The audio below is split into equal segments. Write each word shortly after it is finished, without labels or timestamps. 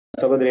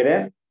ಸಹೋದರಿಯರೇ,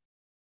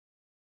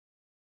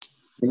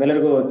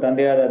 ನಿಮ್ಮೆಲ್ಲರಿಗೂ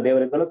ತಂದೆಯಾದ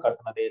ದೇವರಿಂದಲೂ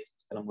ಕರ್ತನಾದ ಯೇಸು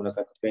ಕ್ರಿಸ್ತನ ಮೂಲಕ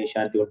ಕೃಪೆ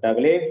ಶಾಂತಿ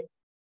ಉಂಟಾಗಲಿ.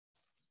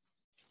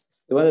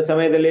 ಈ ಒಂದು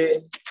ಸಮಯದಲ್ಲಿ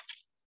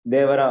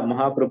ದೇವರ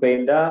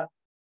ಮಹಾಕೃಪೆಯಿಂದ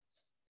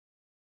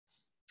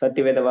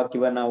ಸತ್ಯವೇದ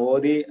ವಾಕ್ಯವನ್ನ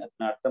ಓದಿ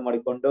ಅದನ್ನ ಅರ್ಥ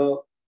ಮಾಡಿಕೊಂಡು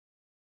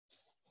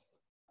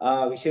ಆ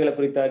ವಿಷಯಗಳ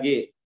ಕುರಿತಾಗಿ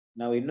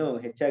ನಾವು ಇನ್ನೂ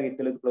ಹೆಚ್ಚಾಗಿ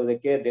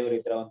ತಿಳಿದುಕೊಳ್ಳೋದಕ್ಕೆ ದೇವರು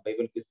ಈ ತರ ಒಂದು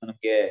ಬೈಬಲ್ ಕ್ವಿಜ್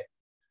ನಮ್ಗೆ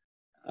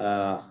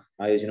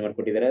ಆಯೋಜನೆ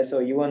ಮಾಡಿಕೊಟ್ಟಿದ್ದಾರೆ. ಸೊ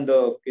ಈ ಒಂದು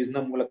ಕ್ವಿಜ್ ನ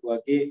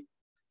ಮೂಲಕವಾಗಿ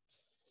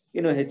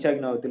ಇನ್ನು ಹೆಚ್ಚಾಗಿ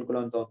ನಾವು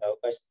ತಿಳ್ಕೊಳ್ಳುವಂತ ಒಂದು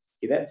ಅವಕಾಶ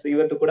ಇದೆ. ಸೊ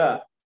ಇವತ್ತು ಕೂಡ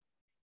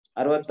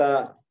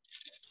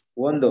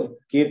 61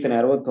 ಕೀರ್ತನೆ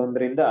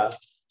 61ರಿಂದ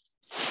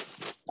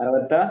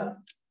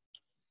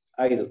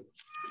 65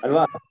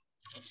 ಅಲ್ವಾ?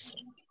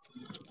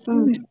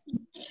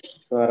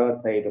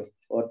 65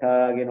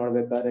 ಒಟ್ಟಾಗಿ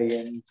ನೋಡ್ಬೇಕಾದ್ರೆ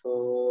 8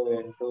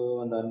 8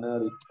 ಒಂದು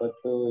 11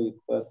 20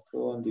 20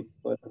 ಒಂದು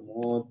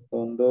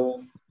 20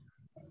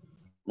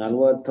 31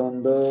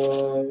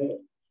 41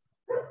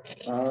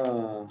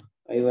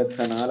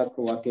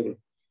 54 ವಾಕ್ಯಗಳು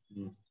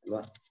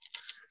ಅಲ್ವಾ?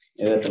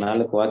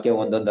 54 ವಾಕ್ಯ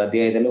ಒಂದೊಂದು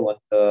ಅಧ್ಯಾಯದಲ್ಲೂ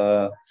ಒಂದು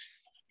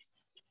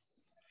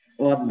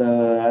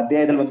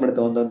ಅಧ್ಯಾಯದಲ್ಲಿ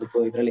ಬಂದ್ಬಿಡುತ್ತೆ. ಒಂದೊಂದು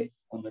ಇದ್ರಲ್ಲಿ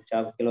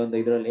ಕೆಲವೊಂದು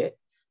ಇದ್ರಲ್ಲಿ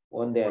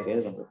ಒಂದೇ ಅಧ್ಯಾಯ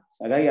ಬಂದ್ಬಿಡುತ್ತೆ.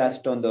 ಹಾಗಾಗಿ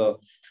ಅಷ್ಟೊಂದು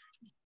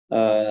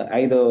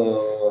 5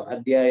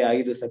 ಅಧ್ಯಾಯ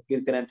 5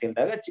 ಸಂಕೀರ್ತನೆ ಅಂತ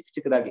ಹೇಳಿದಾಗ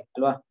ಚಿಕ್ಕದಾಗಿ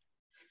ಅಲ್ವಾ?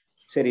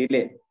 ಸರಿ,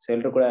 ಇಲ್ಲಿ ಸೊ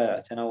ಎಲ್ರು ಕೂಡ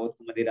ಚೆನ್ನಾಗಿ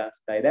ಓದ್ಕೊಂಡ್ ಬಂದಿರ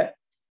ಅನ್ಸ್ತಾ ಇದೆ.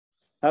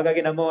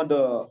 ಹಾಗಾಗಿ ನಮ್ಮ ಒಂದು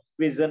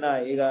ಕ್ವಿಜ್ ಅನ್ನ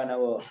ಈಗ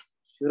ನಾವು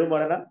ಶುರು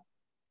ಮಾಡೋಣ.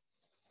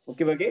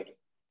 ಮುಖ್ಯವಾಗಿ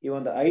ಈ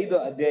ಒಂದು 5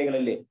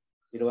 ಅಧ್ಯಾಯಗಳಲ್ಲಿ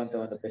ಇರುವಂತ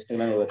ಒಂದು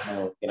ಪ್ರಶ್ನೆಗಳನ್ನ ಇವತ್ತು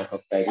ನಾವು ಕೇಳಕ್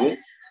ಹೋಗ್ತಾ ಇದೀವಿ.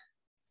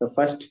 ಸೊ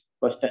ಫಸ್ಟ್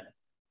ಕ್ವಶ್ಚನ್,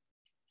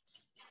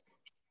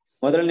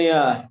 ಮೊದಲನೆಯ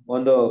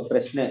ಒಂದು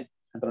ಪ್ರಶ್ನೆ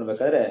ಅಂತ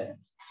ನೋಡ್ಬೇಕಾದ್ರೆ,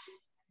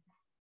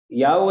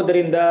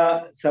 ಯಾವುದರಿಂದ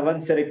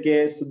ಸಂವತ್ಸರಕ್ಕೆ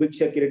ಸುಭಿಕ್ಷ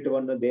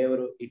ಕಿರೀಟವನ್ನು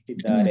ದೇವರು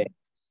ಇಟ್ಟಿದ್ದಾರೆ?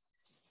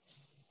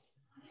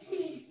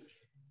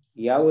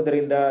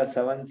 ಯಾವುದರಿಂದ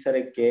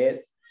ಸಂವತ್ಸರಕ್ಕೆ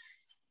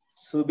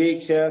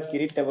ಸುಭಿಕ್ಷ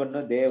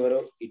ಕಿರೀಟವನ್ನು ದೇವರು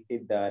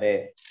ಇಟ್ಟಿದ್ದಾರೆ?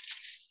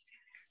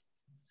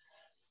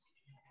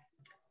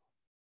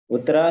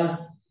 ಉತ್ತರ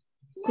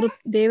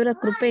ದೇವರ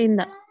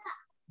ಕೃಪೆಯಿಂದ.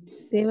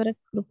 ದೇವರ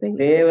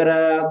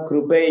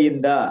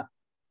ಕೃಪೆಯಿಂದ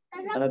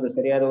ಅನ್ನೋದು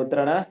ಸರಿಯಾದ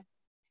ಉತ್ತರನ?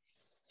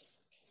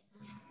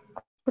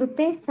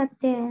 ಕೃಪೆ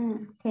ಸತ್ಯ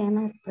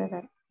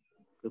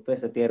ಕೃಪೆ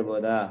ಸತ್ಯ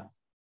ಇರ್ಬೋದಾ?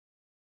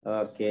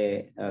 Okay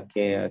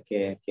okay okay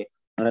okay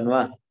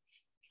ನೋಡೋಣವಾ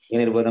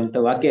ಏನಿರ್ಬೋದಂತ.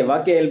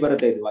 ವಾಕ್ಯ ಎಲ್ಲಿ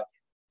ಬರುತ್ತೆ ಇದು ವಾಕ್ಯ?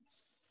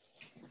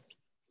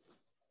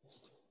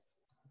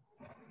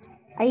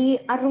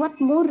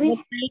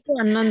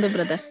 63:11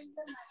 ಬ್ರದರ್.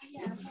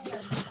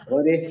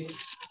 ಓದಿ.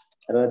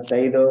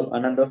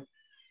 65:11.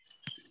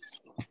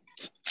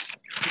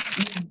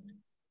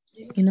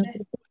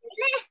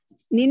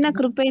 ನಿನ್ನ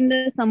ಕೃಪೆಯಿಂದ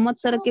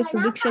ಸಂವತ್ಸರಕ್ಕೆ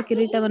ಸುಭಿಕ್ಷ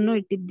ಕಿರೀಟವನ್ನು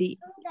ಇಟ್ಟಿದ್ದಿ.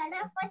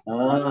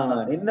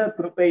 ನಿನ್ನ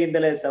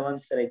ಕೃಪೆಯಿಂದಲೇ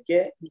ಸಂವತ್ಸರಕ್ಕೆ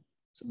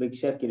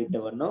ಸುಭಿಕ್ಷ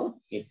ಕಿರೀಟವನ್ನು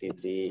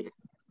ಇಟ್ಟಿದ್ದಿ.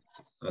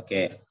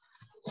 ಓಕೆ,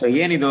 ಸೊ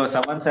ಏನಿದು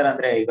ಸಂವತ್ಸರ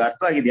ಅಂದ್ರೆ ಈಗ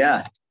ಅರ್ಥವಾಗಿದ್ಯಾ?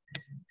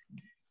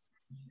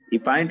 ಈ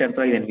ಪಾಯಿಂಟ್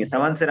ಅರ್ಥವಾಗಿದೆ ನಿಮಗೆ?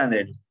 ಸಂವತ್ಸರ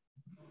ಅಂದ್ರೆ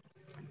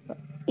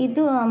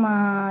ಇದು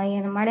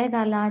ಏನು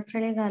ಮಳೆಗಾಲ,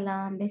 ಚಳಿಗಾಲ,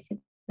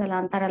 ಬೇಸಿಗೆಗಾಲ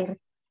ಅಂತಾರಲ್ರಿ,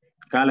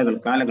 ಕಾಲಗಳು.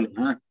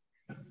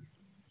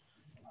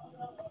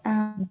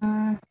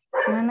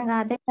 ನನಗ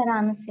ಅದೇ ತರ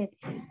ಅನಿಸ್ತೈತಿ.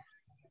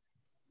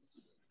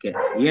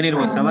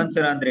 ಏನಿರುವ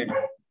ಸಂವತ್ಸರ ಅಂದ್ರೆ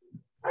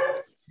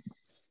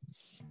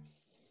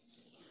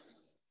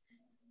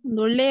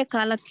ಒಳ್ಳೆಯ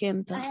ಕಾಲಕ್ಕೆ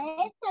ಅಂತ.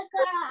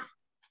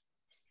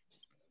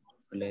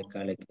 ಒಳ್ಳೆಯ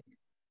ಕಾಲಕ್ಕೆ.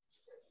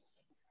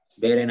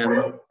 ಬೇರೆ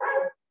ಏನಾದ್ರು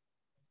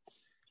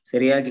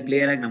ಸರಿಯಾಗಿ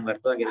ಕ್ಲಿಯರ್ ಆಗಿ ನಮ್ಗೆ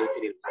ಅರ್ಥವಾಗಿದೆ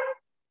ಹೇಳ್ತೀರಿ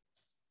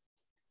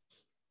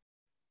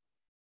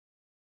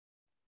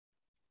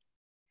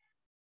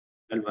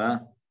ಅಲ್ವಾ?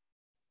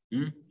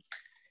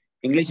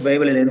 ಇಂಗ್ಲಿಷ್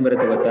ಬೈಬಲ್ ಅಲ್ಲಿ ಏನು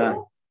ಬರುತ್ತೆ ಗೊತ್ತಾ?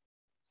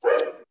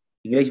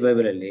 ಇಂಗ್ಲಿಷ್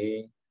ಬೈಬಲ್ ಅಲ್ಲಿ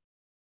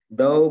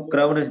thou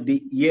crownest the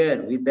year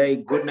with thy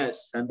goodness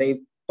and thy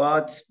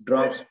paths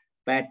drops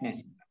fatness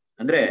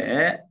ಅಂದ್ರೆ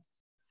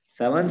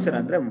ಸಂವತ್ಸರ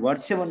ಅಂದ್ರೆ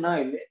ವರ್ಷವನ್ನ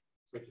ಇಲ್ಲಿ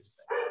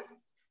ಸೂಚಿಸ್ತಾರೆ.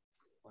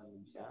 ಒಂದು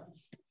ನಿಮಿಷ.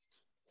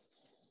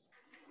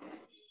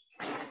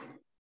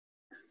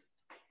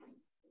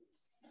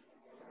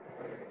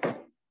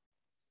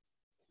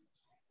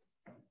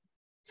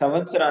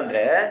 ಸಂವತ್ಸರ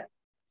ಅಂದ್ರೆ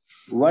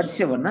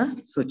ವರ್ಷವನ್ನ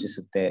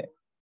ಸೂಚಿಸುತ್ತೆ.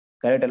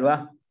 ಕರೆಕ್ಟ್ ಅಲ್ವಾ?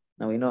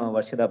 ನಾವು ಇನ್ನೂ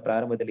ವರ್ಷದ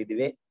ಪ್ರಾರಂಭದಲ್ಲಿ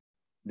ಇದ್ದೀವಿ.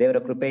 ದೇವರ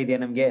ಕೃಪೆ ಇದೆಯಾ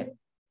ನಮ್ಗೆ?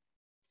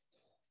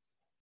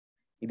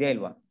 ಇದೆಯಾ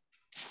ಇಲ್ವಾ?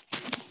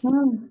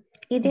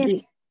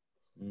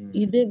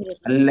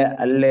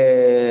 ಅಲ್ಲೇ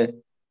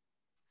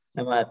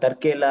ನಮ್ಮ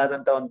ಟರ್ಕಿ ಎಲ್ಲ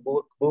ಆದಂತ ಒಂದು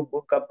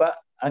ಭೂಕಂಪ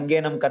ಹಂಗೆ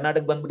ನಮ್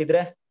ಕರ್ನಾಟಕ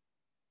ಬಂದ್ಬಿಟ್ಟಿದ್ರೆ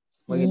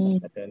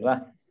ಮುಗಿದ ಅಲ್ವಾ?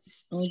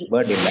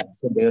 ವರ್ಡ್ ಇಲ್ಲ.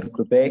 ಸೊ ದೇವ್ರ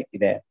ಕೃಪೆ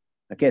ಇದೆ.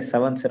 ಓಕೆ,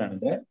 ಸಂವತ್ಸರ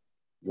ಅಂದ್ರೆ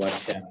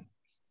ವರ್ಷ.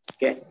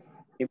 ಓಕೆ,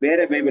 ಈ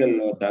ಬೇರೆ ಬೈಬಲ್ ಅಲ್ಲಿ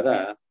ನೋಡಿದಾಗ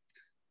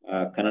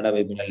ಕನ್ನಡ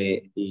ಬೈಬಲ್ ಅಲ್ಲಿ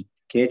ಈ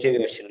KJV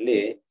ವರ್ಷನ್ ಅಲ್ಲಿ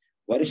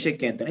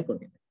ವರ್ಷಕ್ಕೆ ಅಂತಾನೆ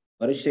ಕೊಟ್ಟಿದೆ.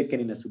 ವರ್ಷಕ್ಕೆ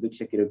ನಿನ್ನ ಸುಭಿಕ್ಷ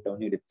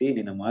ಕಿರೀಟವನ್ನು ಇಡುತ್ತಿ,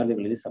 ನಿನ್ನ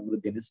ಮಾರ್ಗಗಳಲ್ಲಿ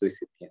ಸಮೃದ್ಧಿಯನ್ನು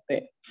ಸೂಚಿಸುತ್ತಿ ಅಂತ.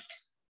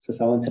 ಸೊ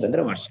ಸಂವತ್ಸರ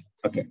ಅಂದ್ರೆ ವರ್ಷ.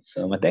 ಓಕೆ, ಸೊ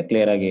ಮತ್ತೆ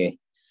ಕ್ಲಿಯರ್ ಆಗಿ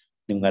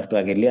ನಿಮ್ಗೆ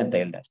ಅರ್ಥವಾಗಿರ್ಲಿ ಅಂತ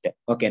ಹೇಳ್ದೆ ಅಷ್ಟೇ.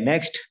 Okay,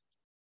 next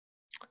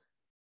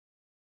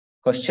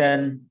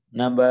question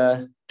number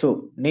 2.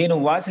 ನೀನು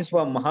ವಾಸಿಸುವ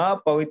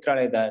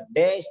ಮಹಾಪವಿತ್ರಾಲಯದ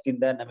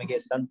ದೇಶದಿಂದ ನಮಗೆ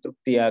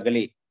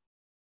ಸಂತೃಪ್ತಿಯಾಗಲಿ.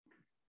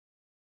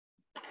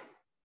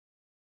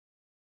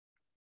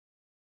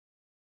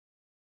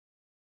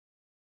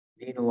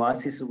 ನೀನು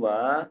ವಾಸಿಸುವ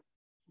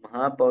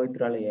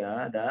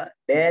ಮಹಾಪವಿತ್ರಾಲಯದ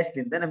ಡ್ಯಾಶ್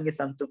ದಿಂದ ನಮ್ಗೆ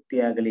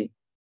ಸಂತೃಪ್ತಿಯಾಗಲಿ.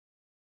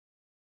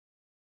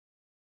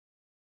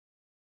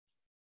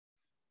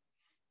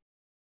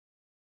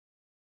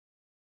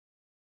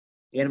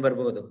 ಏನ್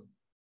ಬರ್ಬಹುದು?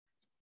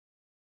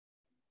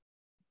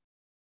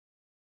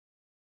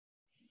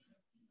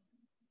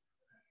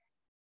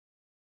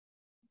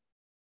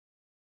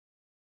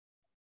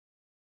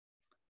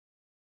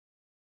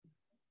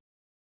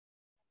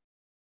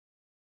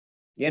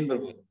 ಏನ್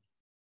ಬರ್ಬೋದು?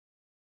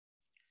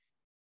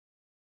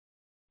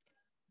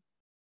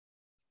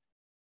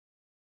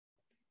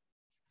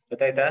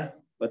 ಗೊತ್ತಾಯ್ತಾ?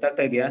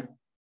 ಗೊತ್ತಾಗ್ತಾ ಇದೆಯಾ?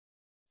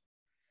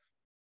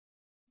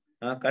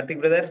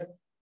 Karthik brother,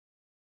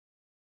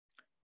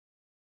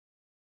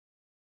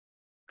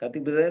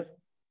 Karthik brother.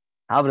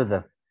 ಹಾ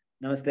ಬ್ರದರ್,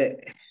 ನಮಸ್ತೆ.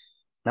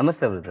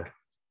 ನಮಸ್ತೆ ಬ್ರದರ್.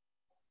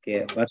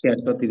 ವಾಕ್ಯ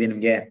ಅರ್ಥೋಗ್ತಿದೆ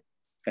ನಿಮ್ಗೆ?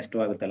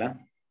 ಕಷ್ಟವಾಗುತ್ತಲ್ಲ,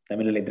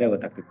 ತಮಿಳಲ್ಲಿ ಇದ್ರೆ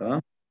ಗೊತ್ತಾಗ್ತಿತ್ತು.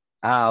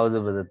 ಹಾ ಹೌದು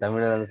ಬ್ರದರ್,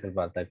 ತಮಿಳಲ್ಲಿ ಸ್ವಲ್ಪ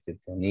ಅರ್ಥ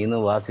ಆಗ್ತಿತ್ತು. ನೀನು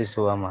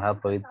ವಾಸಿಸುವ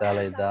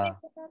ಮಹಾಪವಿತ್ರಾಲಯದ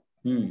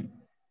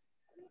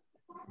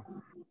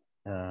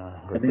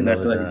ಗೊತ್ತಿಲ್ಲ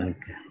ಬ್ರದರ್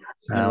ನನಗೆ.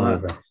 ಹಾ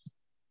ಬ್ರದರ್.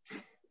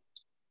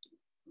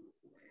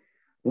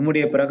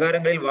 உம்முடைய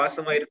பிரகாரங்களில்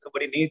வாசமா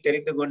இருக்கும்படி நீ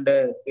தெரிந்து கொண்ட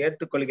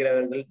சேர்த்துக்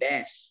கொள்கிறவர்கள்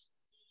ಡ್ಯಾಶ್.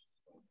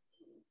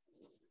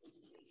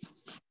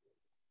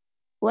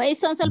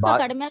 ವಯಸ್ಸು ಒಂದ್ ಸ್ವಲ್ಪ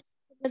ಕಡಿಮೆ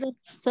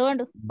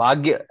ಸೌಂಡ್.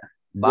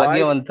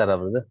 ಭಾಗ್ಯವಂತರ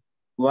ಬ್ರದರ್.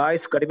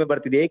 ವಾಯ್ಸ್ ಕಡಿಮೆ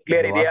ಬರ್ತಿದೆ,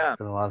 ಕ್ಲಿಯರ್ ಇದೆಯಾ?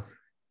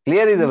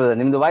 ಕ್ಲಿಯರ್ ಇದೆ ಬ್ರದರ್,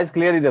 ನಿಮ್ದು ವಾಯ್ಸ್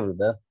ಕ್ಲಿಯರ್ ಇದೆ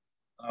ಬ್ರದರ್.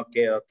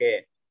 Okay okay.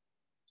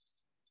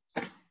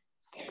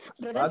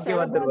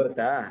 ಭಾಗ್ಯವಂತರು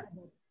ಬರುತ್ತಾ?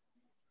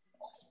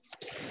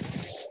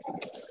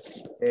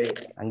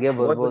 ಹಂಗೆ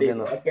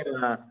ಬರ್ಬೋದೇನೋ.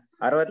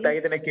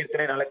 65ನೇ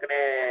ಕೀರ್ತನೆ 4ನೇ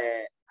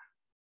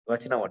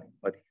ವಚನ ಓದಿ.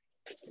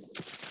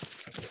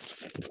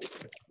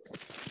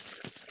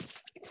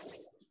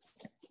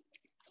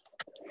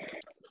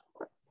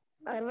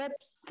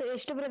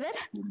 ಎಷ್ಟು ಬ್ರದರ್?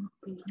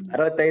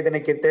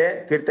 65ನೇ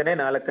ಕೀರ್ತನೆ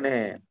 4ನೇ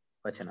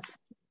ವಚನ.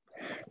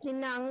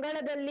 ನಿನ್ನ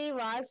ಅಂಗಳದಲ್ಲಿ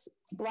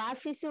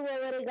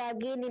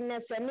ವಾಸಿಸುವವರಿಗಾಗಿ ನಿನ್ನ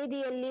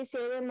ಸನ್ನಿಧಿಯಲ್ಲಿ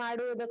ಸೇವೆ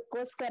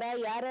ಮಾಡುವುದಕ್ಕೋಸ್ಕರ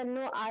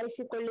ಯಾರನ್ನು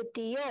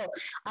ಆರಿಸಿಕೊಳ್ಳುತ್ತೀಯೋ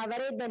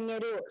ಅವರೇ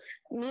ಧನ್ಯರು.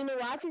 ನೀನು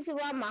ವಾಸಿಸುವ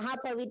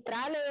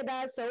ಮಹಾಪವಿತ್ರಾಲಯದ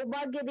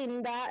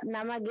ಸೌಭಾಗ್ಯದಿಂದ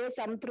ನಮಗೆ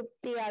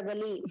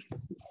ಸಂತೃಪ್ತಿಯಾಗಲಿ.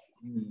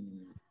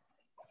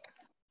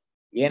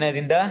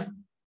 ಏನದಿಂದ?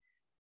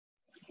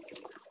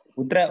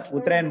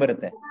 ಉತ್ತರ ಏನ್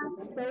ಬರುತ್ತೆ?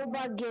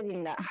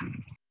 ಸೌಭಾಗ್ಯದಿಂದ.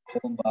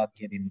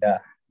 ಸೌಭಾಗ್ಯದಿಂದ.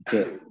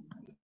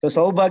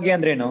 ಸೌಭಾಗ್ಯ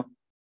ಅಂದ್ರೇನು?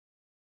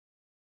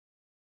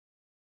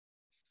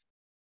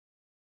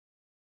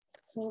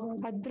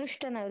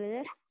 ಅದೃಷ್ಟನ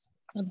ಬ್ರದರ್?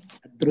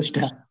 ಅದೃಷ್ಟ.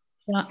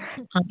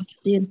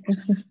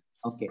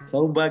 ಓಕೆ,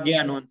 ಸೌಭಾಗ್ಯ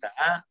ಅನ್ನುವಂತ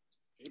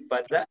ಈ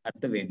ಪದ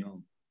ಅರ್ಥವೇನು?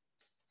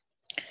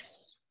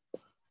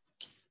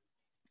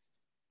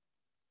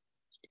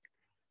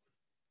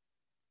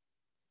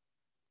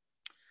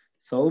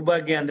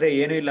 ಸೌಭಾಗ್ಯ ಅಂದ್ರೆ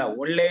ಏನು ಇಲ್ಲ,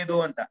 ಒಳ್ಳೆಯದು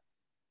ಅಂತ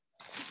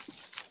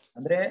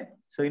ಅಂದ್ರೆ.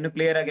 ಸೊ ಇನ್ನು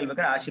ಕ್ಲಿಯರ್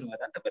ಆಗಿರ್ಬೇಕಾದ್ರೆ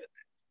ಆಶೀರ್ವಾದ ಅಂತ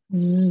ಬರುತ್ತೆ.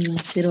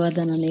 ಆಶೀರ್ವಾದ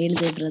ನಾನು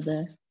ಹೇಳಿದೆ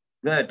brother.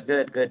 Good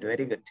good good,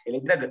 very good.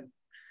 ಹೇಳಿದ್ರೆ ಗುಡ್.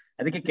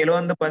 ಅದಕ್ಕೆ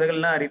ಕೆಲವೊಂದು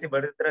ಪದಗಳನ್ನ ಆ ರೀತಿ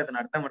ಬರೆದಿದ್ರೆ ಅದನ್ನ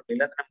ಅರ್ಥ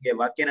ಮಾಡ್ಲಿಲ್ಲ, ನಮ್ಗೆ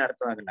ವಾಕ್ಯನ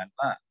ಅರ್ಥ ಆಗಲ್ಲ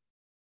ಅಲ್ವಾ?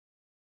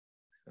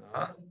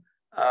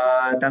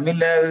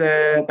 தமிழ்ல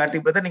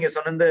கார்த்திக் பிரதர் நீங்க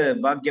சொன்னது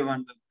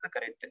பாக்கியவான்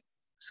கரெக்ட்.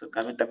 ஸோ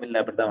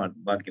தமிழ்ல அப்படிதான்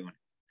பாக்கியவான்.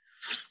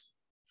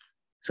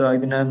 ஸோ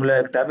இது நம்மள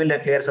தமிழ்ல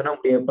கிளியர் சொன்னா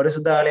உங்களுடைய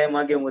பரிசுத்த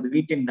ஆலயமாகிய உங்க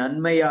வீட்டின்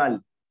நன்மையால்,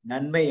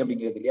 நன்மை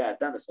அப்படிங்கிறது இல்லையா,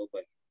 அதுதான் அந்த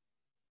சௌபாகியம்.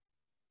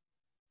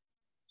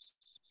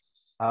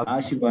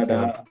 ಆಶೀರ್ವಾದ,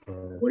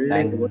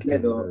 ಒಳ್ಳೇದು.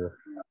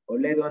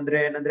 ಒಳ್ಳೇದು ಅಂದ್ರೆ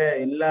ಏನಂದ್ರೆ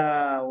ಎಲ್ಲಾ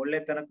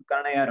ಒಳ್ಳೆತನಕ್ಕೂ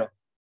ಕಾರಣ ಯಾರು?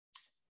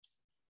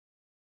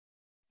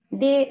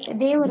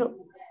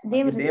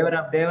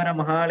 ದೇವರ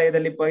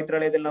ಮಹಾಲಯದಲ್ಲಿ,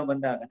 ಪವಿತ್ರಾಲಯದಲ್ಲಿ ನಾವು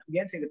ಬಂದಾಗ ನಮ್ಗೆ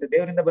ಏನ್ ಸಿಗುತ್ತೆ?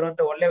 ದೇವರಿಂದ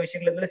ಬರುವಂತ ಒಳ್ಳೆ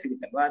ವಿಷಯಗಳೆಲ್ಲ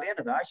ಸಿಗುತ್ತಲ್ವಾ?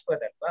 ಅದೇನದು?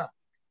 ಆಶೀರ್ವಾದ ಅಲ್ವಾ?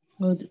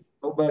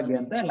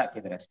 ಸೌಭಾಗ್ಯ ಅಂತ ಅಲ್ಲಿ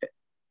ಹಾಕಿದ್ದಾರೆ ಅಷ್ಟೇ.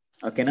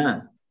 ಓಕೆನಾ?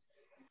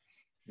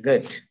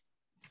 ಗುಡ್.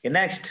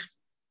 ನೆಕ್ಸ್ಟ್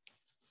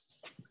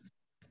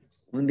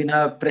ಮುಂದಿನ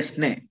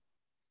ಪ್ರಶ್ನೆ.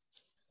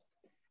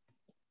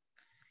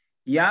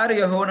 ಯಾರು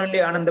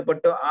ಯೆಹೋವನಲ್ಲಿ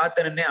ಆನಂದಪಟ್ಟು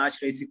ಆತನನ್ನೇ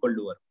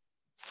ಆಶ್ರಯಿಸಿಕೊಳ್ಳುವರು?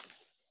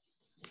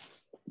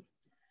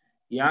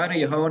 ಯಾರು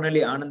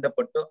ಯೆಹೋವನಲ್ಲಿ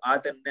ಆನಂದಪಟ್ಟು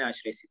ಆತನನ್ನೇ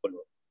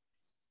ಆಶ್ರಯಿಸಿಕೊಳ್ಳುವರು?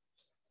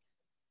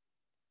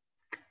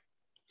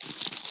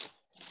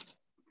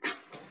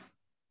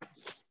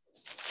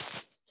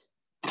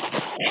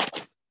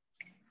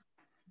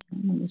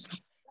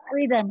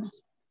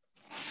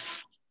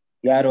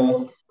 ಯಾರು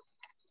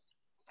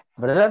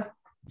ಬ್ರದರ್?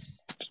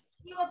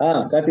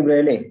 ಕಾರ್ತಿಕ್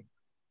ಹೇಳಿ.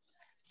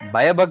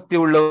 ಭಯಭಕ್ತಿ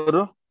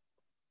ಉಳ್ಳವರು.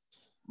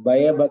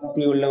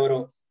 ಭಯಭಕ್ತಿ ಉಳ್ಳವರು.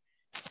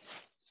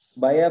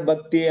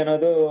 ಭಯಭಕ್ತಿ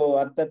ಅನ್ನೋದು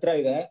ಹತ್ತತ್ರ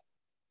ಇದೆ,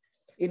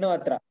 ಇನ್ನು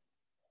ಹತ್ರ.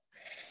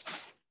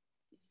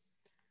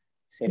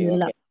 ಸರಿ,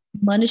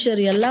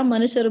 ಎಲ್ಲಾ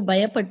ಮನುಷ್ಯರು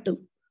ಭಯಪಟ್ಟು.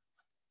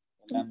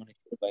 ಎಲ್ಲಾ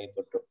ಮನುಷ್ಯರು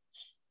ಭಯಪಟ್ಟು.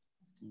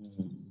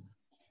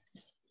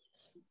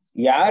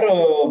 ಯಾರು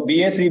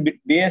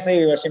BSI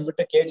ವರ್ಷನ್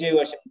ಬಿಟ್ಟು KJV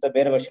ವರ್ಷನ್ ಅಂತ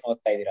ಬೇರೆ ವರ್ಷನ್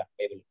ಓದ್ತಾ ಇದ್ದೀರಾ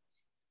ಬೈಬಲ್?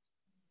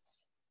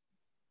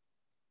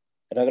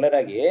 ರೆಗ್ಯುಲರ್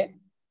ಆಗಿ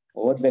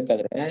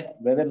ಓದ್ಬೇಕಾದ್ರೆ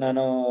ಬ್ರದರ್,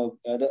 ನಾನು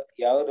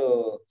ಯಾವ್ದು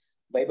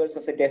ಬೈಬಲ್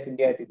ಸೊಸೈಟಿ ಆಫ್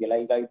ಇಂಡಿಯಾ ಅಂತಿದ್ಯಲ್ಲ,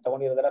 ಈಗ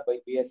ತಗೊಂಡಿರೋದಲ್ಲ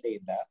BSI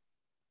ಇಂದ.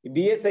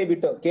 BSI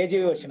ಬಿಟ್ಟು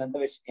KJV ವರ್ಷನ್ ಅಂತ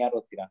ವರ್ಷನ್ ಯಾರು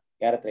ಓದ್ತೀರಾ?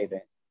 ಯಾರ ಹತ್ರ ಇದೆ?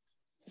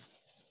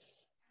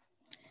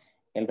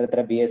 ಎಲ್ರ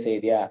ಹತ್ರ BSI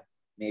ಇದೆಯಾ?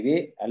 ಮೇಬಿ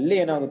ಅಲ್ಲಿ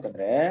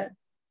ಏನಾಗುತ್ತಂದ್ರೆ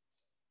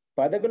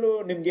ಪದಗಳು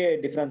ನಿಮ್ಗೆ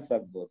ಡಿಫ್ರೆನ್ಸ್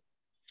ಆಗ್ಬೋದು,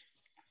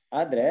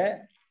 ಆದ್ರೆ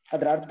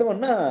ಅದ್ರ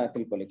ಅರ್ಥವನ್ನ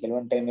ತಿಳ್ಕೊಳ್ಳಿ.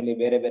 ಕೆಲವೊಂದು ಟೈಮಲ್ಲಿ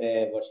ಬೇರೆ ಬೇರೆ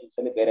ವರ್ಷನ್ಸ್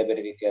ಅಲ್ಲಿ ಬೇರೆ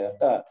ಬೇರೆ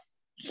ರೀತಿಯಾದಂತ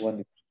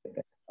ಒಂದು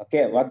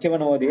ಓಕೆ.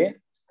 ವಾಕ್ಯವನ್ನು ಓದಿ.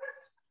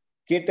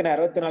 ಕೀರ್ತನೆ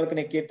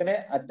 64ನೇ ಕೀರ್ತನೆ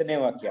 10ನೇ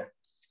ವಾಕ್ಯ.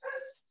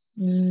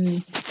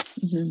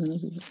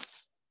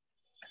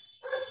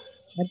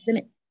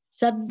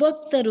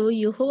 ಸದ್ಭಕ್ತರು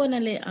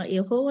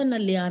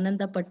ಯೆಹೋವನಲ್ಲಿ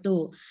ಆನಂದ ಪಟ್ಟು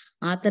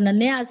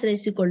ಆತನನ್ನೇ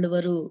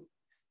ಆಶ್ರಯಿಸಿಕೊಳ್ಳುವರು.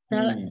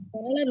 ಸರಳ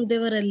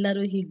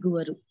ಹೃದಯವರೆಲ್ಲರೂ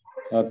ಹಿಗ್ಗುವರು.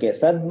 ಓಕೆ.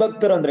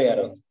 ಸದ್ಭಕ್ತರು ಅಂದ್ರೆ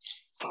ಯಾರು?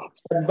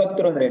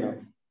 ಸದ್ಭಕ್ತರು ಅಂದ್ರೆ ಏನು?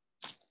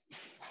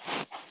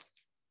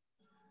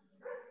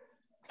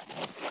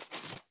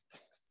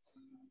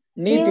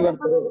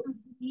 ನೀತಿವಂತರು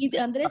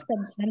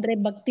ಅಂದ್ರೆ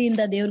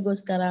ಭಕ್ತಿಯಿಂದ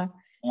ದೇವ್ರಿಗೋಸ್ಕರ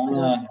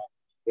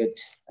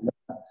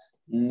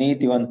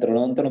ನೀತಿವಂತರು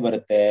ಅಂತಾನು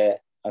ಬರುತ್ತೆ.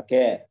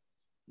 ಓಕೆ.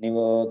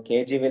 ನೀವು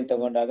KJV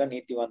ತಗೊಂಡಾಗ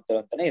ನೀತಿವಂತರು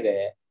ಅಂತಾನೆ ಇದೆ.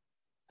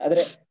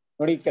 ಆದ್ರೆ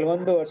ನೋಡಿ,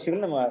 ಕೆಲವೊಂದು ವರ್ಷಗಳು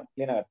ನಮ್ಮ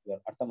ಕ್ಲೀನ್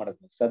ಅರ್ಥ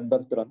ಮಾಡಬೇಕು.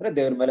 ಸದ್ಭಕ್ತರು ಅಂದ್ರೆ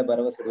ದೇವ್ರ ಮೇಲೆ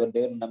ಭರವಸೆ ಇಡುವರು,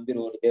 ದೇವ್ರ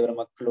ನಂಬಿರುವರು, ದೇವರ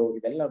ಮಕ್ಕಳು,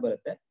 ಇದೆಲ್ಲ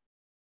ಬರುತ್ತೆ.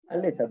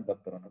 ಅಲ್ಲಿ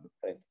ಸದ್ಭಕ್ತರು ಅನ್ನೋದು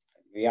ಕರೆಕ್ಟ್.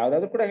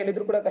 ಯಾವ್ದಾದ್ರು ಕೂಡ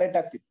ಹೇಳಿದ್ರು ಕೂಡ ಕರೆಕ್ಟ್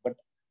ಆಗ್ತಿತ್ತು. ಬಟ್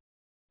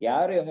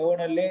ಯಾರು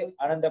ಯೆಹೋವನಲ್ಲಿ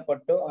ಆನಂದ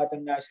ಪಟ್ಟು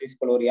ಆತನ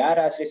ಆಶ್ರಯಿಸ್ಕೊಳ್ಳೋರು, ಯಾರು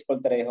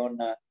ಆಶ್ರಯಿಸ್ಕೊಳ್ತಾರೆ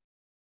ಯೆಹೋವನ್ನ,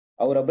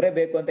 ಅವ್ರೊಬ್ರೇ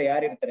ಬೇಕು ಅಂತ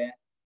ಯಾರು ಇರ್ತಾರೆ?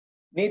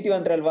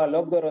 ನೀತಿವಂತರಲ್ವಾ,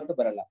 ಲೋಕದವರು ಅಂತೂ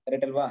ಬರಲ್ಲ.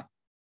 ಕರೆಕ್ಟ್ ಅಲ್ವಾ?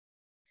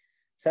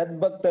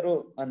 ಸದ್ಭಕ್ತರು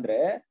ಅಂದ್ರೆ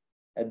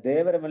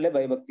ದೇವರ ಮೇಲೆ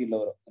ಭಯಭಕ್ತಿ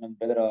ಇಲ್ಲವರು. ನಮ್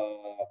ಬ್ರದರ್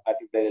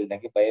ಕಾರ್ತಿಕ್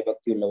ಇಲ್ದಂಗೆ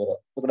ಭಯಭಕ್ತಿ ಇಲ್ಲವರು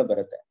ಕೂಡ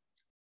ಬರುತ್ತೆ.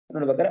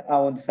 ನೋಡ್ಬೇಕಾದ್ರೆ ಆ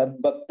ಒಂದು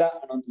ಸದ್ಭಕ್ತ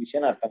ಅನ್ನೋ ಒಂದು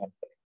ವಿಷಯನ ಅರ್ಥ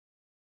ಮಾಡ್ತಾರೆ.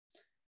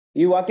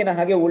 ಈ ವಾಕ್ಯನ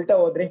ಹಾಗೆ ಉಲ್ಟಾ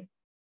ಹೋದ್ರಿ,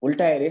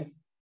 ಉಲ್ಟಾ ಹೇಳಿ.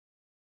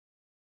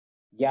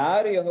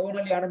 ಯಾರು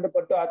ಯೆಹೋವನಲ್ಲಿ ಆನಂದ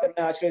ಪಟ್ಟು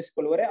ಆತನ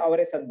ಆಶ್ರಯಿಸಿಕೊಳ್ಳುವರೆ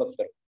ಅವರೇ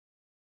ಸದ್ಭಕ್ತರು.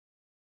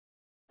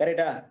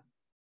 ಕರೆಕ್ಟಾ?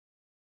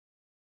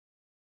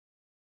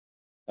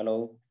 ಹಲೋ.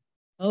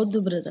 ಹೌದು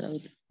ಬ್ರದರ್,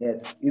 ಹೌದು.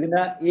 ಎಸ್. ಇದನ್ನ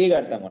ಈಗ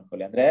ಅರ್ಥ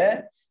ಮಾಡ್ಕೊಳ್ಳಿ. ಅಂದ್ರೆ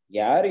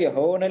ಯಾರು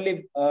ಯೆಹೋವನಲ್ಲಿ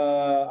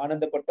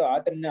ಆನಂದ ಪಟ್ಟು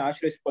ಆತನ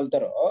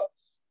ಆಶ್ರಯಿಸ್ಕೊಳ್ತಾರೋ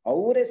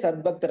ಅವರೇ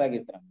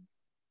ಸದ್ಭಕ್ತರಾಗಿರ್ತಾರ.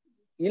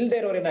 ಇಲ್ದೇ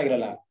ಇರೋರು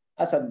ಏನಾಗಿರಲ್ಲ,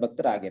 ಆ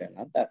ಸದ್ಭಕ್ತರಾಗಿರಲ್ಲ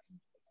ಅಂತ ಅರ್ಥ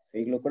ಮಾಡ್ಕೊಳ್ಳಿ.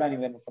 ಈಗಲೂ ಕೂಡ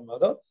ನೀವೇನ್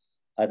ಮಾಡ್ಕೊಬಹುದು,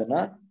 ಅದನ್ನ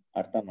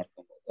ಅರ್ಥ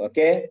ಮಾಡ್ಕೊಬಹುದು.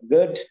 Okay,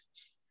 good.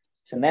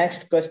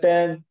 Next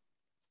question.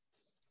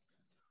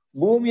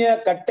 ಭೂಮಿಯ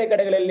ಕಟ್ಟೆ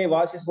ಕಡೆಗಳಲ್ಲಿ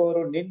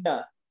ವಾಸಿಸುವವರು ನಿನ್ನ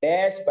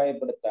ಡ್ಯಾಶ್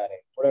ಭಯಪಡುತ್ತಾರೆ,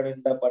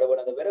 ಮುರಳಿನಿಂದ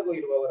ಪಡುವಣದವರೆಗೂ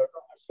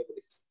ಇರುವವರನ್ನು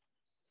ಹರ್ಷಪಡಿಸಿ.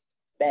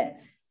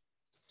 ಡ್ಯಾಶ್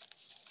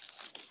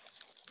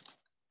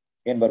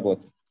ಏನ್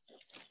ಬರ್ಬೋದು?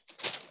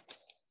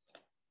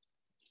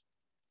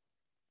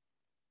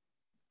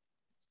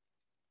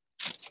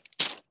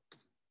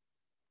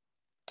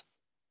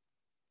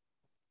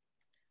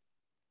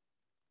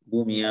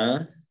 ಭೂಮಿಯ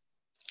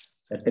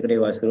ಕಟ್ಟೆ ಕಡೆ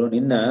ವಾಸಿಸುವವರು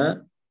ನಿನ್ನ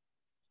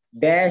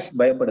ಡ್ಯಾಶ್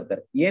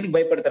ಭಯಪಡುತ್ತಾರೆ. ಏನಿಗೆ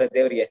ಭಯಪಡ್ತಾರೆ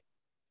ದೇವರಿಗೆ?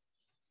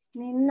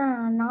 ನಿನ್ನ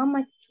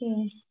ನಾಮಕ್ಕೆ.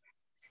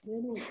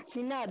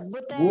 ನಿನ್ನ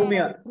ಅದ್ಭುತ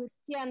ಭೂಮಿಯ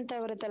ಕೃತ್ಯ ಅಂತ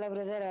ಬರುತ್ತಲ್ಲ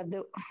ಬ್ರದರ್, ಅದು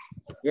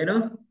ಏನು?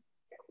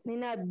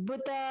 ನಿನ್ನ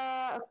ಅದ್ಭುತ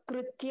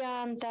ಕೃತ್ಯ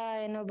ಅಂತ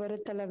ಏನೋ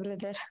ಬರುತ್ತಲ್ಲ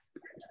ಬ್ರದರ್,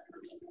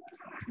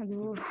 ಅದು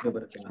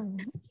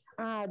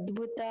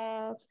ಅದ್ಭುತ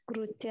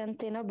ಕೃತ್ಯ ಅಂತ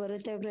ಏನೋ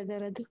ಬರುತ್ತೆ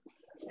ಬ್ರದರ್ ಅದು.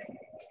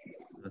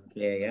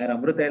 ಓಕೆ. ಯಾರು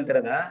ಅಮೃತ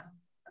ಹೇಳ್ತಾರದ?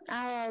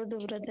 ಹೌದು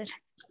ಬ್ರದರ್.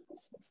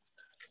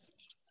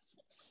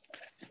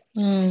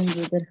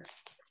 ಬ್ರದರ್.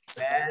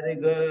 Very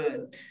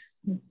good.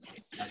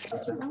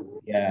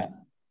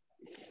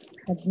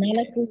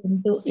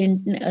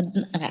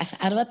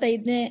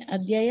 65ನೇ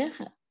ಅಧ್ಯಾಯ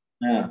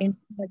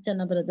 8ನೇ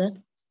ವಚನ ಬ್ರದರ್.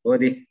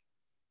 ಓದಿ.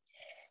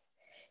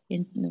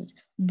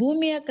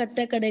 ಭೂಮಿಯ ಕಟ್ಟ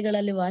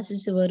ಕಡೆಗಳಲ್ಲಿ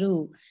ವಾಸಿಸುವರು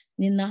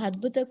ನಿನ್ನ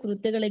ಅದ್ಭುತ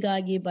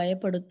ಕೃತ್ಯಗಳಿಗಾಗಿ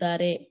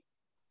ಭಯಪಡುತ್ತಾರೆ.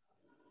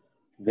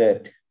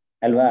 ಗುಡ್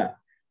ಅಲ್ವಾ?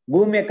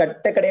 ಭೂಮಿಯ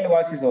ಕಟ್ಟ ಕಡೆಯಲ್ಲಿ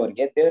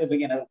ವಾಸಿಸುವವರಿಗೆ ದೇವರ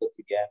ಬಗ್ಗೆ ಏನಾದ್ರು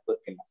ಗೊತ್ತಿದ್ಯಾ?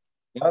 ಗೊತ್ತಿಲ್ಲ.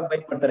 ಯಾವಾಗ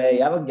ಭಯಪಡ್ತಾರೆ?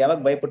 ಯಾವಾಗ ಯಾವಾಗ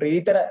ಭಯಪಟ್ರು? ಈ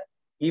ತರ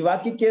ಈ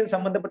ವಾಕ್ಯಕ್ಕೆ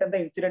ಸಂಬಂಧಪಟ್ಟಂತ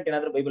ಇನ್ಸಿಡೆಂಟ್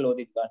ಏನಾದ್ರು ಬೈಬಲ್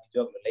ಓದಿದ್ವಾ?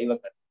 ನಿಜವಾಗ್ಲೂ ಲೈವ್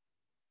ಆಗಿ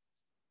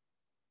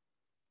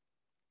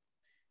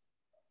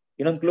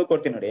ಇನ್ನೊಂದು ಕ್ಲೂ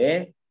ಕೊಡ್ತೀನಿ ನೋಡಿ.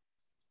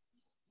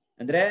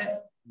 ಅಂದ್ರೆ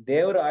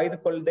ದೇವರು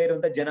ಆಯ್ದುಕೊಳ್ಳದೆ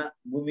ಇರುವಂತ ಜನ,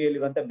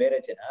 ಭೂಮಿಯಲ್ಲಿರುವಂತ ಬೇರೆ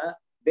ಜನ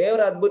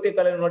ದೇವರ ಅದ್ಭುತ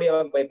ಕಲೆ ನೋಡಿ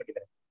ಯಾವಾಗ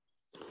ಭಯಪಟ್ಟಿದ್ದಾರೆ?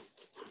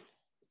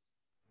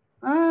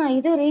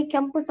 ಇದು ರೀ,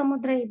 ಕೆಂಪು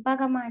ಸಮುದ್ರ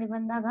ಇಬ್ಬಾಗ ಮಾಡಿ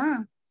ಬಂದಾಗ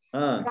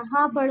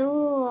ರಹಾಬಳು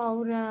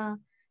ಅವ್ರ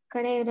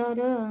ಕಡೆ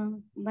ಇರೋರು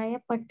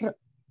ಭಯಪಟ್ರು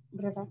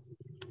ಬ್ರದರ್.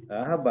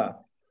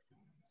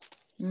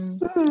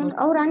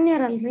 ಅವ್ರ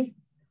ಅನ್ಯರಲ್ರಿ.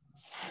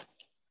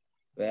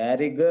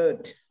 ವೆರಿ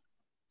ಗುಡ್,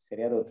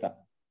 ಸರಿಯಾದ ಉತ್ತರ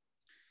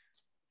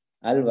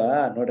ಅಲ್ವಾ?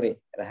 ನೋಡ್ರಿ,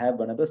 ರಹಾಬ್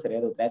ಅನ್ನೋದು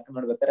ಸರಿಯಾದ ಉತ್ತರ. ಯಾಕೆ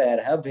ನೋಡ್ಬೇಕಾರೆ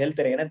ರಹಾಬ್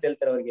ಹೇಳ್ತಾರೆ, ಏನಂತ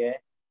ಹೇಳ್ತಾರೆ ಅವ್ರಿಗೆ?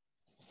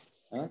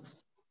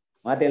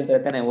 ಮಾತು ಹೇಳ್ತಾರೆ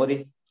ತಾನೆ. ಓದಿ.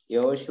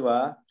 ಯೆಹೋಶುವ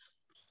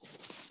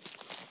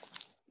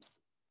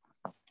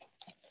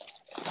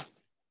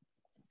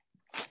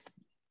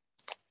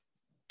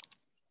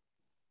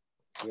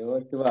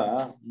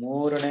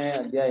 3ನೇ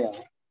ಅಧ್ಯಾಯ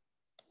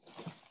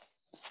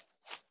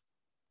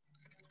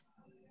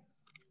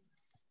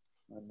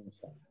 1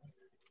 ನಿಮಿಷ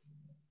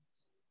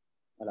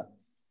ಅಲ್ಲ,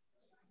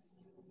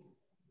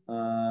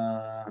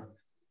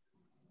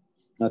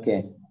 ಓಕೆ.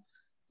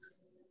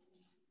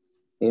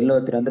 ಎಲ್ಲಿ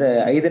ಓದ್ತೀರ ಅಂದ್ರೆ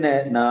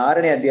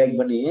 6ನೇ ಅಧ್ಯಾಯಕ್ಕೆ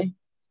ಬನ್ನಿ.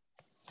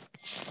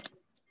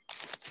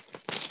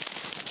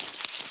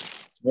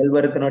 ಎಲ್ಲಿ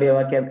ಬರುತ್ತೆ ನೋಡಿ ಆ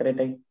ವಾಕ್ಯ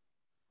ಕರೆಕ್ಟ್ ಆಗಿ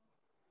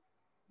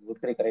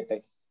ಓದ್ರಿ, ಕರೆಕ್ಟ್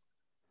ಆಗಿ.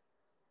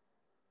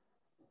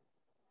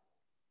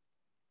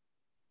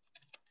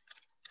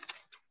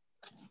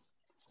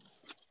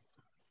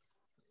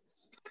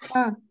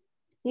 ಹಾ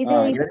ಇದು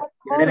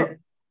 23.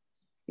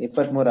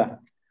 23.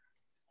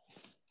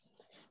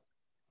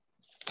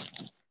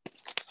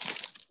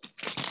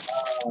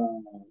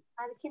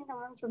 ಅದಕ್ಕಿಂತ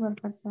ಮುಂಚೆ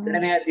ಬರ್ತಾರೆ.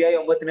 2ನೇ ಅಧ್ಯಾಯ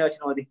 9ನೇ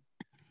ವಚನ ಓದಿ.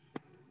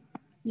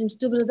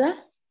 ಎಷ್ಟು ಬ್ರದರ್?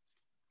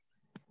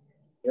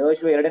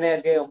 ಯೆಹೋಶುವ 2ನೇ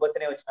ಅಧ್ಯಾಯ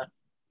 9ನೇ ವಚನ.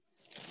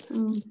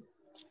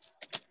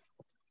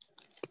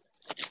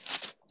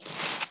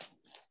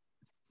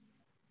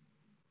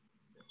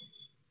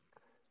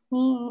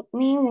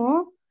 ನೀವು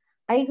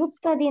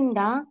ಐಗುಪ್ತದಿಂದ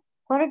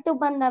ಹೊರಟು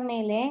ಬಂದ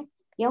ಮೇಲೆ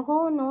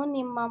ಯೆಹೋವನು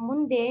ನಿಮ್ಮ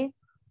ಮುಂದೆ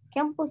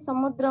ಕೆಂಪು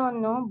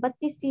ಸಮುದ್ರವನ್ನು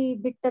ಬತ್ತಿಸಿ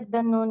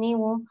ಬಿಟ್ಟದ್ದನ್ನು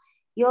ನೀವು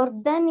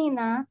ಯೊರ್ದನಿನ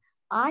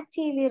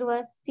ಆಚೆಯಲ್ಲಿರುವ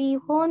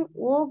ಸಿಹೋನ್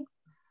ಓಗ್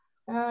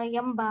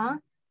ಎಂಬ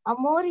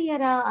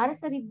ಅಮೋರಿಯರ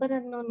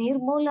ಅರಸರಿಬ್ಬರನ್ನು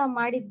ನಿರ್ಮೂಲ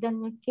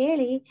ಮಾಡಿದ್ದನ್ನು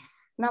ಕೇಳಿ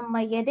ನಮ್ಮ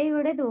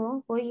ಎದೆಯೊಡೆದು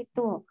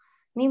ಹೋಯಿತು.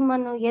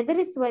 ನಿಮ್ಮನ್ನು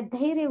ಎದುರಿಸುವ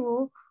ಧೈರ್ಯವು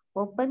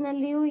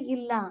ಒಬ್ಬನಲ್ಲಿಯೂ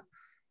ಇಲ್ಲ.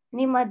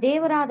 ನಿಮ್ಮ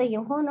ದೇವರಾದ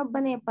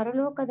ಯೆಹೋವನೊಬ್ಬನೇ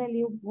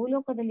ಪರಲೋಕದಲ್ಲಿಯೂ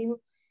ಭೂಲೋಕದಲ್ಲಿಯೂ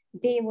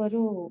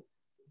ದೇವರು.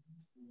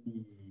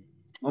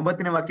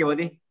 9ನೇ ವಾಕ್ಯ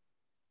ಓದಿ.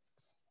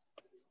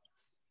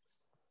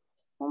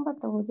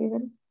 9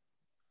 ಓದಿದ್ರಿ?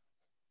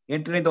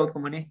 8ನೇದು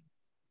ಓದ್ಕೊಂಬನಿ.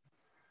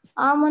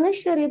 ಆ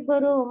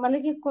ಮನುಷ್ಯರಿಬ್ಬರು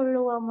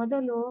ಮಲಗಿಕೊಳ್ಳುವ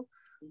ಮೊದಲು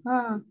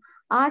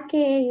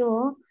ಆಕೆಯು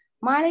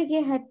ಮಾಳಿಗೆ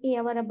ಹತ್ತಿ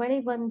ಅವರ ಬಳಿ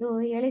ಬಂದು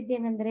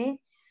ಹೇಳಿದ್ದೇನೆಂದ್ರೆ,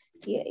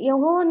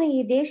 ಯೆಹೋವನು ಈ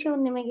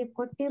ದೇಶವನ್ನು ನಿಮಗೆ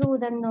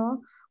ಕೊಟ್ಟಿರುವುದನ್ನು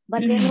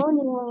ಬಲ್ಲೆನೋ,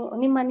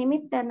 ನಿಮ್ಮ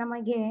ನಿಮಿತ್ತ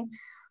ನಮಗೆ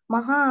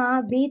ಮಹಾ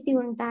ಭೀತಿ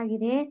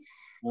ಉಂಟಾಗಿದೆ.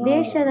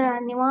 ದೇಶದ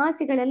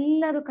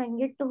ನಿವಾಸಿಗಳೆಲ್ಲರೂ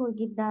ಕಂಗೆಟ್ಟು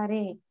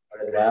ಹೋಗಿದ್ದಾರೆ.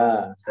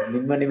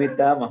 ನಿಮ್ಮ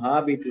ನಿಮಿತ್ತ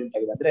ಮಹಾಭೀತಿ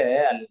ಉಂಟಾಗಿದೆ ಅಂದ್ರೆ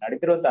ಅಲ್ಲಿ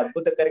ನಡೆದಿರುವಂತ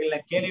ಅದ್ಭುತ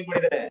ಕಾರ್ಯಗಳನ್ನ ಕೇಳಿ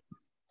ಮಾಡಿದ್ದಾರೆ.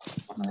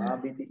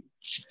 ಮಹಾಭೀತಿ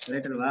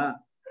ಅಲ್ವಾ?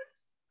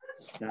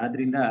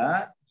 ಆದ್ರಿಂದ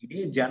ಇಡೀ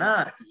ಜನ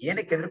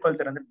ಏನಕ್ಕೆ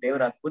ಎದುರ್ಕೊಳ್ತಾರೆ ಅಂದ್ರೆ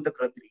ದೇವರ ಅದ್ಭುತ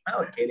ಕೃತಿಗಳನ್ನ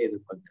ಅವ್ರು ಕೇಳಿ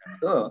ಎದುರ್ಕೊಳ್ತಾರೆ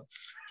ಅನ್ನೋದು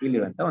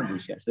ಇಲ್ಲಿರುವಂತ ಒಂದು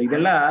ವಿಷಯ. ಸೊ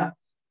ಇದೆಲ್ಲ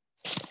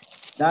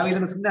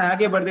ದಾವೀದನು ಸುಮ್ಮನೆ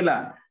ಹಾಗೆ ಬರ್ದಿಲ್ಲ.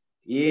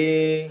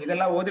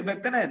 ಇದೆಲ್ಲ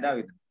ಓದಿರ್ಬೇಕು ತಾನೆ.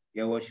 ದಾವೀದನು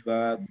ಯೆಹೋಶುವ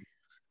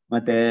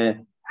ಮತ್ತೆ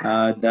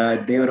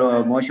ದೇವರು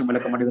ಮೋಶ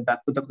ಮೂಲಕ ಮಾಡಿದಂತ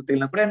ಅದ್ಭುತ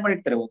ಕೃತಿಗಳನ್ನ ಕೂಡ ಏನ್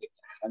ಮಾಡಿರ್ತಾರೆ,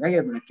 ಹೋಗಿರ್ತಾರೆ. ಹಾಗಾಗಿ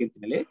ಅದನ್ನ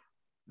ಕೀರ್ತನೆಯಲ್ಲಿ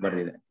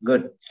ಬರ್ದಿದೆ.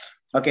 ಗುಡ್.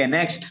 ಓಕೆ,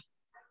 ನೆಕ್ಸ್ಟ್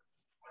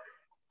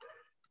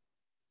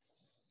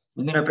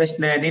ಮುಂದಿನ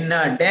ಪ್ರಶ್ನೆ. ನಿನ್ನ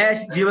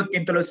ಡ್ಯಾಶ್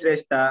ಜೀವಕ್ಕಿಂತಲೂ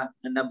ಶ್ರೇಷ್ಠ,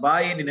 ನನ್ನ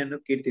ಬಾಯಿ ನಿನ್ನನ್ನು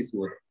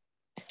ಕೀರ್ತಿಸುವುದು.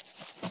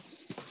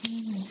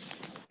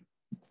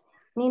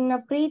 ನಿನ್ನ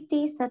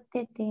ಪ್ರೀತಿ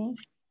ಸತ್ಯತೆ.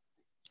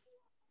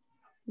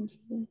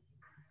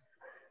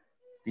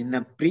 ನಿನ್ನ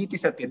ಪ್ರೀತಿ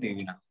ಸತ್ಯತೆ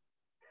ವಿನ.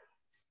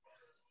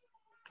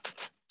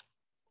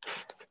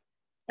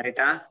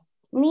 ಕರೆಕ್ಟಾ?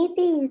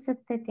 ನೀತಿ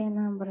ಸತ್ಯತೆನ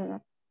ಬರಲ್ಲ.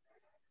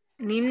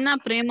 ನಿನ್ನ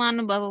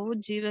ಪ್ರೇಮಾನುಭವವು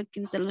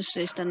ಜೀವಕ್ಕಿಂತಲೂ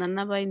ಶ್ರೇಷ್ಠ, ನನ್ನ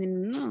ಬಾಯಿ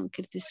ನಿನ್ನನ್ನು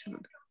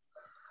ಕೀರ್ತಿಸುವುದು.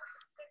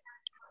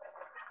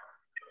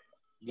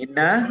 ನಿನ್ನ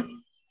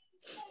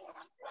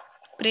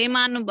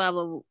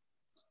ಪ್ರೇಮಾನುಭವವು.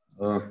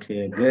 Okay,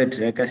 good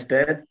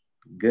ರೇಖಾಸ್ಟರ್,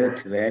 good,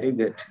 very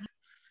good.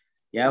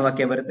 ಯಾವ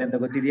ವಾಕ್ಯ ಬರುತ್ತೆ ಅಂತ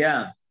ಗೊತ್ತಿದ್ಯಾ?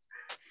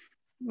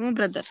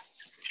 ಬ್ರದರ್,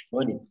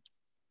 ಓದಿ.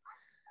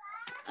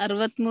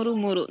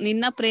 63:3.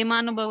 ನಿನ್ನ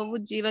ಪ್ರೇಮಾನುಭವವು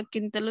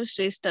ಜೀವಕ್ಕಿಂತಲೂ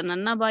ಶ್ರೇಷ್ಠ,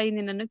 ನನ್ನ ಬಾಯಿ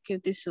ನಿನ್ನನ್ನು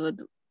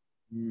ಕೀರ್ತಿಸುವುದು.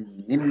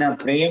 ನಿನ್ನ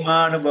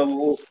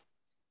ಪ್ರೇಮಾನುಭವವು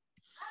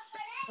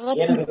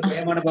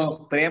ಏನದು?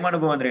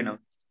 ಪ್ರೇಮಾನುಭವ ಅಂದ್ರೆ ಏನು?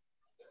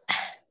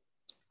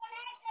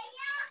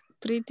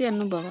 ಪ್ರೀತಿ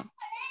ಅನುಭವ,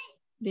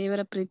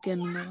 ದೇವರ ಪ್ರೀತಿ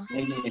ಅನುಭವ.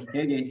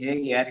 ಹೇಗೆ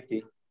ಹೇಗೆ ಯಾವ ರೀತಿ?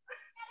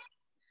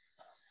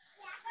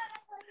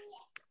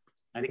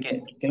 ಅದಕ್ಕೆ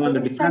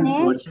ಕೆಲವೊಂದು ಡಿಫರೆನ್ಸ್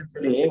ವರ್ಷನ್ಸ್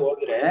ಅಲ್ಲಿ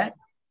ಹೋದ್ರೆ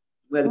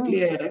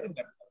ಕ್ಲಿಯರ್ ಆಗಿ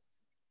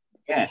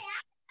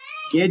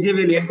KJV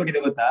ಏನ್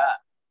ಕೊಟ್ಟಿದೆ ಗೊತ್ತಾ?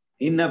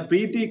 ನಿನ್ನ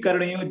ಪ್ರೀತಿ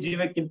ಕರುಣೆಯು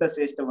ಜೀವಕ್ಕಿಂತ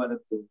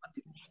ಶ್ರೇಷ್ಠವಾದದ್ದು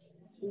ಅಂತಿದೆ.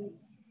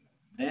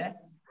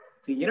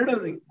 ಎರಡು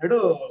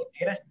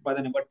ನಿಯರೆಸ್ಟ್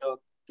ಪದನೆ. ಬಟ್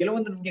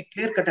ಕೆಲವೊಂದು ನಮ್ಗೆ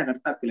ಕ್ಲಿಯರ್ ಕಟ್ ಆಗಿ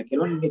ಅರ್ಥ ಆಗ್ತಿಲ್ಲ,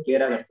 ಕೆಲವೊಂದು ನಮ್ಗೆ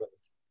ಕ್ಲಿಯರ್ ಆಗಿ ಅರ್ಥ ಆಗುತ್ತೆ.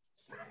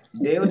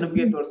 ದೇವ್ರು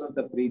ನಮ್ಗೆ ತೋರಿಸುವಂತ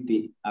ಪ್ರೀತಿ,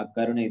 ಆ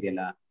ಕರುಣೆ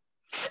ಇದೆಯಲ್ಲ,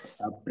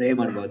 ಆ ಪ್ರೇಮ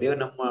ಅನುಭವ, ದೇವ್ರು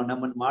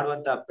ನಮ್ಮನ್ನ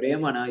ಮಾಡುವಂತ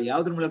ಪ್ರೇಮನ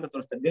ಯಾವ್ದ್ರ ಮೂಲಕ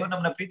ತೋರಿಸ್ತಾರೆ? ದೇವ್ರು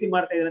ನಮ್ಮನ್ನ ಪ್ರೀತಿ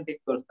ಮಾಡ್ತಾ ಇದ್ರೆ ಅಂತ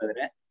ಹೇಗೆ ತೋರಿಸ್ತಾ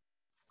ಇದಾರೆ?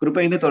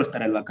 ಕೃಪೆಯಿಂದ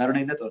ತೋರಿಸ್ತಾರೆ ಅಲ್ವಾ?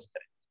 ಕರುಣೆಯಿಂದ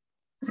ತೋರಿಸ್ತಾರೆ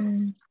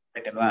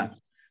ಅಲ್ವಾ?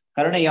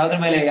 ಕರುಣೆ ಯಾವ್ದ್ರ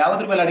ಮೇಲೆ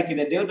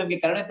ಅಡಕಿದೆ? ದೇವ್ರು ನಮ್ಗೆ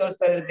ಕರುಣೆ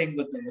ತೋರಿಸ್ತಾ ಇದ್ರೆ ಅಂತ ಹೆಂಗ್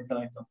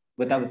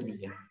ಗೊತ್ತಾಗುತ್ತೆ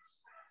ನಿಮ್ಗೆ?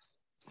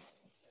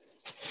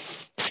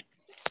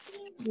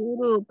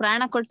 ದೇವರು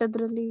ಪ್ರಾಣ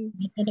ಕೊಟ್ಟದ್ರಲ್ಲಿ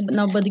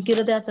ನಾವು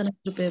ಬದುಕಿರೋದೇ ಆತನ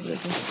ಕೃಪೆ.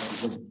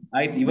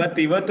 ಆಯ್ತು,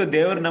 ಇವತ್ತು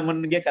ದೇವ್ರು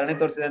ನಮ್ಮನ್ಗೆ ಕರುಣೆ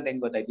ತೋರಿಸಿದೆ ಅಂತ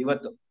ಹೆಂಗ್ ಗೊತ್ತಾಯ್ತು?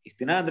 ಇವತ್ತು ಇಷ್ಟ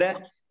ದಿನ ಅಂದ್ರೆ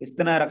ಇಷ್ಟ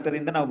ದಿನ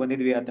ರಕ್ತದಿಂದ ನಾವು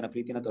ಬಂದಿದ್ವಿ, ಆತನ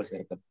ಪ್ರೀತಿನ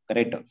ತೋರಿಸಿದ.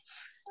 ಕರೆಕ್ಟ್.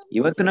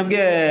 ಇವತ್ತು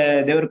ನಮ್ಗೆ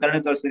ದೇವ್ರು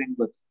ಕರುಣೆ ತೋರಿಸಿದ್ರೆ ಹೆಂಗ್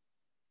ಗೊತ್ತು?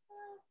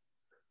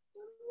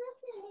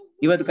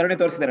 ಇವತ್ತು ಕರುಣೆ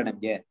ತೋರಿಸಿದಾರೆ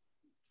ನಮ್ಗೆ?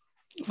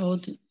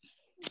 ಹೌದು.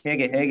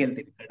 ಹೇಗೆ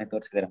ಹೇಳ್ತೀವಿ ಕರುಣೆ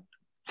ತೋರಿಸಿದಾರೆ?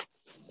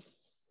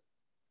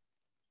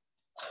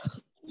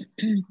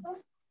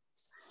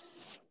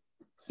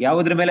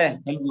 ಯಾವುದ್ರ ಮೇಲೆ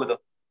ಹೇಳ್ಬೋದು?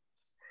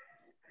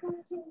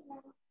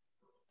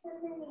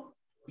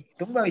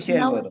 ತುಂಬಾ ವಿಷಯ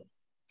ಹೇಳ್ಬೋದು.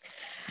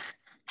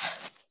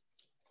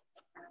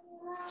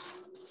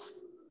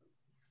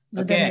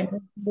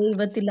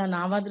 ಇವತ್ತಿಲ್ಲ,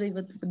 ನಾವಾದ್ರೆ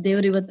ಇವತ್ತು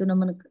ದೇವ್ರು ಇವತ್ತು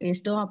ನಮ್ಮನ್ನ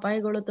ಎಷ್ಟೋ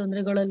ಅಪಾಯಗಳು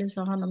ತೊಂದರೆಗಳಲ್ಲಿ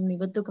ಸಹ ನಮ್ನ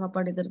ಇವತ್ತು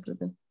ಕಾಪಾಡಿದಾರೆ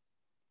ಬ್ರದರ್.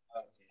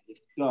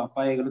 ಎಷ್ಟೋ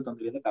ಅಪಾಯಗಳು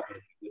ತೊಂದರೆಯಿಂದ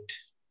ಕಾಪಾಡಿದ್ರು.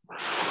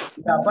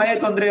 ಅಪಾಯ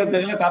ತೊಂದರೆ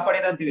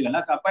ಕಾಪಾಡಿದ ಅಂತಿದಿಲ್ಲ.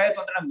 ಅಪಾಯ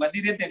ತೊಂದರೆ ನಮ್ಗೆ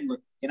ಬಂದಿದೆ ಅಂತ ಹೆಂಗ್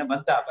ಗೊತ್ತು? ಏನೋ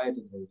ಬಂತ ಅಪಾಯ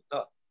ತೊಂದರೆ ಇವತ್ತು?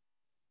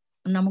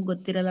 ನಮಗ್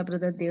ಗೊತ್ತಿರಲ್ಲ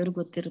ಬ್ರದರ್, ದೇವ್ರಿಗೆ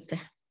ಗೊತ್ತಿರುತ್ತೆ.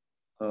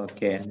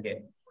 ಓಕೆ, ಹಂಗೆ.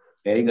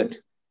 Very good.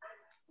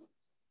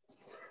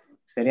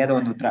 ಸರಿಯಾದ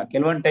ಒಂದು ಉತ್ತರ.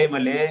 ಕೆಲವೊಂದ್ ಟೈಮ್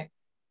ಅಲ್ಲಿ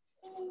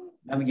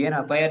ನಮ್ಗೆ ಏನ್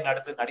ಅಪಾಯ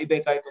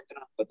ನಡಿಬೇಕಾಯ್ತು ಅಂತ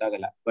ನಮ್ಗೆ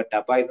ಗೊತ್ತಾಗಲ್ಲ, ಬಟ್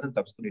ಅಪಾಯದಿಂದ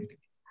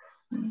ತಪ್ಸ್ಕೊಂಡಿರ್ತೀವಿ.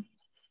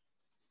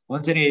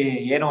 ಒಂದ್ಸರಿ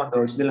ಏನೋ ಒಂದು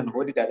ವಿಷಯದಲ್ಲಿ ನಾನು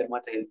ಓದಿದ್ದೆ, ಅದ್ರ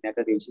ಮಾತ್ರ ಹೇಳ್ತೀನಿ,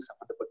 ಯಾಕಂದ್ರೆ ಈ ವಿಷಯಕ್ಕೆ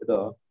ಸಂಬಂಧಪಟ್ಟದ್ದು.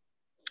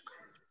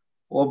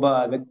 ಒಬ್ಬ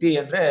ವ್ಯಕ್ತಿ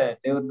ಅಂದ್ರೆ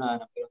ದೇವ್ರನ್ನ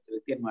ನಂಬಿರುವಂತ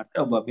ವ್ಯಕ್ತಿ ಏನ್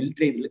ಮಾಡ್ತಾರೆ, ಒಬ್ಬ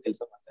ಮಿಲಿಟರಿ ಇದ್ರಲ್ಲಿ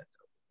ಕೆಲಸ ಮಾಡ್ತಾ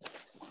ಇರ್ತಾರೆ.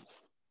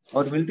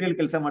 ಅವ್ರು ಮಿಲಿಟರಿಯಲ್ಲಿ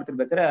ಕೆಲಸ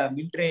ಮಾಡ್ತಿರ್ಬೇಕಾದ್ರೆ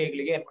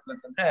ಮಿಲಿಟರಿಗಳಿಗೆ ಏನ್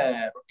ಮಾಡ್ಬೇಕಂದ್ರೆ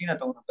ರೊಟ್ಟಿನ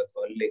ತಗೊಂಡ್ ಹೋಗ್ಬೇಕು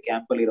ಅಲ್ಲಿ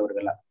ಕ್ಯಾಂಪ್ ಅಲ್ಲಿ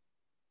ಇರೋರ್ಗೆಲ್ಲ.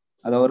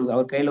 ಅದು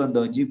ಅವ್ರ ಕೈಲಿ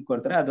ಒಂದು ಜೀಪ್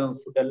ಕೊಡ್ತಾರೆ, ಅದು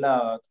ಫುಡ್ ಎಲ್ಲ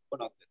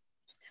ತಗೊಂಡ್ ಹೋಗ್ಬೇಕು.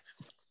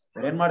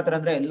 ಅವ್ರು ಏನ್ ಮಾಡ್ತಾರೆ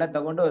ಅಂದ್ರೆ ಎಲ್ಲ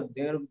ತಗೊಂಡು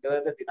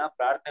ದೇವ್ರ ದಿನ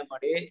ಪ್ರಾರ್ಥನೆ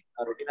ಮಾಡಿ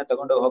ಆ ರೊಟ್ಟಿನ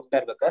ತಗೊಂಡು ಹೋಗ್ತಾ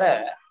ಇರ್ಬೇಕಾದ್ರೆ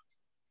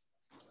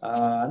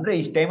ಅಂದ್ರೆ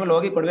ಇಷ್ಟ ಟೈಮಲ್ಲಿ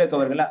ಹೋಗಿ ಕೊಡ್ಬೇಕು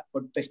ಅವ್ರಿಗೆಲ್ಲ.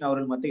 ಕೊಟ್ಟ ತಕ್ಷಣ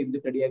ಅವ್ರಲ್ಲಿ ಮತ್ತೆ ಇದ್ದು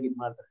ರೆಡಿಯಾಗಿ ಇದ್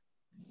ಮಾಡ್ತಾರೆ.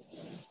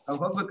 ಅವಾಗ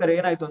ಹೋಗ್ಬೇಕಾದ್ರೆ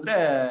ಏನಾಯ್ತು ಅಂದ್ರೆ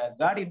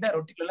ಗಾಡಿಯಿಂದ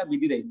ರೊಟ್ಟಿಗಳೆಲ್ಲ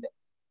ಬಿದ್ದಿದೆ ಹಿಂದೆ.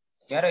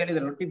 ಯಾರೋ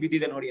ಹೇಳಿದ್ರೆ ರೊಟ್ಟಿ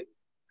ಬಿದ್ದಿದೆ ನೋಡಿ ಅಂತ.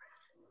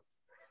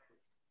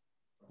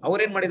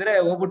 ಅವ್ರೇನ್ ಮಾಡಿದ್ರೆ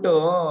ಹೋಗ್ಬಿಟ್ಟು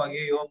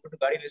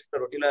ಗಾಡಿ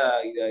ನಿಲ್ಸ್ಬಿಟ್ಟು ರೊಟ್ಟಿಲ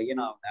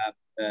ಏನೋ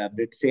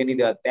ಬ್ರೆಡ್ಸ್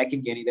ಏನಿದೆ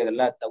ಪ್ಯಾಕಿಂಗ್ ಏನಿದೆ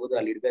ಅದೆಲ್ಲ ತೆಗೆದು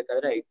ಅಲ್ಲಿ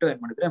ಇಡ್ಬೇಕಾದ್ರೆ ಇಟ್ಟು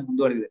ಏನ್ ಮಾಡಿದ್ರೆ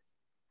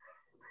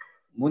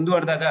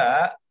ಮುಂದುವರೆದಾಗ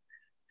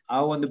ಆ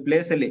ಒಂದು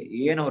ಪ್ಲೇಸ್ ಅಲ್ಲಿ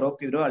ಏನ್ ಅವ್ರು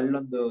ಹೋಗ್ತಿದ್ರು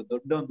ಅಲ್ಲೊಂದು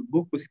ದೊಡ್ಡ ಒಂದು ಭೂ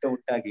ಕುಸಿತ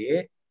ಉಂಟಾಗಿ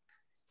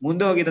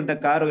ಮುಂದೆ ಹೋಗಿದಂತ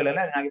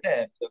ಕಾರುಗಳೆಲ್ಲ ಏನಾಗಿದೆ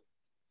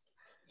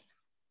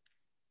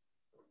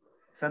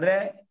ಅಂದ್ರೆ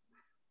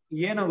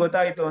ಏನು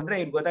ಗೊತ್ತಾಯ್ತು ಅಂದ್ರೆ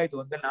ಈಗ ಗೊತ್ತಾಯ್ತು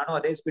ಒಂದ್ ನಾನು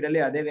ಅದೇ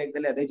ಸ್ಪೀಡಲ್ಲಿ ಅದೇ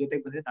ವೇಗದಲ್ಲಿ ಅದೇ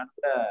ಜೊತೆಗೆ ಬಂದ್ರೆ ನಾನು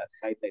ಕೂಡ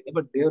ಸಾಯ್ತಾ ಇದ್ದೆ.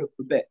 ಬಟ್ ದೇವ್ರ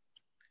ಕೃಪೆ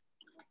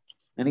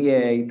ನನಗೆ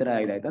ಈ ತರ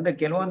ಇದಾಯ್ತು. ಅಂದ್ರೆ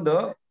ಕೆಲವೊಂದು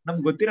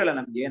ನಮ್ಗೆ ಗೊತ್ತಿರಲ್ಲ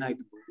ನಮ್ಗೆ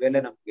ಏನಾಯ್ತು, ವೇಳೆ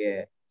ನಮ್ಗೆ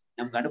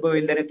ಅನುಭವ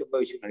ಇಲ್ದೇನೆ ತುಂಬಾ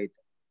ವಿಷಯ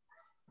ನಡೀತು.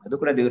 ಅದು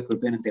ಕೂಡ ದೇವ್ರ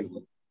ಕೃಪೆ ಅಂತ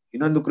ಹೇಳ್ಬೋದು.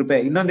 ಇನ್ನೊಂದು ಕೃಪೆ,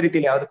 ಇನ್ನೊಂದ್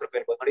ರೀತಿಯಲ್ಲಿ ಯಾವ್ದು ಕೃಪೆ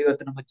ಇರ್ಬೋದು ನೋಡಿ.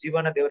 ಇವತ್ತು ನಮ್ಮ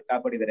ಜೀವನ ದೇವ್ರು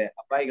ಕಾಪಾಡಿದರೆ,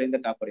 ಅಪಾಯಗಳಿಂದ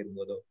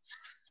ಕಾಪಾಡಿರ್ಬೋದು,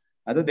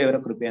 ಅದು ದೇವರ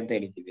ಕೃಪೆ ಅಂತ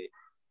ಹೇಳಿದ್ದೀವಿ.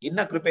 ಇನ್ನ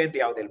ಕೃಪೆ ಅಂತ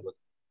ಯಾವ್ದು ಹೇಳ್ಬೋದು?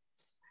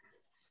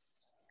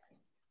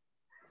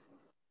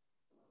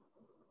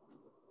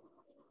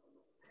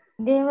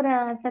 ದೇವರ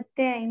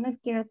ಸತ್ಯ ಇನ್ನು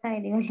ಕೇಳ್ತಾ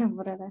ಇದೀವಲ್ಲ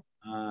ಬರೋದ.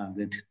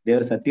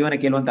 ದೇವರ ಸತ್ಯವನ್ನ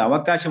ಕೇಳುವಂತ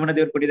ಅವಕಾಶವನ್ನ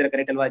ದೇವ್ರು ಕೊಟ್ಟಿದ್ದಾರೆ,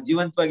 ಕರೆಕ್ಟ್ ಅಲ್ವಾ?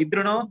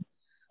 ಜೀವಂತವಾಗಿದ್ರು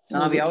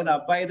ನಾವ್ ಯಾವ್ದು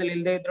ಅಪಾಯದಲ್ಲಿ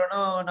ಇಲ್ದೇ ಇದ್ರು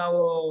ನಾವು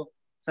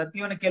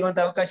ಸತ್ಯವನ್ನ ಕೇಳುವಂತ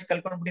ಅವಕಾಶ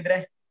ಕಳ್ಕೊಂಡ್ಬಿಟ್ಟಿದ್ರೆ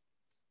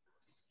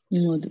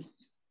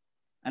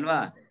ಅಲ್ವಾ?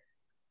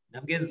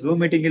 ನಮ್ಗೆ ಝೂಮ್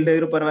ಮೀಟಿಂಗ್ ಇಲ್ದೇ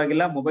ಇದ್ರು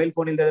ಪರವಾಗಿಲ್ಲ, ಮೊಬೈಲ್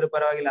ಫೋನ್ ಇಲ್ದೇ ಇದ್ರು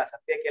ಪರವಾಗಿಲ್ಲ,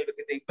 ಸತ್ಯ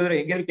ಕೇಳ್ಬೇಕಿಂತ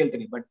ಹೆಂಗಾದ್ರು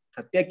ಕೇಳ್ತೀನಿ. ಬಟ್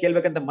ಸತ್ಯ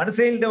ಕೇಳ್ಬೇಕಂತ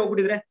ಮನಸ್ಸೇ ಇಲ್ದೆ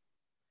ಹೋಗ್ಬಿಟ್ಟಿದ್ರೆ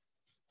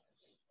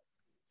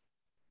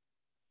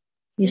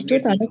ಎಷ್ಟೋ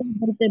ತಡೆ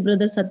ಬರುತ್ತೆ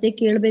ಬ್ರದರ್. ಸತ್ಯ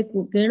ಕೇಳ್ಬೇಕು,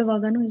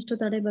 ಕೇಳುವಾಗನು ಎಷ್ಟೋ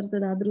ತಡೆ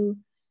ಬರ್ತದೆ, ಆದ್ರೂ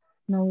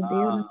ನಾವು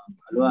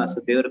ಅಲ್ವಾ? ಸೊ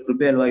ದೇವರ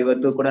ಕೃಪೆ ಅಲ್ವಾ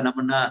ಇವತ್ತು ಕೂಡ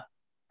ನಮ್ಮನ್ನ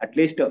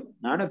ಅಟ್ಲೀಸ್ಟ್.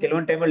 ನಾನು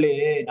ಕೆಲವೊಂದ್ ಟೈಮಲ್ಲಿ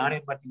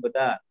ನಾನೇನ್ ಮಾಡ್ತೀನಿ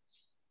ಗೊತ್ತಾ,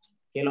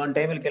 ಕೆಲವೊಂದ್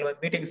ಟೈಮಲ್ಲಿ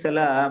ಕೆಲವೊಂದ್ ಮೀಟಿಂಗ್ಸ್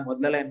ಎಲ್ಲ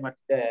ಮೊದ್ಲೆಲ್ಲ ಏನ್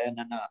ಮಾಡ್ತಿದ್ದೆ,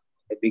 ನನ್ನ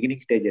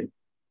ಬಿಗಿನಿಂಗ್ ಸ್ಟೇಜ್ ಅಲ್ಲಿ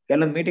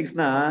ಕೆಲವೊಂದ್ ಮೀಟಿಂಗ್ಸ್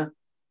ನ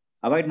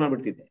ಅವಾಯ್ಡ್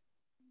ಮಾಡ್ಬಿಡ್ತಿದ್ದೆ.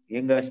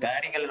 ಹೆಂಗ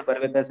ಸ್ಟಾರ್ಟಿಂಗ್ ಎಲ್ಲ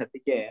ಬರ್ಬೇಕಾದ್ರೆ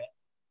ಸತ್ಯಕ್ಕೆ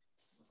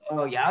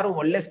ಯಾರು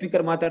ಒಳ್ಳೆ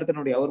ಸ್ಪೀಕರ್ ಮಾತಾಡ್ತಾರೆ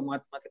ನೋಡಿ, ಅವ್ರ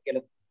ಮಾತ್ರ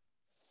ಕೆಲವು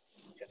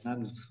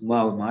ಚೆನ್ನಾಗಿ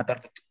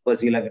ಮಾತಾಡ್ತಾರೆ, ತುಂಬಾ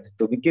ಸೀಲ್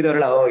ಆಗಿರ್ತಿತ್ತು.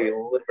 ಮಿಕ್ಕಿದವರೆಲ್ಲ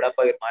ಬಿಡಪ್ಪ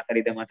ಇವ್ರು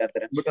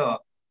ಮಾತಾಡ್ತಾರೆ ಅಂದ್ಬಿಟ್ಟು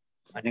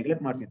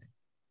ನೆಗ್ಲೆಕ್ಟ್ ಮಾಡ್ತಿದ್ದೆ.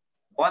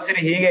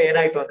 ಒಂದ್ಸರಿ ಹೀಗೆ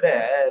ಏನಾಯ್ತು ಅಂದ್ರೆ,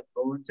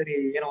 ಒಂದ್ಸರಿ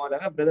ಏನೋ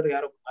ಹೋದಾಗ ಬ್ರದರ್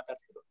ಯಾರೋ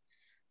ಮಾತಾಡ್ತಿದ್ರು.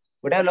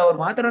 ಬಟ್ ಅಲ್ಲಿ ಅವ್ರು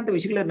ಮಾತಾಡುವಂತ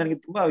ವಿಷಯಗಳು ನನಗೆ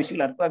ತುಂಬಾ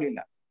ವಿಷಯಗಳು ಅರ್ಥ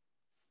ಆಗ್ಲಿಲ್ಲ.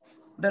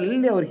 ಬಟ್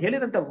ಅಲ್ಲಿ ಅವ್ರು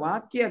ಹೇಳಿದಂತ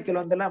ವಾಕ್ಯ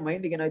ಕೆಲವೊಂದೆಲ್ಲ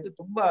ಮೈಂಡ್ಗೆ ಏನಾಯ್ತು,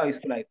 ತುಂಬಾ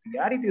ಯೂಸ್ಫುಲ್ ಆಯ್ತು.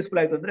 ಯಾವ ರೀತಿ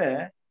ಯೂಸ್ಫುಲ್ ಆಯ್ತು ಅಂದ್ರೆ,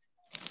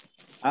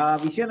 ಆ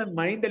ವಿಷಯ ನನ್ನ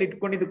ಮೈಂಡ್ ಅಲ್ಲಿ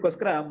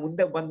ಇಟ್ಕೊಂಡಿದ್ದಕ್ಕೋಸ್ಕರ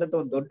ಮುಂದೆ ಬಂದಂತ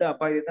ಒಂದು ದೊಡ್ಡ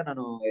ಅಪಾಯದಿಂದ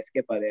ನಾನು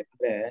ಎಸ್ಕೇಪ್ ಆದೆ.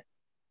 ಅಂದ್ರೆ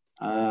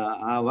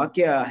ಆ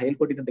ವಾಕ್ಯ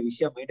ಹೇಳ್ಕೊಟ್ಟಿದ್ದಂತ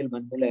ವಿಷಯ ಮೈಂಡ್ ಅಲ್ಲಿ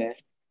ಬಂದ್ಮೇಲೆ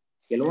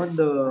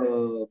ಕೆಲವೊಂದು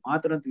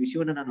ಮಾತಾಡುವಂತ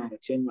ವಿಷಯವನ್ನ ನಾನು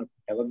ಚೇಂಜ್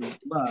ಮಾಡ್ಕೊಂಡೆ. ಅವಾಗ ನನ್ಗೆ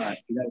ತುಂಬಾ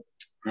ಇದಾಯ್ತು.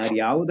 ನಾವು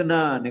ಯಾವ್ದನ್ನ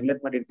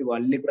ನೆಗ್ಲೆಕ್ಟ್ ಮಾಡಿರ್ತೀವೋ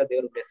ಅಲ್ಲಿ ಕೂಡ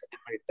ದೇವ್ರು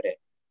ಸನ್ಮಾನ ಮಾಡಿರ್ತಾರೆ,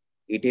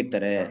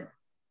 ಇಟ್ಟಿರ್ತಾರೆ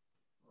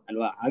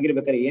ಅಲ್ವಾ?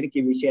 ಆಗಿರ್ಬೇಕಾದ್ರೆ ಏನಕ್ಕೆ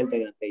ಈ ವಿಷಯ ಹೇಳ್ತಾ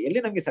ಇದಂತೆ, ಎಲ್ಲಿ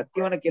ನಮ್ಗೆ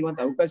ಸತ್ಯವನ್ನ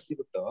ಕೇಳುವಂತ ಅವಕಾಶ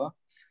ಸಿಗುತ್ತೋ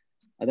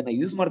ಅದನ್ನ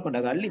ಯೂಸ್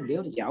ಮಾಡ್ಕೊಂಡಾಗ ಅಲ್ಲಿ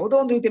ದೇವ್ರು ಯಾವ್ದೋ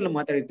ಒಂದು ರೀತಿಯಲ್ಲಿ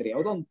ಮಾತಾಡಿರ್ತಾರೆ,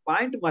 ಯಾವ್ದೋ ಒಂದು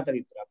ಪಾಯಿಂಟ್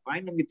ಮಾತಾಡಿರ್ತಾರೆ. ಆ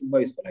ಪಾಯಿಂಟ್ ನಮ್ಗೆ ತುಂಬಾ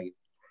ಯೂಸ್ಫುಲ್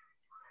ಆಗಿತ್ತು,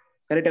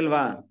 ಕರೆಕ್ಟ್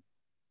ಅಲ್ವಾ?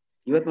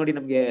 ಇವತ್ ನೋಡಿ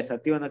ನಮ್ಗೆ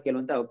ಸತ್ಯವನ್ನ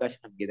ಕೇಳುವಂತ ಅವಕಾಶ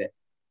ನಮ್ಗಿದೆ.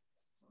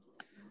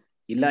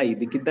 ಇಲ್ಲ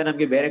ಇದಕ್ಕಿಂತ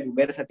ನಮ್ಗೆ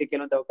ಬೇರೆ ಸತ್ಯ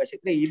ಕೇಳುವಂತ ಅವಕಾಶ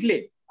ಇದ್ರೆ ಇರ್ಲಿ,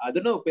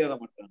 ಅದನ್ನು ಉಪಯೋಗ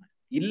ಮಾಡ್ಕೊಳ್ಳೋಣ.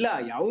 ಇಲ್ಲ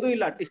ಯಾವುದೂ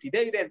ಇಲ್ಲ, ಅಟ್ಲೀಸ್ಟ್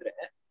ಇದೇ ಇದೆ ಅಂದ್ರೆ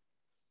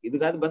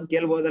ಇದಕ್ಕಾದ್ ಬಂದ್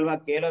ಕೇಳ್ಬೋದಲ್ವಾ?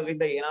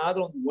 ಕೇಳೋದ್ರಿಂದ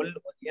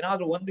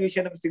ಏನಾದ್ರೂ ಒಂದು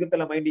ವಿಷಯ ನಮ್ಗೆ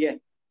ಸಿಗುತ್ತಲ್ಲ ಮೈಂಡ್ಗೆ,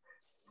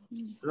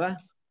 ಅಲ್ವಾ?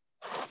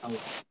 ಹೌದು.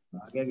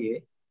 ಹಾಗಾಗಿ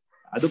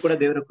ಅದು ಕೂಡ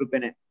ದೇವರ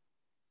ಕೃಪೆನೆ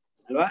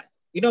ಅಲ್ವಾ?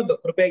 ಇನ್ನೊಂದು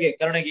ಕೃಪೆಗೆ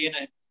ಕರುಣೆಗೆ ಏನ್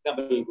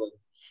ಎಕ್ಸಾಂಪಲ್ ಹೇಳ್ಬೋದು?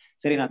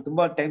 ಸರಿ, ನಾನು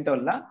ತುಂಬಾ ಟೈಮ್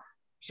ತಗೊಳ್ಳಲ್ಲ.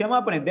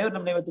 ಕ್ಷಮಾಪಣೆ, ದೇವ್ರು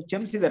ನಮ್ಮನ್ನ ಇವತ್ತು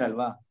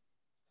ಕ್ಷಮಿಸಿದಾರಲ್ವಾ?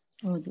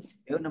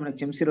 ದೇವ್ರು ನಮ್ಮನ್ನ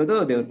ಕ್ಷಮಿಸಿರೋದು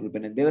ದೇವ್ರ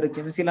ಕೃಪೆನೆ. ದೇವ್ರ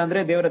ಕ್ಷಮಿಸಿಲ್ಲ ಅಂದ್ರೆ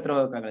ದೇವ್ರ ಹತ್ರ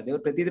ಹೋಗಕ್ಕಾಗಲ್ಲ.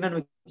 ದೇವ್ರು ಪ್ರತಿದಿನ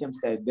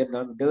ಕ್ಷಮಿಸ್ತಾ ಇದ್ದಾರೆ,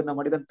 ದೇವ್ರನ್ನ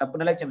ಮಾಡಿದಂತ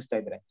ತಪ್ಪನ್ನೆಲ್ಲ ಕ್ಷಮಿಸ್ತಾ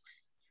ಇದ್ದಾರೆ.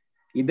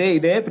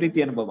 ಇದೇ ಪ್ರೀತಿ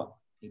ಅನುಭವ,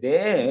 ಇದೇ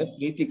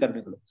ಪ್ರೀತಿ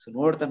ಕರುಣೆಗಳು. ಸೊ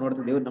ನೋಡ್ತಾ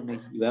ದೇವ್ರು ನಮ್ನ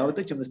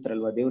ಯಾವತ್ತೂ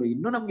ಕ್ಷಮಿಸ್ತಾರಲ್ವಾ? ದೇವ್ರು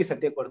ಇನ್ನೂ ನಮ್ಗೆ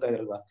ಸತ್ಯ ಕೊಡ್ತಾ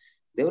ಇದ್ರಲ್ವಾ?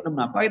 ದೇವ್ರು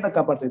ನಮ್ನ ಅಪಾಯದ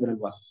ಕಾಪಾಡ್ತಾ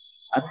ಇದ್ರಲ್ವಾ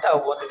ಅಂತ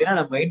ಒಂದು ದಿನ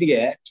ನಮ್ಮ ಮೈಂಡ್ಗೆ,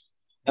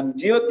 ನಮ್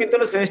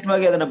ಜೀವಕ್ಕಿಂತಲೂ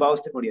ಶ್ರೇಷ್ಠವಾಗಿ ಅದನ್ನ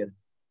ಭಾವಿಸ್ತೀನಿ ನೋಡಿ. ಅದು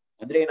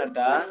ಅಂದ್ರೆ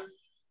ಏನರ್ಥ,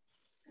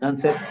 ನಾನ್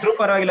ಸತ್ರು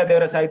ಪರವಾಗಿಲ್ಲ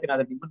ದೇವರ ಸಾಯ್ತೀನಿ,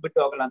 ಅದ್ರ ನಿಮ್ಮನ್ ಬಿಟ್ಟು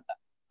ಹೋಗಲ್ಲ ಅಂತ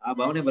ಆ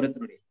ಭಾವನೆ ಬರುತ್ತೆ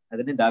ನೋಡಿ.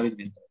 ಅದನ್ನೇ ದಾವೀದ್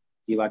ಹೇಳ್ತಾರೆ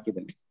ಈ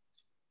ವಾಕ್ಯದಲ್ಲಿ.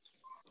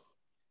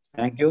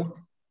 Thank you.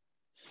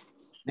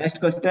 ನೆಕ್ಸ್ಟ್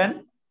ಕ್ವಶನ್,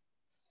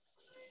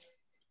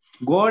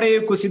 ಗೋಡೆಯು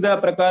ಕುಸಿದ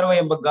ಪ್ರಕಾರವು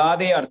ಎಂಬ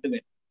ಗಾದೆಯ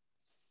ಅರ್ಥವೇ?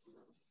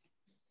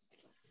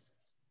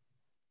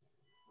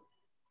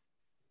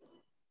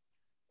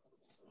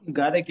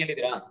 ಗಾದೆ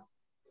ಕೇಳಿದ್ರಾ?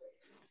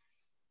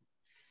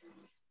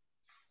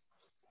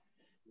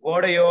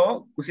 ಗೋಡೆಯೋ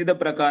ಕುಸಿದ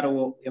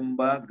ಪ್ರಕಾರವೋ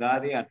ಎಂಬ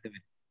ಗಾದೆಯ ಅರ್ಥವೇ?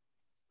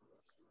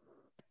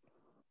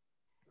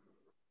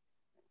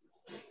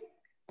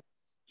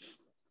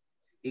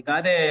 ಈ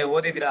ಗಾದೆ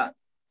ಓದಿದಿರಾ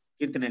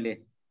ಕೀರ್ತನೆಯಲ್ಲಿ?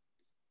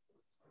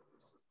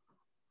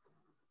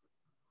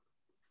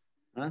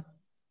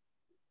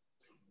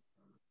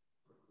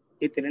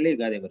 ಕೀರ್ತನೆಯಲ್ಲಿ ಈ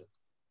ಗಾದೆ ಬರುತ್ತೆ.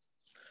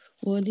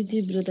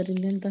 ಓದಿದ್ವಿ ಬ್ರದರ್,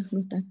 ಇಲ್ಲಿ ಅಂತ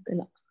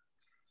ಗೊತ್ತಾಗ್ತಿಲ್ಲ.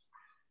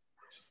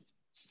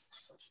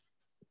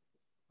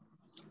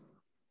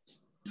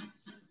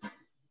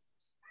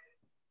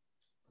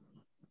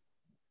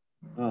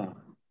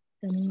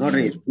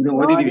 ನೋಡ್ರಿ ಇದು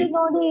ನೋಡಿ ಓದಿದೀವಿ.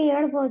 ನೋಡಿ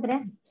ಹೇಳ್ಬೋದ್ರೆ?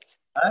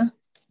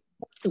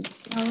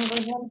 ನಮ್ಗೆ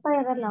ನೆನಪ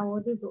ಇರಲ್ಲ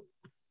ಓದಿದ್ದು.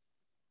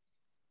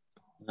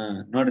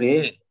 ನೋಡ್ರಿ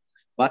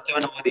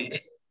ವಾಕ್ಯವನ್ನ ಓದಿ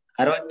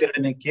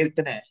 62ನೇ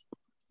ಕೀರ್ತನೆ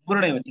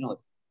 3ನೇ ವಚನ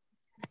ಓದಿ.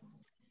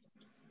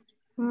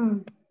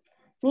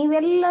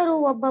 ನೀವೆಲ್ಲರೂ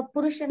ಒಬ್ಬ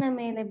ಪುರುಷನ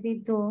ಮೇಲೆ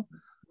ಬಿದ್ದು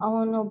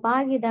ಅವನು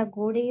ಬಾಗಿದ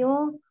ಗೋಡೆಯೋ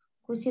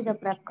ಕುಸಿದ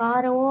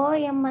ಪ್ರಕಾರವೋ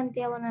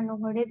ಎಂಬಂತೆ ಅವನನ್ನು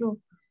ಹೊಡೆದು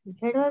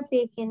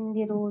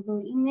ಕೆಡವಬೇಕೆಂದಿರುವುದು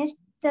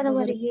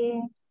ಇನ್ನೆಷ್ಟರವರೆಗೆ?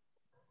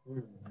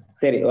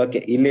 ಸರಿ, ಓಕೆ.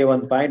 ಇಲ್ಲಿ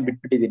ಒಂದ್ ಪಾಯಿಂಟ್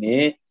ಬಿಟ್ಬಿಟ್ಟಿದೀನಿ.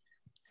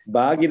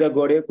 ಬಾಗಿದ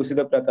ಗೋಡೆಯೋ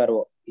ಕುಸಿದ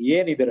ಪ್ರಕಾರವೋ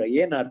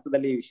ಏನ್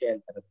ಅರ್ಥದಲ್ಲಿ ಈ ವಿಷಯ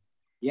ಹೇಳ್ತಾರೆ?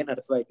 ಏನ್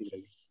ಅರ್ಥವಾಯ್ತು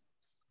ಇದ್ರಲ್ಲಿ?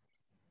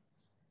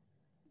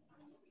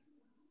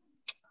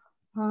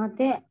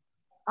 ಅದೇ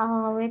ಆ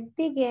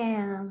ವ್ಯಕ್ತಿಗೆ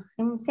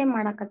ಹಿಂಸೆ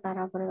ಮಾಡಕತ್ತಾರ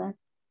ಬ್ರದರ್.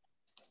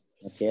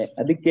 ಓಕೆ,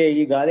 ಅದಕ್ಕೆ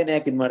ಈ ಗಾದೆನ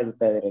ಯಾಕೆ ಇದ್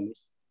ಮಾಡಿರ್ತಾ ಇದರಲ್ಲಿ?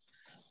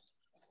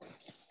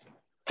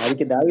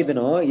 ಅದಕ್ಕೆ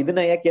ದಾವಿದನು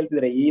ಇದನ್ನ ಯಾಕೆ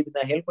ಹೇಳ್ತಿದ್ರೆ?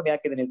 ಇದನ್ನ ಹೇಳ್ಕೊಂಡು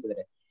ಯಾಕೆ ಇದನ್ನ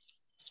ಹೇಳ್ತಿದ್ರೆ?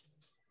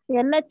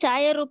 ಎಲ್ಲ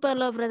ಛಾಯಾ ರೂಪ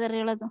ಅಲ್ವಾ ಬ್ರದರ್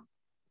ಹೇಳೋದು?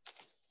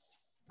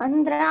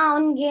 ಅಂದ್ರ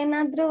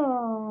ಅವನ್ಗೇನಾದ್ರೂ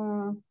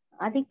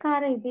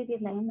ಅಧಿಕಾರ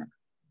ಇದ್ದಿದ್ದಿಲ್ಲ ಇನ್ನ.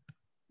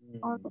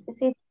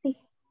 ಸೇಫ್ಟಿ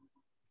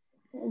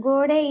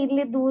ಗೋಡೆ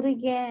ಇಲ್ಲಿದ್ದ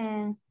ಊರಿಗೆ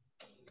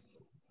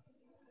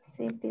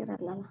ಸೇಫ್ಟಿ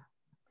ಇರಲ್ಲ.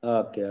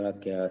 ಓಕೆ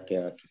ಓಕೆ ಓಕೆ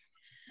ಓಕೆ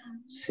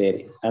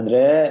ಸರಿ.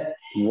 ಅಂದ್ರೆ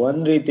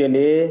ಒಂದ್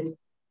ರೀತಿಯಲ್ಲಿ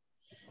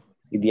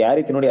ಇದು ಯಾವ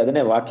ರೀತಿ ನೋಡಿ,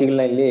 ಅದನ್ನೇ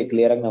ವಾಕ್ಯಗಳನ್ನ ಇಲ್ಲಿ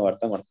ಕ್ಲಿಯರ್ ಆಗಿ ನಾವು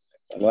ಅರ್ಥ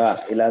ಮಾಡ್ಕೊಳ್ಬೇಕಲ್ವಾ?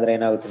 ಇಲ್ಲಾಂದ್ರೆ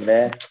ಏನಾಗುತ್ತಂದ್ರೆ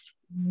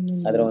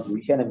ಅದರ ಒಂದು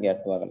ವಿಷಯ ನಮ್ಗೆ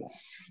ಅರ್ಥವಾಗಲ್ಲ.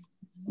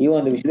 ಈ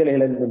ಒಂದು ವಿಷಯದಲ್ಲಿ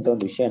ಹೇಳೋದಂತ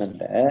ಒಂದು ವಿಷಯ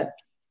ಏನಂದ್ರೆ,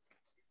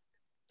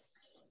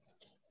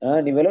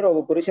 ನೀವೆಲ್ಲರೂ ಒಬ್ಬ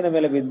ಪುರುಷನ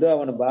ಮೇಲೆ ಬಿದ್ದು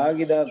ಅವನು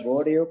ಬಾಗಿದ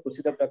ಗೋಡೆಯೋ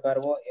ಕುಸಿದ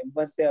ಪ್ರಕಾರವೋ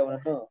ಎಂಬಂತೆ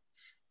ಅವನನ್ನು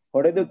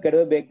ಹೊಡೆದು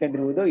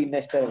ಕೆಡವಬೇಕೆಂದಿರುವುದು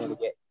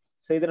ಇನ್ನೆಷ್ಟರವರೆಗೆ.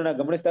 ಸೊ ಇದನ್ನ ನಾವು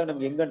ಗಮನಿಸಿದಾಗ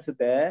ನಮ್ಗೆ ಹೆಂಗ್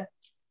ಅನ್ಸುತ್ತೆ?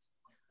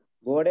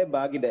 ಗೋಡೆ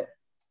ಬಾಗಿದೆ,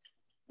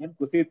 ಏನ್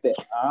ಕುಸಿಯುತ್ತೆ.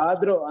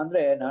 ಆದ್ರೂ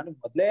ಅಂದ್ರೆ ನಾನು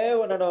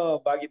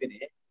ಬಾಗಿದ್ದೀನಿ,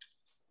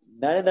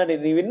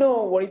 ನೀವಿನ್ನೂ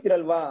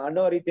ಹೊಡಿತೀರಲ್ವಾ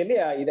ಅನ್ನೋ ರೀತಿಯಲ್ಲಿ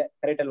ಇದೆ.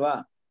 ಕರೆಕ್ಟ್ ಅಲ್ವಾ?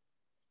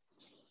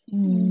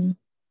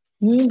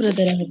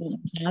 ಬ್ರದರ್,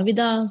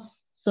 ದಾವಿದ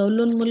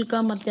ಸೌಲನ್ ಮೂಲಕ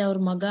ಮತ್ತೆ ಅವ್ರ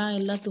ಮಗ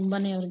ಎಲ್ಲ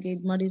ತುಂಬಾನೇ ಅವ್ರಿಗೆ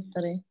ಇದ್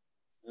ಮಾಡಿರ್ತಾರೆ.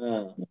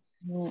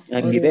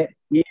 ಹಂಗಿದೆ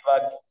ಈ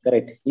ವಾಕ್ಯ.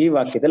 ಕರೆಕ್ಟ್, ಈ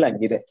ವಾಕ್ಯದಲ್ಲಿ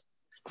ಹಂಗಿದೆ.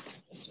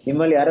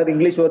 ನಿಮ್ಮಲ್ಲಿ ಯಾರಾದ್ರು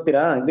ಇಂಗ್ಲಿಷ್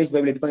ಓದ್ತೀರಾ? English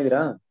Bible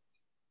ಇಟ್ಕೊಂಡಿದ್ದೀರಾ?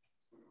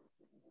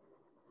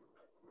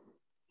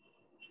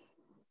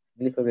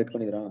 English Bible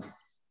ಇಟ್ಕೊಂಡಿದ್ದೀರಾ?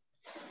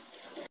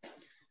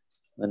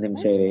 ಒಂದ್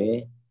ನಿಮಿಷ ಇರಿ.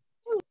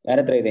 ಯಾರ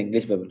ಹತ್ರ ಇದೆ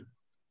ಇಂಗ್ಲಿಷ್ ಬೈಬಲ್?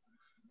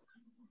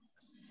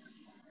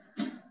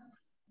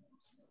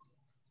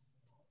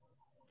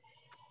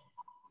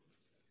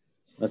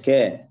 ಓಕೆ,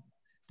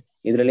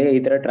 ಇದ್ರಲ್ಲಿ ಈ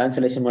ತರ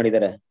ಟ್ರಾನ್ಸ್ಲೇಷನ್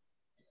ಮಾಡಿದ್ದಾರೆ.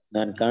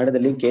 ನಾನು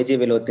ಕನ್ನಡದಲ್ಲಿ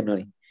KJV ಓದ್ತೀನಿ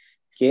ನೋಡಿ.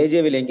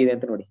 KJV ಹೆಂಗಿದೆ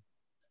ಅಂತ ನೋಡಿ.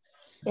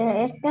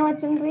 ಎಷ್ಟನೇ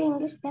ವಚನ ರೀ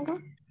ಇಂಗ್ಲಿಷ್ನಾಗ?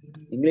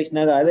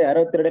 ಇಂಗ್ಲಿಷ್ನಾಗ ಅದೇ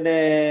 62ನೇ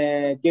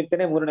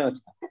ಕೀರ್ತನೆ 3ನೇ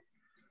ವಚನ.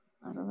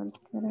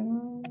 62.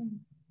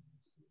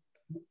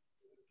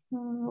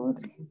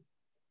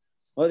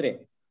 ಹೋದ್ರಿ?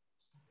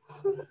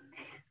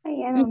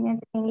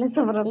 ಇಂಗ್ಲಿಷ್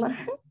ಬರಲ್ಲ.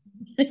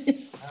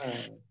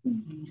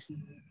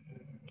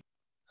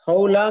 How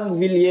long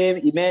will ye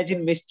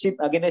imagine mischief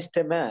against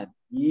a man?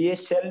 Ye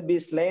shall be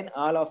slain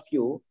all of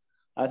you.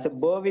 As a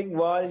bowing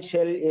wall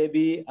shall ye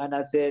be, and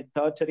as a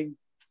torturing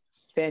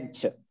bench.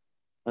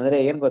 ಅಂದ್ರೆ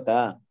ಏನ್ ಗೊತ್ತಾ,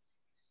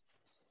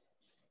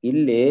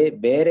 ಇಲ್ಲಿ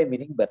ಬೇರೆ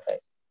ಮೀನಿಂಗ್ ಬರ್ತಾ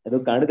ಇದೆ. ಅದು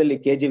ಕನ್ನಡದಲ್ಲಿ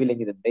KJV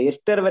ಹೆಂಗಿದೆ ಅಂದ್ರೆ,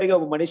 ಎಷ್ಟರವರೆಗೆ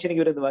ಒಬ್ಬ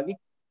ಮನುಷ್ಯನಿಗೆ ವಿರುದ್ಧವಾಗಿ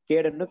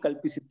ಕೇಡನ್ನು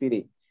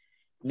ಕಲ್ಪಿಸುತ್ತೀರಿ,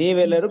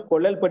 ನೀವೆಲ್ಲರೂ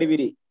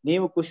ಕೊಳ್ಳಲ್ಪಡುವಿರಿ,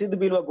 ನೀವು ಕುಸಿದು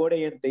ಬೀಳುವ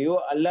ಗೋಡೆಯಂತೆಯೂ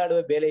ಅಲ್ಲಾಡುವ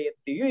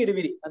ಬೇಲೆಯಂತೆಯೂ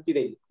ಇರುವಿರಿ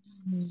ಅಂತಿದೆ ಇಲ್ಲಿ.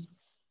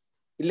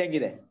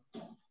 ಇಲ್ಲೆಂಗಿದೆ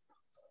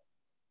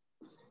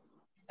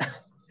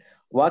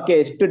ವಾಕ್ಯ,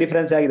 ಎಷ್ಟು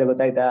ಡಿಫ್ರೆನ್ಸ್ ಆಗಿದೆ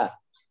ಗೊತ್ತಾಯ್ತಾ?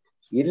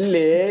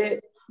 ಇಲ್ಲಿ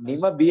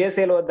ನಿಮ್ಮ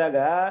BSL ಓದಿದಾಗ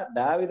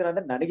ದಾವಿದನ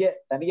ಅಂದ್ರೆ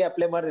ತನಗೆ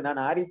ಅಪ್ಲೈ ಮಾಡಿದೆ, ನಾನು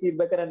ಆ ರೀತಿ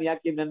ಇರ್ಬೇಕಾದ್ರೆ ನಾನು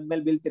ಯಾಕೆ ನನ್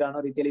ಮೇಲೆ ಬೀಳ್ತೀರಾ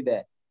ಅನ್ನೋ ರೀತಿಯಲ್ಲಿ ಇದೆ.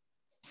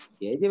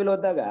 KJV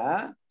ಓದಿದಾಗ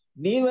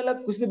ನೀವೆಲ್ಲ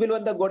ಕುಸಿದು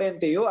ಬೀಳುವಂತ ಗೋಡೆ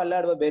ಅಂತೆಯೂ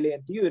ಅಲ್ಲಾಡುವ ಬೇಲೆ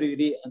ಅಂತೆಯೂ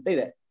ಇರುವಿರಿ ಅಂತ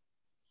ಇದೆ.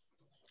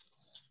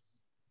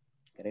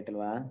 ಕರೆಕ್ಟ್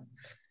ಅಲ್ವಾ?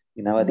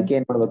 ನಾವ್ ಅದಕ್ಕೆ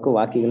ಏನ್ ಮಾಡ್ಬೇಕು,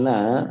 ವಾಕ್ಯಗಳನ್ನ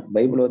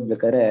ಬೈಬಲ್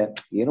ಓದ್ಬೇಕಾದ್ರೆ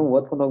ಏನೋ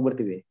ಓದ್ಕೊಂಡು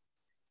ಹೋಗ್ಬಿಡ್ತೀವಿ,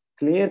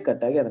 ಕ್ಲಿಯರ್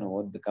ಕಟ್ ಆಗಿ ಅದನ್ನ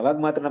ಓದ್ಬೇಕು. ಅವಾಗ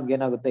ಮಾತ್ರ ನಮ್ಗೆ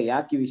ಏನಾಗುತ್ತೆ,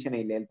 ಯಾಕೆ ಈ ವಿಷಯನ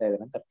ಇಲ್ಲಿ ಹೇಳ್ತಾ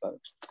ಇದಾರೆ ಅಂತ ಅರ್ಥ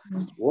ಆಗುತ್ತೆ.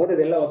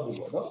 ಓದೋದೆಲ್ಲ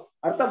ಓದ್ಬೋದು,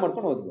 ಅರ್ಥ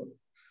ಮಾಡ್ಕೊಂಡು ಓದ್ಬೋದು.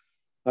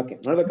 ಓಕೆ,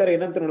 ನೋಡ್ಬೇಕಾದ್ರೆ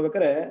ಏನಂತ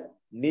ನೋಡ್ಬೇಕಾದ್ರೆ,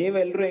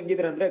 ನೀವೆಲ್ರು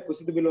ಹೆಂಗಿದ್ರ ಅಂದ್ರೆ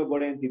ಕುಸಿದು ಬೀಳುವ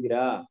ಗೋಡೆ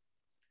ಅಂತಿದ್ದೀರಾ,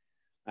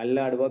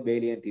 ಅಲ್ಲಾಡುವ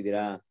ಬೇಲಿ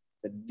ಅಂತಿದ್ದೀರಾ.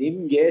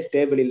 ನಿಮ್ಗೆ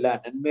ಸ್ಟೇಬಲ್ ಇಲ್ಲ,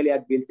 ನನ್ ಮೇಲೆ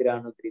ಯಾಕೆ ಬೀಳ್ತೀರಾ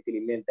ಅನ್ನೋ ರೀತಿಲಿ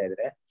ಇಲ್ಲಿ ಹೇಳ್ತಾ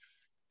ಇದ್ರೆ.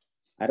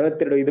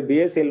 62 ಇದು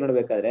BSL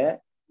ನೋಡ್ಬೇಕಾದ್ರೆ,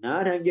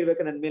 ನಾನ್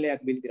ಹಂಗಿರ್ಬೇಕು ನನ್ ಮೇಲೆ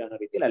ಯಾಕೆ ಬೀಳ್ತೀರಾ ಅನ್ನೋ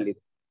ರೀತಿಲಿ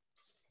ಅಲ್ಲಿದೆ.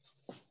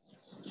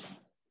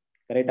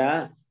 ಕರೆಕ್ಟಾ?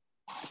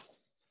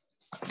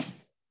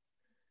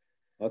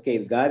 ಓಕೆ,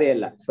 ಇದು ಗಾದೆ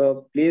ಅಲ್ಲ. ಸೊ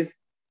ಪ್ಲೀಸ್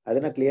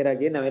ಅದನ್ನ ಕ್ಲಿಯರ್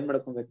ಆಗಿ ನಾವೇನ್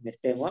ಮಾಡ್ಕೊಬೇಕು,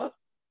 ನೆಕ್ಸ್ಟ್ ಟೈಮ್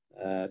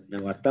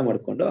ನಾವ್ ಅರ್ಥ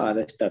ಮಾಡ್ಕೊಂಡು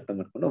ಆದಷ್ಟು ಅರ್ಥ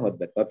ಮಾಡ್ಕೊಂಡು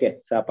ಹೋಗ್ಬೇಕು. ಓಕೆ,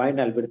 ಸೊ ಆ ಪಾಯಿಂಟ್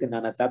ಅಲ್ಲಿ ಬಿಡ್ತೀನಿ.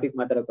 ನಾನು ಆ ಟಾಪಿಕ್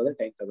ಮಾತಾಡಕ್ ಹೋದ್ರೆ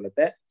ಟೈಮ್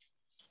ತಗೊಳುತ್ತೆ.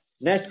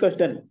 ನೆಕ್ಸ್ಟ್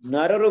ಕ್ವಶನ್,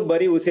 ನರರು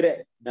ಬರೀ ಉಸಿರೇ,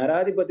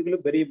 ನರಾಧಿಪತಿಗಳು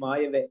ಬರೀ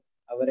ಮಾಯವೇ,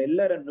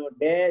 ಅವರೆಲ್ಲರನ್ನು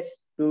ಡ್ಯಾಶ್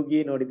ತೂಗಿ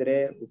ನೋಡಿದರೆ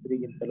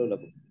ಉಸಿರಿಗಿಂತಲೂ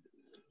ಲಘು.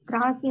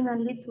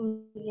 ತ್ರಾಸಿನಲ್ಲಿ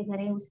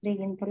ತೂಗಿದರೆ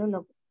ಉಸಿರಿಗಿಂತಲೂ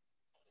ಲಘು.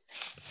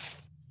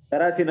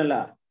 ತರಾಸಿನಲ್ಲ,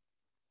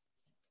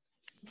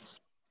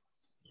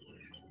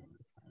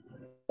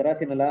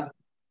 ತರಾಸಿನಲ್ಲ,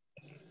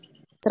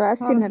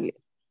 ತ್ರಾಸಿನಲ್ಲಿ.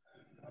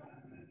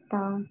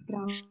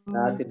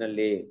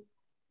 ತರಾಸಿನಲ್ಲಿ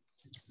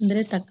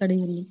ಅಂದ್ರೆ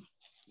ತಕ್ಕಡಿಯಲ್ಲಿ.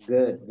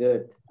 Good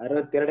good.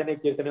 62ನೇ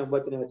ಕೀರ್ತನೆ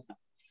 9ನೇ ವಚನ.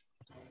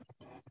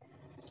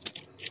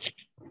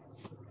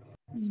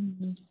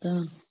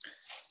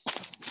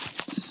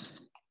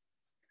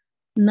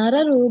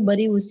 ನರರು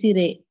ಬರೀ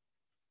ಉಸಿರೇ,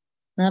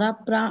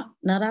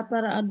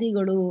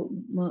 ನರಾಪರಾಧಿಗಳು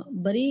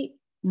ಬರೀ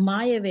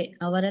ಮಾಯವೇ,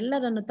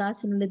 ಅವರೆಲ್ಲರನ್ನು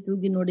ತಾಸಿನಲ್ಲಿ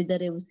ತೂಗಿ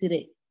ನೋಡಿದರೆ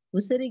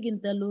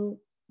ಉಸಿರಿಗಿಂತಲೂ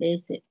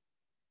ಲೇಸೆ.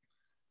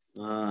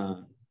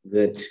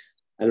 ಗುಡ್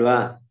ಅಲ್ವಾ?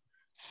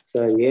 ಸೊ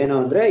ಏನು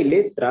ಅಂದ್ರೆ ಇಲ್ಲಿ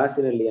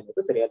ತ್ರಾಸಿನಲ್ಲಿ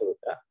ಅನ್ನೋದು ಸರಿಯಾದ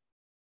ಉತ್ತರ.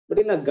 ಬಟ್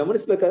ಇಲ್ಲಿ ನಾವು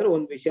ಗಮನಿಸ್ಬೇಕಾದ್ರೆ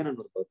ಒಂದ್ ವಿಷಯನ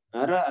ನೋಡ್ಬೋದು.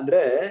 ನರ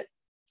ಅಂದ್ರೆ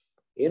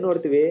ಏನ್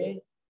ನೋಡ್ತೀವಿ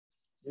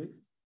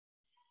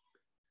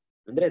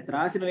ಅಂದ್ರೆ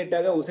ತ್ರಾಸಿನಲ್ಲಿ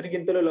ಇಟ್ಟಾಗ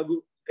ಉಸಿರಿಗಿಂತಲೂ ಲಘು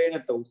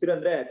ಏನಂತ, ಉಸಿರು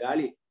ಅಂದ್ರೆ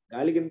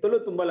ಗಾಳಿಗಿಂತಲೂ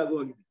ತುಂಬಾ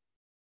ಲಘುವಾಗಿದೆ.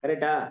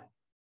 ಕರೆಕ್ಟಾ?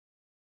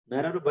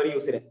 ನರರು ಬರೀ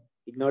ಉಸಿರೇ.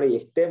 ಈಗ ನೋಡಿ,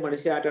 ಎಷ್ಟೇ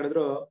ಮನುಷ್ಯ ಆಟ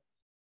ಆಡಿದ್ರು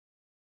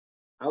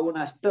ಅವನ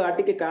ಅಷ್ಟು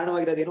ಆಟಕ್ಕೆ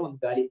ಕಾರಣವಾಗಿರೋದೇನೋ ಒಂದು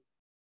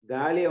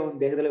ಗಾಳಿ ಅವನ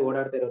ದೇಹದಲ್ಲಿ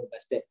ಓಡಾಡ್ತಾ ಇರೋದು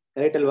ಅಷ್ಟೇ.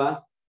 ಕರೆಕ್ಟ್ ಅಲ್ವಾ?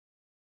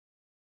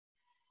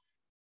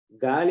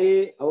 ಗಾಳಿ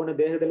ಅವನ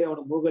ದೇಹದಲ್ಲಿ,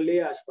 ಅವನ ಮೂಗಲ್ಲಿ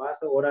ಆ ಶ್ವಾಸ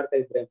ಓಡಾಡ್ತಾ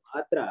ಇದ್ರೆ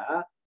ಮಾತ್ರ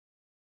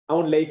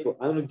ಅವನ ಲೈಫ್,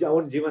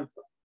 ಅವನ ಜೀವಂತ.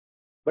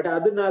 ಬಟ್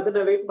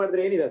ಅದನ್ನ ವೇಟ್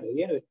ಮಾಡಿದ್ರೆ ಏನಿದೆ, ಅದು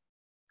ಏನು ಇಲ್ಲ.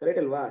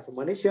 ಕರೆಕ್ಟ್ ಅಲ್ವಾ?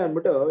 ಮನುಷ್ಯ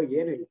ಅಂದ್ಬಿಟ್ಟು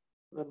ಏನು ಇಲ್ಲ.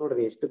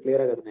 ನೋಡ್ರಿ ಎಷ್ಟು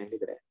ಕ್ಲಿಯರ್ ಆಗಿ ಅದನ್ನ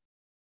ಹೇಳಿದ್ರೆ.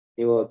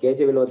 ನೀವು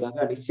KJV ಓದಿದಾಗ,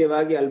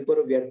 ನಿಶ್ಚಯವಾಗಿ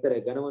ಅಲ್ಪರು ವ್ಯರ್ಥರೆ,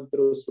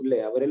 ಘನವಂತರು ಸುಳ್ಳೆ,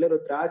 ಅವರೆಲ್ಲರೂ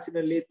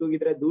ತ್ರಾಸಿನಲ್ಲಿ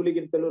ತೂಗಿದ್ರೆ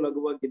ಧೂಳಿಗಿಂತಲೂ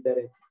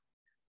ಲಘುವಾಗಿದ್ದಾರೆ,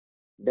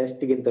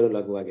 ಡಸ್ಟ್ ಗಿಂತಲೂ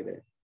ಲಘುವಾಗಿದೆ.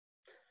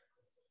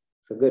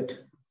 So good.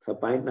 ಸೊ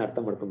ಪಾಯಿಂಟ್ ನ ಅರ್ಥ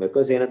ಮಾಡ್ಕೊಬೇಕು.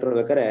 ಸೊ ಏನಂತ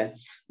ನೋಡ್ಬೇಕಾರೆ,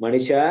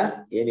 ಮನುಷ್ಯ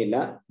ಏನಿಲ್ಲ,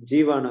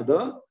 ಜೀವ ಅನ್ನೋದು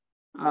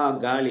ಆ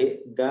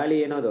ಗಾಳಿ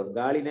ಏನೋದು,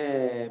 ಗಾಳಿನೇ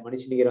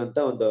ಮನುಷ್ಯನಿಗಿರುವಂತ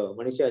ಒಂದು,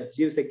 ಮನುಷ್ಯ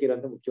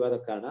ಜೀವಿಸಕ್ಕಿರುವಂತ ಮುಖ್ಯವಾದ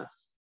ಕಾರಣ.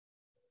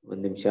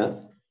 ಒಂದ್ ನಿಮಿಷ,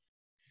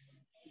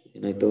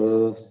 ಏನಾಯ್ತು?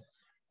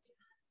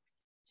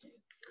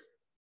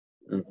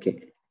 ಓಕೆ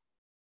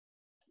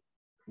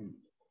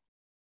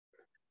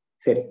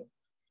ಸರಿ.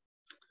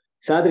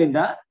 ಸೊ ಆದ್ರಿಂದ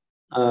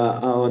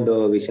ಆ ಒಂದು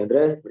ವಿಷಯ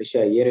ಅಂದ್ರೆ ಮನುಷ್ಯ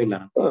ಏನು ಇಲ್ಲ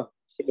ಅಂತ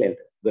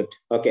ಹೇಳ್ತಾರೆ. Good.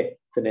 Okay.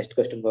 So next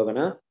question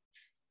ಹೋಗೋಣ.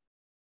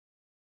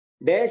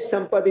 ಡ್ಯಾಶ್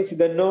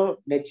ಸಂಪಾದಿಸಿದನ್ನು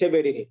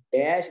ನೆಚ್ಚಬೇಡಿರಿ,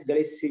 ಡ್ಯಾಶ್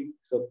ಗಳಿಸಿ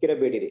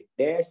ಸೊಕ್ಕಿರಬೇಡಿರಿ,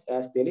 ಡ್ಯಾಶ್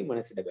ಆಸ್ತಿಯಲ್ಲಿ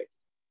ಮನಸ್ಸಿಡಬೇಡಿ.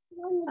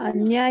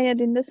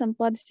 ಅನ್ಯಾಯದಿಂದ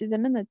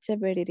ಸಂಪಾದಿಸಿದನ್ನು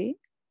ನೆಚ್ಚಬೇಡಿರಿ.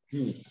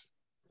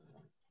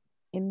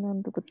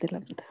 ಇನ್ನೊಂದು ಗೊತ್ತಿಲ್ಲ.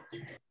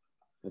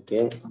 ಓಕೆ,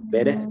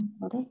 ಬೇರೆ?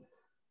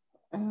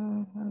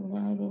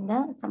 ಅನ್ಯಾಯದಿಂದ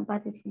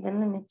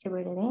ಸಂಪಾದಿಸಿದನ್ನು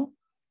ನೆಚ್ಚಬೇಡಿರಿ.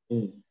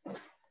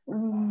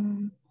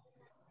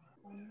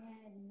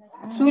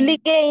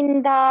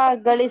 ಸುಲಿಗೆಯಿಂದ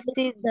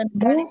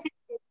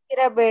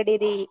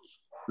ಗಳಿಸಿರಬೇಡಿರಿ.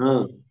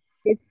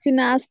 ಹೆಚ್ಚಿನ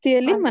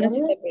ಆಸ್ತಿಯಲ್ಲಿ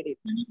ಮನಸ್ಸಿಡಬೇಡಿರಿ.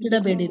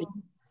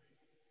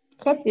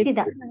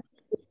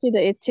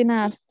 ಹೆಚ್ಚಿನ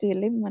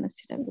ಆಸ್ತಿಯಲ್ಲಿ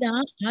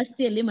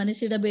ಆಸ್ತಿಯಲ್ಲಿ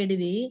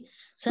ಮನಸ್ಸಿಡಬೇಡಿರಿ.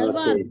 ಸರ್ವ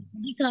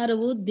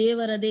ಅಧಿಕಾರವು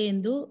ದೇವರದೇ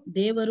ಎಂದು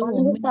ದೇವರು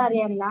ಒಂದು ಸಾರಿ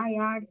ಅಲ್ಲ,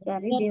 2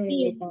 ಸಾರಿ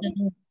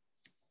ದೇವರು.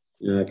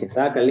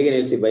 ಸಾಕು, ಅಲ್ಲಿಗೆ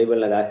ನಿಲ್ಸಿ.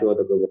 ಬೈಬಲ್ ನಾಗ ಆಸ್ತಿ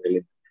ಓದಕ್ ಹೋಗ್ಬಿಟ್ಟು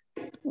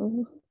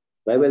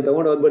ಬೈಬಲ್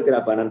ತಗೊಂಡು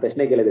ಹೋಗ್ಬಿಡ್ತೀರಪ್ಪ. ನಾನು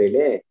ಪ್ರಶ್ನೆ ಕೇಳಿದ್ರೆ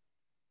ಇಲ್ಲಿ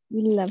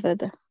ಇಲ್ಲ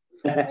ಬ್ರದರ್.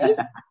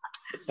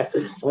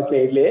 ಓಕೆ,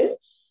 ಇಲ್ಲಿ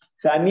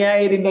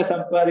ಅನ್ಯಾಯದಿಂದ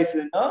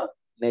ಸಂಪಾದಿಸಿದನ್ನು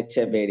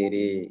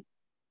ನೆಚ್ಚಬೇಡಿರಿ.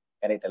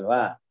 ಕರೆಕ್ಟ್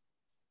ಅಲ್ವಾ?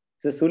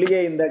 ಸೊ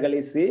ಸುಲಿಗೆಯಿಂದ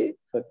ಗಳಿಸಿ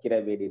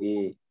ಸೊಕ್ಕಿರಬೇಡಿರಿ.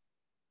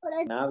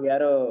 ನಾವ್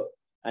ಯಾರು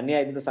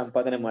ಅನ್ಯಾಯದಿಂದ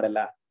ಸಂಪಾದನೆ ಮಾಡಲ್ಲ.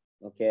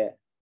 ಓಕೆ,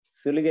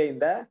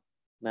 ಸುಲಿಗೆಯಿಂದ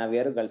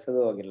ನಾವ್ಯಾರು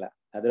ಗಳಿಸೋದು ಹೋಗಿಲ್ಲ.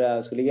 ಅದ್ರ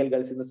ಸುಲಿಗೆಯಲ್ಲಿ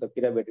ಗಳಿಸಿದ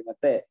ಸೊಕ್ಕಿರಬೇಡಿ.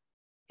 ಮತ್ತೆ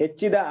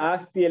ಹೆಚ್ಚಿದ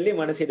ಆಸ್ತಿಯಲ್ಲಿ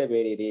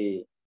ಮನಸ್ಸಿಡಬೇಡಿರಿ.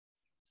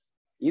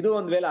 ಇದು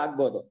ಒಂದ್ ವೇಳೆ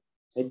ಆಗ್ಬೋದು.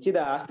 ಹೆಚ್ಚಿದ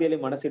ಆಸ್ತಿಯಲ್ಲಿ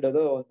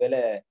ಮನಸ್ಸಿಡೋದು ಒಂದ್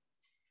ವೇಳೆ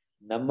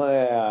ನಮ್ಮ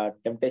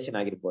ಟೆಂಪ್ಟೇಷನ್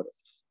ಆಗಿರ್ಬೋದು.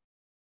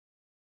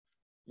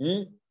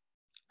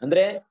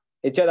 ಅಂದ್ರೆ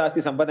ಹೆಚ್ಚಾದ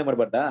ಆಸ್ತಿ ಸಂಪಾದನೆ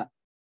ಮಾಡ್ಬಾರ್ದಾ?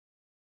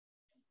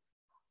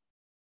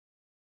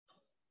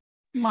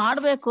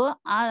 ಮಾಡ್ಬೇಕು,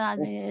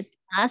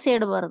 ಆಸೆ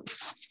ಇಡಬಾರದು.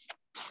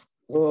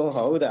 ಓ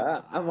ಹೌದಾ?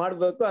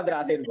 ಮಾಡ್ಬೇಕು ಅಂದ್ರೆ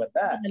ಆಸೆ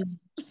ಇಡ್ಬಾರ್ದಾ?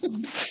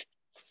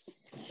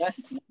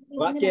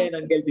 ವಾಕ್ಯ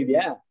ಏನಂತ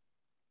ಹೇಳ್ತಿದ್ಯಾ?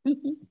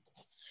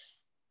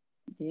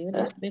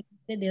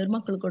 ದೇವ್ರ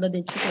ಮಕ್ಕಳು ಕೊಡೋದು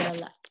ಹೆಚ್ಚು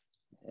ಕೊಡಲ್ಲ.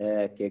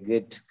 Okay,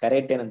 good.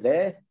 ಕರೆಕ್ಟ್. ಏನಂದ್ರೆ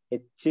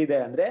ಹೆಚ್ಚಿದೆ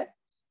ಅಂದ್ರೆ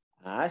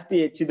ಆಸ್ತಿ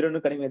ಹೆಚ್ಚಿದ್ರೂ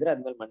ಕಡಿಮೆ ಇದ್ರೆ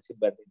ಅದ್ಮೇಲೆ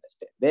ಮನಸ್ಸಿಡ್ಬಾರ್ದು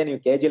ಅಷ್ಟೇ. ಅದೇ ನೀವು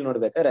KJL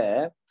ನೋಡ್ಬೇಕಾದ್ರೆ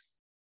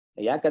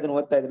ಯಾಕೆ ಅದನ್ನ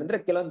ಓದ್ತಾ ಇದ್ರಿ ಅಂದ್ರೆ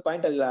ಕೆಲವೊಂದು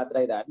ಪಾಯಿಂಟ್ ಅಲ್ಲಿ ಆತರ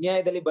ಇದೆ.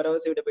 ಅನ್ಯಾಯದಲ್ಲಿ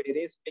ಭರವಸೆ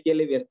ಇಡಬೇಡಿರಿ,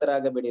 ಸುಲಿಗೆಯಲ್ಲಿ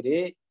ವ್ಯರ್ಥರಾಗಬೇಡಿರಿ,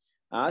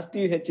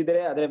 ಆಸ್ತಿಯು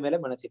ಹೆಚ್ಚಿದ್ರೆ ಅದರ ಮೇಲೆ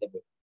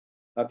ಮನಸ್ಸಿಡಬೇಡಿ.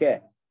 ಓಕೆ,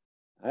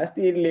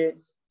 ಆಸ್ತಿ ಇರ್ಲಿ,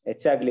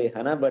 ಹೆಚ್ಚಾಗ್ಲಿ,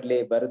 ಹಣ ಬರ್ಲಿ,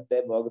 ಬರುತ್ತೆ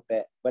ಹೋಗುತ್ತೆ,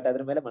 ಬಟ್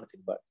ಅದ್ರ ಮೇಲೆ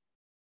ಮನಸ್ಸಿಡ್ಬಾರ್ದು.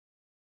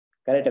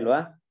 ಕರೆಕ್ಟ್ ಅಲ್ವಾ?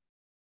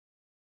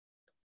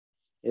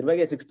 ಇದ್ರ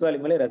ಬಗ್ಗೆ 6th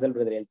ವಾಲ್ಯೂಮ್ ಮೇಲೆ ರಜಲ್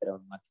ಬ್ರದರ್ ಹೇಳ್ತಾರೆ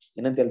ಒಂದು ಮಾತು.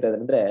 ಏನಂತ ಹೇಳ್ತಾ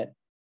ಇದ್ದಾರೆ ಅಂದ್ರೆ,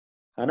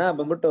 ಹಣ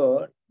ಬಂದ್ಬಿಟ್ಟು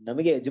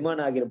ನಮಗೆ ಯಜಮಾನ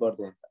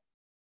ಆಗಿರ್ಬಾರ್ದು ಅಂತ.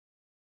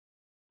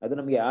 ಅದು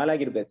ನಮ್ಗೆ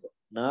ಹಾಳಾಗಿರ್ಬೇಕು.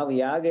 ನಾವು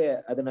ಹೇಗೆ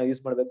ಅದನ್ನ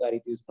ಯೂಸ್ ಮಾಡ್ಬೇಕು ಆ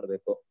ರೀತಿ ಯೂಸ್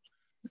ಮಾಡ್ಬೇಕು.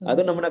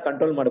 ಅದು ನಮ್ಮನ್ನ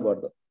ಕಂಟ್ರೋಲ್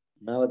ಮಾಡಬಾರ್ದು,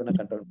 ನಾವು ಅದನ್ನ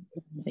ಕಂಟ್ರೋಲ್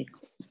ಮಾಡ್ಬೇಕು.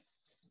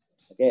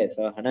 ಓಕೆ,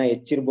 ಸೊ ಹಣ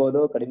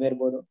ಹೆಚ್ಚಿರ್ಬೋದು, ಕಡಿಮೆ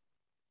ಇರ್ಬೋದು.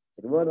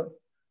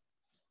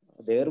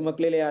 ದೇವ್ರ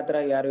ಮಕ್ಳಲ್ಲಿ ಆತರ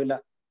ಯಾರು ಇಲ್ಲ.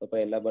 ಪಾಪ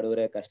ಎಲ್ಲ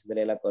ಬಡವರೇ,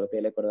 ಕಷ್ಟದಲ್ಲಿ ಎಲ್ಲ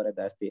ಕೊರತೆಯಲ್ಲೇ ಕೊಡೋರೆ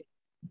ಜಾಸ್ತಿ.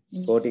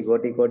 ಕೋಟಿ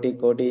ಕೋಟಿ ಕೋಟಿ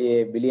ಕೋಟಿ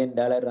 $1 ಬಿಲಿಯನ್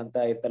ಅಂತ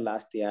ಇರ್ತಲ್ಲ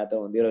ಆಸ್ತಿ ಆತ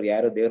ಹೊಂದಿರೋರು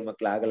ಯಾರು ದೇವ್ರ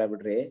ಮಕ್ಳು ಆಗಲ್ಲ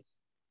ಬಿಡ್ರಿ.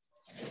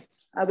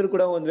 ಆದ್ರೂ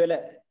ಕೂಡ ಒಂದ್ ವೇಳೆ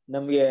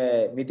ನಮ್ಗೆ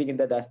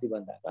ಮಿತಿಗಿಂತ ಜಾಸ್ತಿ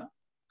ಬಂದಾಗ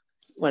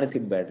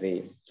ಮನಸ್ಸಿಗೆ ಬೇಡ್ರಿ.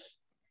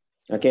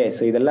 ಓಕೆ,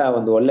 ಸೊ ಇದೆಲ್ಲ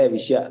ಒಂದು ಒಳ್ಳೆ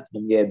ವಿಷಯ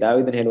ನಮ್ಗೆ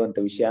ದಾವಿದನ್ ಹೇಳುವಂತ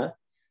ವಿಷಯ.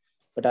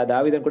 ಬಟ್ ಆ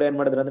ದಾವಿದನ್ ಕೂಡ ಏನ್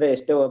ಮಾಡಿದ್ರು ಅಂದ್ರೆ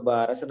ಎಷ್ಟೇ ಒಬ್ಬ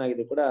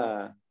ಅರಸನಾಗಿದ್ರು ಕೂಡ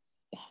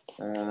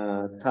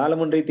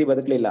ಸಾಲಮನ್ ರೀತಿ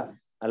ಬದುಕಲಿಲ್ಲ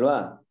ಅಲ್ವಾ?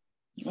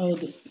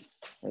 ಹೌದು.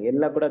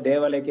 ಎಲ್ಲ ಕೂಡ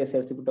ದೇವಾಲಯಕ್ಕೆ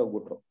ಸೇರಿಸಿಬಿಟ್ಟು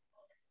ಹೋಗ್ಬಿಟ್ರು.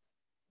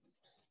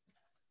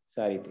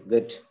 ಸರಿ,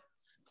 ಗುಡ್.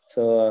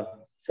 ಸೊ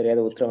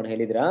ಸರಿಯಾದ ಉತ್ತರವನ್ನು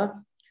ಹೇಳಿದ್ರಾ?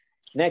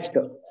 ನೆಕ್ಸ್ಟ್,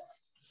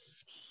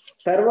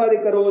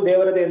 ಸರ್ವಾಧಿಕಾರವು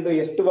ದೇವರದೇ ಎಂದು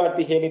ಎಷ್ಟು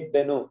ಬಾರಿ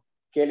ಹೇಳಿದ್ದೆನು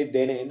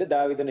ಕೇಳಿದ್ದೇನೆ ಎಂದು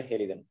ದಾವಿದನು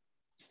ಹೇಳಿದನು.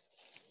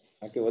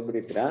 ಓಕೆ,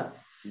 ಓದ್ಬಿಟ್ಟಿರ್ತೀರಾ?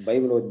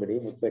 ಬೈಬಲ್ ಓದ್ಬಿಡಿ,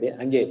 ಮುಟ್ಬೇಡಿ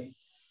ಹಂಗೆ.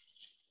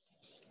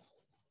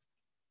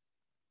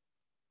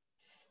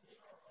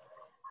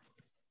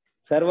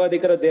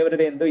 ಸರ್ವಾಧಿಕಾರ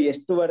ದೇವರದೇ ಎಂದು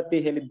ಎಷ್ಟು ಬಾರಿ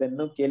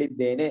ಹೇಳಿದ್ದನ್ನು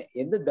ಕೇಳಿದ್ದೇನೆ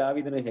ಎಂದು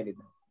ದಾವಿದನು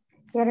ಹೇಳಿದನು.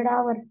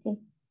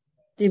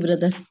 ಎರಡಾವರ್ತಿ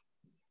ಬ್ರದರ್.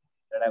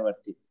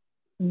 ಎರಡಾವರ್ತಿ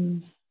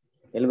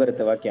ಎಲ್ಲಿ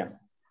ಬರುತ್ತೆ ವಾಕ್ಯ?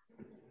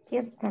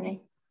 ಕೀರ್ತನೆ.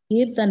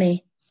 ಕೀರ್ತನೆ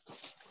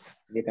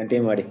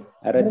ಕಂಟಿನ್ಯೂ ಮಾಡಿ.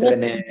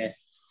 62ನೇ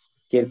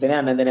ಕೀರ್ತನೆ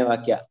 11ನೇ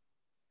ವಾಕ್ಯ.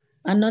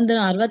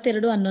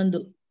 62:11.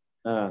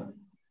 ಹಾ,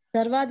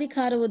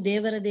 ಸರ್ವಾಧಿಕಾರವು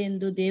ದೇವರದೇ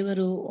ಎಂದು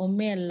ದೇವರು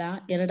ಒಮ್ಮೆ ಅಲ್ಲ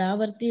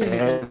ಎರಡಾವರ್ತಿ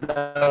ಹೇಳಿದರು.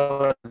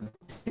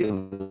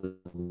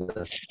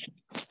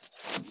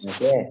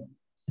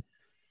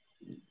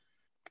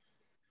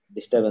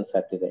 ಡಿಸ್ಟರ್ಬೆನ್ಸ್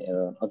ಆಗ್ತಿದೆ.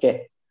 ಓಕೆ,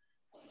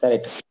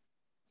 ಕರೆಕ್ಟ್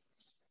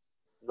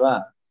ಅಲ್ವಾ?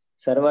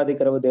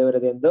 ಸರ್ವಾಧಿಕಾರವು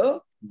ದೇವರದೇ ಎಂದು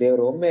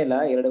ದೇವರು ಒಮ್ಮೆ ಅಲ್ಲ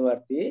 2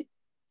 ಬಾರಿ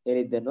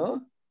ಹೇಳಿದ್ದನ್ನು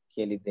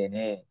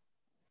ಕೇಳಿದ್ದೇನೆ.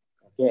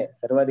 ಓಕೆ,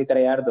 ಸರ್ವಾಧಿಕಾರ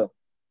ಯಾರ್ದು?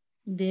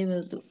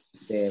 ದೇವರದು.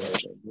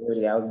 ದೇವರು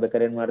ಯಾವಾಗ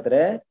ಬೇಕಾದ್ರೆ ಏನ್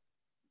ಮಾಡ್ತಾರೆ?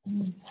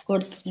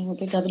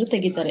 ಬೇಕಾದ್ರೂ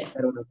ತೆಗಿತಾರೆ,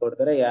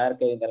 ಕೊಡ್ತಾರೆ. ಯಾರ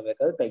ಕೈಯಿಂದ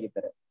ಬೇಕಾದ್ರೂ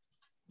ತೆಗಿತಾರೆ.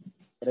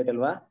 ಕರೆಕ್ಟ್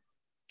ಅಲ್ವಾ?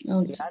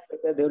 ಯಾರ್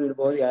ಬೇಕಾದ್ರೆ ದೇವ್ರು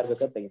ಇಡ್ಬೋದು, ಯಾರ್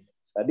ಬೇಕಾದ್ರೆ ತೆಗಿತಾರೆ.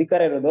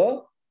 ಅಧಿಕಾರ ಇರೋದು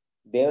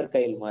ದೇವ್ರ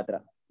ಕೈಯಲ್ಲಿ ಮಾತ್ರ.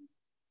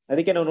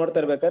 ಅದಕ್ಕೆ ನಾವು ನೋಡ್ತಾ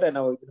ಇರ್ಬೇಕಾದ್ರೆ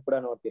ನಾವು ಇದನ್ನ ಕೂಡ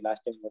ನೋಡ್ತೀವಿ.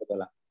 ಲಾಸ್ಟ್ ಟೈಮ್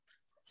ನೋಡ್ದಲ್ಲ,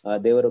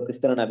 ದೇವರು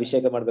ಕ್ರಿಸ್ತನನ್ನ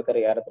ಅಭಿಷೇಕ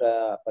ಮಾಡ್ಬೇಕಾದ್ರೆ ಯಾರ ಹತ್ರ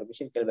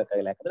ಪರ್ಮಿಷನ್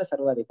ಕೇಳ್ಬೇಕಾಗಿಲ್ಲ, ಯಾಕಂದ್ರೆ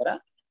ಸರ್ವಾಧಿಕಾರ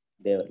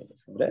ದೇವರಿಗೆ.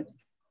 ಅಂದ್ರೆ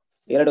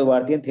 2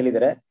 ಬಾರಿ ಅಂತ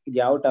ಹೇಳಿದಾರೆ. ಇದು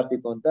ಯಾವ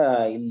ಟಾಪಿಕ್ ಅಂತ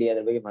ಇಲ್ಲಿ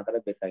ಅದ್ರ ಬಗ್ಗೆ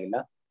ಮಾತಾಡಬೇಕಾಗಿಲ್ಲ.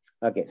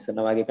 ಓಕೆ, ಸೊ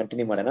ನಾವು ಹಾಗೆ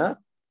ಕಂಟಿನ್ಯೂ ಮಾಡೋಣ.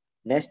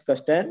 ನೆಕ್ಸ್ಟ್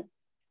ಕ್ವಶನ್,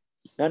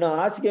 ನಾನು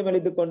ಹಾಸಿಗೆ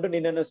ಮೇಲಿದ್ದುಕೊಂಡು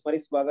ನಿನ್ನನ್ನು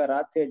ಸ್ಮರಿಸುವಾಗ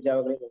ರಾತ್ರಿಯ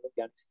ಜಾವಗಳಲ್ಲಿ ನಾನು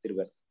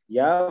ಧ್ಯಾನಿಸುತ್ತಿರುವೆ.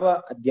 ಯಾವ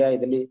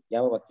ಅಧ್ಯಾಯದಲ್ಲಿ,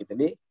 ಯಾವ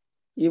ವಾಕ್ಯದಲ್ಲಿ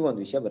ಈ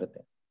ಒಂದು ವಿಷಯ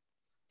ಬರುತ್ತೆ?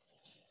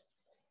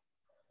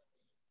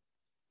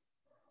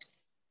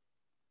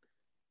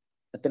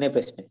 ಹತ್ತನೇ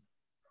ಪ್ರಶ್ನೆ.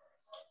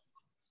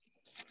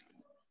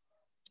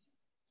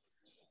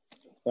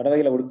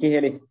 ಪರವಾಗಿಲ್ಲ, ಹುಡುಕಿ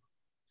ಹೇಳಿ.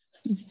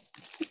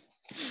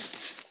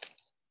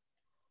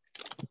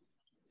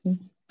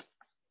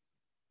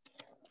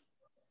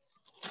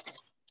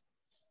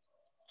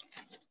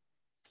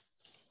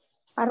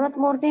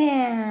 ಅರವತ್ಮೂರನೇ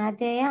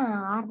ಅಧ್ಯಾಯ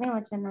 6ನೇ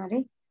ವಚನ ರೀ.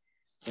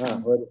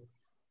 ಹೌದು.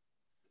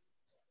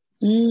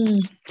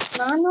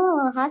 ನಾನು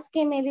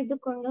ಹಾಸಿಗೆ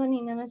ಮೇಲಿದ್ದುಕೊಂಡು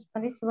ನಿನ್ನನ್ನು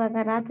ಸ್ಮರಿಸುವಾಗ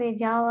ರಾತ್ರಿ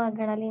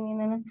ಜಾವಗಳಲ್ಲಿ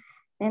ನಿನ್ನನ್ನು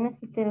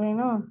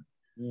ನೆನೆಸುತ್ತಿರುವೆನು.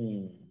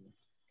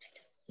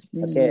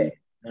 ಓಕೆ,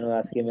 ನಾನು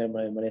ಹಾಸಿಗೆ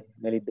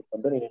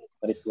ಮೇಲಿದ್ದುಕೊಂಡು ನಿನ್ನನ್ನು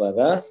ಸ್ಮರಿಸುವಾಗ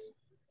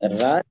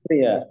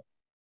ರಾತ್ರಿಯ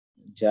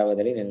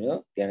ಜಾವದಲ್ಲಿ ನಿನ್ನನ್ನು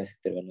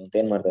ಧ್ಯಾನಿಸುತ್ತಿರುವೆನು ಅಂತ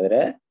ಏನ್ ಮಾಡ್ತಾ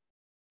ಇದಾರೆ?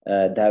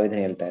 ದಾವಿದನ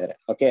ಹೇಳ್ತಾ ಇದಾರೆ.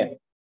 ಓಕೆ,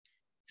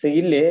 ಸೊ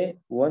ಇಲ್ಲಿ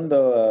ಒಂದು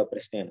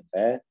ಪ್ರಶ್ನೆ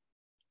ಏನಂದ್ರೆ,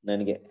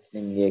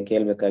 ನಿಮ್ಗೆ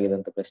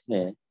ಕೇಳ್ಬೇಕಾಗಿದ್ದಂತ ಪ್ರಶ್ನೆ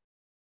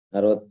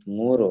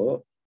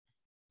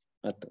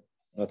 63:10.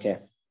 ಓಕೆ,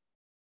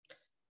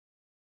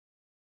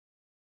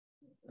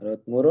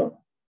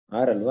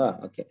 63:6 ಅಲ್ವಾ?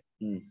 ಓಕೆ,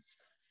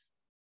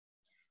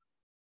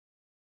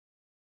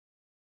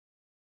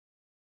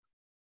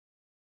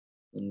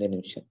 ಒಂದೇ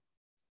ನಿಮಿಷ.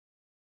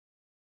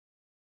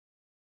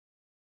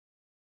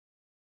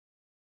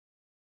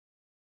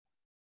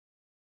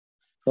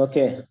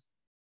 ಓಕೆ,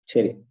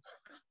 ಸರಿ.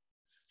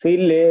 ಸೊ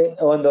ಇಲ್ಲಿ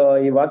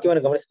ಈ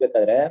ವಾಕ್ಯವನ್ನು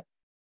ಗಮನಿಸ್ಬೇಕಾದ್ರೆ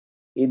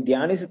ಈ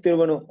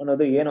ಧ್ಯಾನಿಸುತ್ತಿರುವನು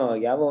ಅನ್ನೋದು ಏನೋ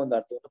ಯಾವ ಒಂದು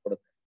ಅರ್ಥವನ್ನು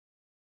ಕೊಡುತ್ತೆ?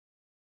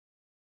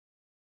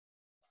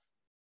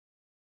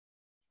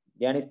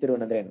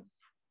 ಧ್ಯಾನಿಸ್ತಿರುವನಂದ್ರೆ ಏನು?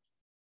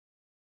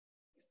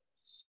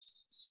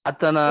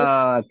 ಆತನ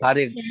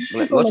ಕಾರ್ಯ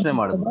ಯೋಚನೆ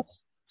ಮಾಡೋದು,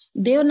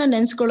 ದೇವ್ರನ್ನ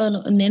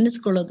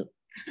ನೆನೆಸ್ಕೊಳ್ಳೋದು.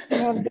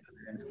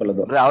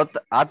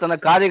 ಆತನ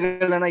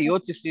ಕಾರ್ಯಗಳನ್ನ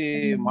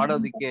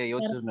ಮಾಡೋದಕ್ಕೆ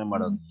ಯೋಚನೆ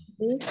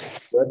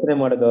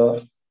ಮಾಡೋದು,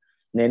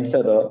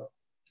 ನೆನ್ಸೋದು.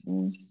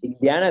 ಈಗ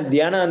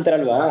ಧ್ಯಾನ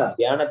ಅಂತಾರಲ್ವಾ,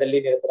 ಧ್ಯಾನದಲ್ಲಿ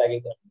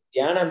ನಿರತರಾಗಿದ್ದಾರೆ.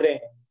 ಧ್ಯಾನ ಅಂದ್ರೆ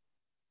ಏನು?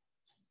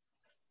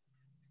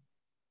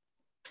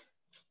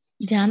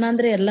 ಧ್ಯಾನ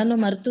ಅಂದ್ರೆ ಎಲ್ಲಾನು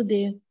ಮರೆತು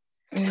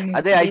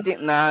ಅದೇ ಐ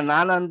ಥಿಂಕ್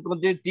ನಾನು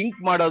ಅನ್ಕೊಂತೀನಿ, ಥಿಂಕ್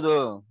ಮಾಡೋದು,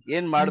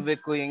 ಏನ್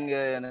ಮಾಡ್ಬೇಕು,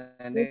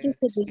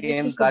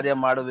 ಏನ್ ಕಾರ್ಯ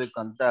ಮಾಡ್ಬೇಕು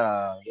ಅಂತ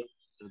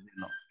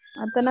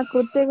ಆತನ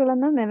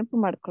ಕೃತ್ಯಗಳನ್ನ ನೆನಪು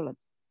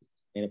ಮಾಡ್ಕೊಳ್ಳೋದು.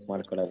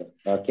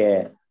 Okay,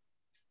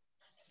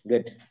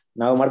 good.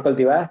 ನಾವು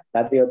ಮಾಡ್ಕೊಳ್ತೀವ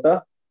ರಾತ್ರಿ ಹೊತ್ತು?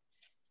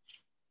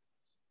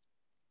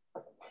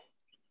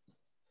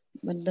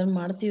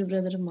 ಮಾಡ್ತೀವಿ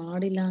ಬ್ರದರ್,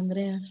 ಮಾಡಿಲ್ಲ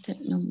ಅಂದ್ರೆ ಅಷ್ಟೇ.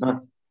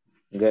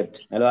 ಗುಡ್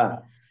ಅಲ್ವಾ?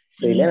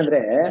 ಸೊ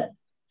ಇಲ್ಲೇನಂದ್ರೆ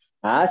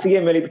ಹಾಸಿಗೆ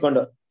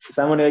ಮೇಲಿದ್ಕೊಂಡು,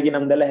 ಸಾಮಾನ್ಯವಾಗಿ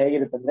ನಮ್ದೆಲ್ಲ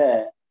ಹೇಗಿರುತ್ತಂದ್ರೆ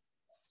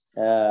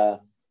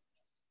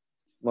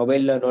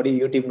ಮೊಬೈಲ್ ನೋಡಿ,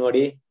 ಯೂಟ್ಯೂಬ್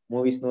ನೋಡಿ,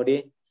 ಮೂವೀಸ್ ನೋಡಿ,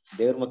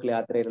 ದೇವ್ರ ಮಕ್ಳು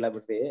ಆತರ ಇರಲ್ಲ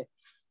ಬಿಟ್ರಿ.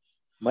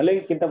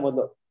 ಮಲಗಿಕ್ಕಿಂತ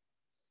ಮೊದಲು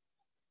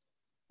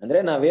ಅಂದ್ರೆ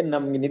ನಾವೇನ್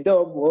ನಮ್ಗೆ ನಿದ್ದೆ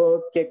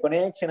ಹೋಗಕ್ಕೆ ಕೊನೆ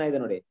ಕ್ಷಣ ಇದೆ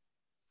ನೋಡಿ,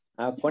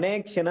 ಆ ಕೊನೆ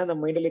ಕ್ಷಣ ನಮ್ಮ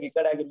ಮೈಂಡ್ ಅಲ್ಲಿ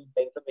ರೆಕಾರ್ಡ್ ಆಗಿರುವಂತ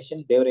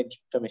ಇನ್ಫಾರ್ಮೇಶನ್ ದೇವರ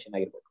ಇನ್ಫಾರ್ಮೇಶನ್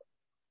ಆಗಿರ್ಬೇಕು.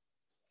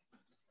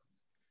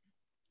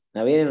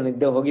 ನಾವೇನು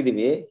ನಿದ್ದೆ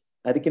ಹೋಗಿದೀವಿ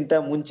ಅದಕ್ಕಿಂತ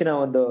ಮುಂಚಿನ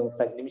ಒಂದು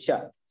ನಿಮಿಷ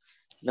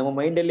ನಮ್ಮ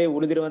ಮೈಂಡ್ ಅಲ್ಲಿ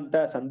ಉಳಿದಿರುವಂತ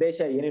ಸಂದೇಶ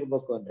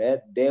ಏನಿರ್ಬೇಕು ಅಂದ್ರೆ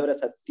ದೇವರ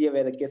ಸತ್ಯ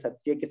ವೇದಕ್ಕೆ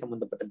ಸತ್ಯಕ್ಕೆ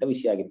ಸಂಬಂಧಪಟ್ಟಂತ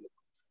ವಿಷಯ ಆಗಿರ್ಬೇಕು.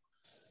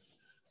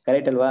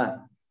 ಕರೆಕ್ಟ್ ಅಲ್ವಾ?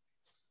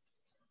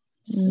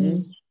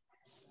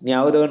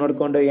 ಯಾವ್ದೋ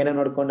ನೋಡ್ಕೊಂಡು ಏನೋ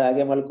ನೋಡ್ಕೊಂಡು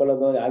ಹಾಗೆ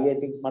ಮಲ್ಕೊಳ್ಳೋದು, ಹಾಗೆ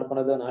ಥಿಂಕ್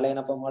ಮಾಡ್ಕೊಳೋದು, ನಾಳೆ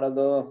ಏನಪ್ಪ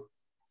ಮಾಡೋದು,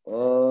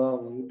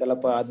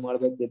 ಮುಗಿತಲ್ಲಪ್ಪ ಅದ್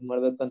ಮಾಡ್ಬೇಕು ಇದ್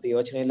ಮಾಡ್ಬೇಕು ಅಂತ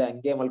ಯೋಚನೆ ಇಲ್ಲ,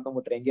 ಹಂಗೆ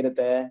ಮಲ್ಕೊಂಡ್ಬಿಟ್ರೆ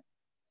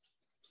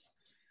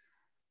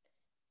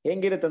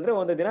ಹೆಂಗಿರುತ್ತೆ ಅಂದ್ರೆ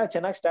ಒಂದು ದಿನ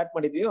ಚೆನ್ನಾಗಿ ಸ್ಟಾರ್ಟ್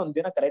ಮಾಡಿದ್ವಿ, ಒಂದ್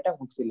ದಿನ ಕರೆಕ್ಟ್ ಆಗಿ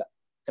ಮುಗಿಸಿಲ್ಲ.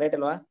 ಕರೆಕ್ಟ್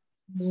ಅಲ್ವಾ?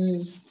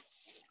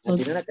 ಆ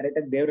ದಿನ ಕರೆಕ್ಟ್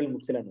ಆಗಿ ದೇವ್ರಲ್ಲಿ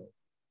ಮುಗಿಸಿಲ್ಲ ನಾವು.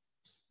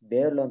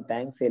 ದೇವ್ರಲ್ಲಿ ಒಂದು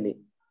ಥ್ಯಾಂಕ್ಸ್ ಹೇಳಿ.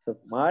 ಸೊ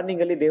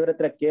ಮಾರ್ನಿಂಗ್ ಅಲ್ಲಿ ದೇವ್ರ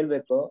ಹತ್ರ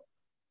ಕೇಳ್ಬೇಕು,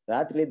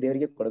 ರಾತ್ರಿ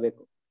ದೇವ್ರಿಗೆ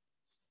ಕೊಡ್ಬೇಕು.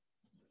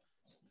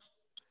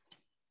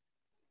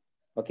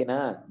 ಓಕೆನಾ?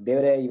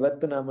 ದೇವ್ರೆ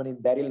ಇವತ್ತು ನಮ್ಮ ನಿನ್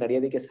ದಾರಿಯಲ್ಲಿ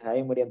ನಡೆಯೋದಕ್ಕೆ ಸಹಾಯ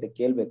ಮಾಡಿ ಅಂತ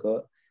ಕೇಳ್ಬೇಕು.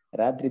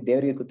 ರಾತ್ರಿ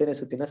ದೇವರಿಗೆ ಕೃತಜ್ಞತೆ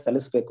ಸ್ತುತಿನ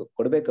ಸಲ್ಲಿಸ್ಬೇಕು,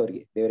 ಕೊಡ್ಬೇಕು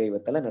ಅವ್ರಿಗೆ. ದೇವ್ರೆ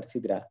ಇವತ್ತೆಲ್ಲ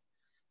ನಡ್ಸಿದ್ರ,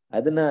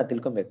 ಅದನ್ನ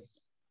ತಿಳ್ಕೊಬೇಕು.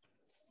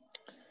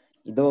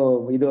 ಇದು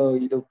ಇದು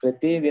ಇದು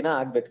ಪ್ರತಿ ದಿನ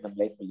ಆಗ್ಬೇಕು ನಮ್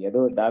ಲೈಫ್ ಅಲ್ಲಿ. ಅದು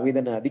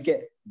ಅದಕ್ಕೆ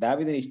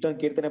ದಾವಿದನ ಇಷ್ಟೊಂದು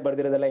ಕೀರ್ತನೆ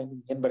ಬರ್ದಿರೋದಲ್ಲ,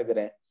 ಏನ್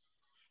ಬರ್ದಿರೆ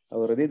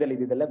ಅವ್ರ ಹೃದಯದಲ್ಲಿ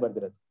ಇದ್ದಿದ್ದೆಲ್ಲ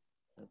ಬರ್ದಿರೋದು,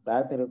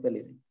 ಪ್ರಾರ್ಥನೆ ರೂಪದಲ್ಲಿ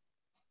ಇದೆ.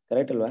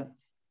 ಕರೆಕ್ಟ್ ಅಲ್ವಾ?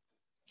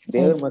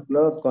 ದೇವ್ರ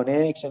ಮಕ್ಳು ಕೊನೆ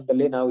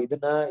ಕ್ಷಣದಲ್ಲಿ ನಾವು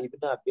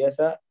ಇದನ್ನ ಅಭ್ಯಾಸ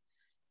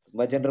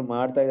ತುಂಬಾ ಜನರು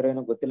ಮಾಡ್ತಾ ಇದ್ರೆ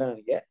ಏನೋ ಗೊತ್ತಿಲ್ಲ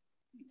ನನಗೆ.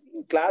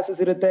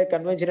 ಕ್ಲಾಸಸ್ ಇರುತ್ತೆ,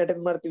 ಕನ್ವೆನ್ಷನ್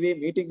ಅಟೆಂಡ್ ಮಾಡ್ತೀವಿ,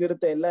 ಮೀಟಿಂಗ್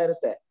ಇರುತ್ತೆ, ಎಲ್ಲ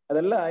ಇರುತ್ತೆ.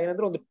 ಅದೆಲ್ಲ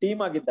ಏನಂದ್ರೆ ಒಂದು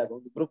ಟೀಮ್ ಆಗಿದ್ದಾಗ,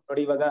 ಒಂದು ಗ್ರೂಪ್.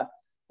 ನೋಡಿ ಇವಾಗ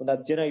ಒಂದ್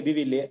 10 ಜನ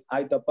ಇದೀವಿ ಇಲ್ಲಿ,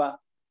 ಆಯ್ತಪ್ಪ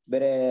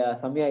ಬೇರೆ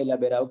ಸಮಯ ಇಲ್ಲ,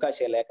 ಬೇರೆ ಅವಕಾಶ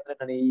ಇಲ್ಲ, ಯಾಕಂದ್ರೆ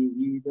ನಾನು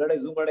ಈ ಇದ್ರೊಳಗೆ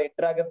ಝೂಮ್ ಒಳಗೆ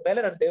ಎಂಟರ್ ಆಗಿದ್ಮೇಲೆ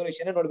ನಾನು ದೇವ್ರ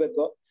ವಿಷಯನೇ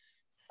ನೋಡ್ಬೇಕು,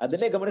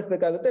 ಅದನ್ನೇ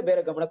ಗಮನಿಸ್ಬೇಕಾಗುತ್ತೆ,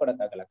 ಬೇರೆ ಗಮನ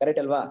ಕೊಡಕ್ಕಾಗಲ್ಲ.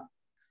 ಕರೆಕ್ಟ್ ಅಲ್ವಾ?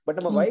 ಬಟ್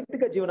ನಮ್ಮ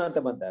ವೈಯಕ್ತಿಕ ಜೀವನ ಅಂತ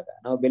ಬಂದಾಗ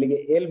ನಾವು ಬೆಳಿಗ್ಗೆ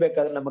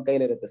ಹೇಳ್ಬೇಕಾದ್ರೆ ನಮ್ಮ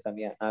ಕೈಲಿರುತ್ತೆ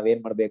ಸಮಯ,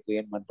 ನಾವೇನ್ ಮಾಡ್ಬೇಕು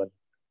ಏನ್ ಮಾಡ್ಬಾರ್ದು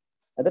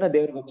ಅದನ್ನ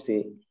ದೇವ್ರಿಗೆ ಒಪ್ಸಿ,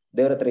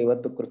 ದೇವ್ರ ಹತ್ರ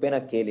ಇವತ್ತು ಕೃಪೆನ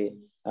ಕೇಳಿ,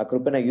 ಆ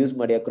ಕೃಪೆನ ಯೂಸ್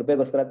ಮಾಡಿ, ಆ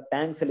ಕೃಪೆಗೋಸ್ಕರ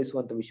ಥ್ಯಾಂಕ್ಸ್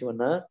ಸಲ್ಲಿಸುವಂತ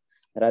ವಿಷಯವನ್ನ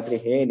ರಾತ್ರಿ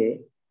ಹೇಳಿ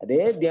ಅದೇ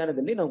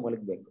ಧ್ಯಾನದಲ್ಲಿ ನಾವು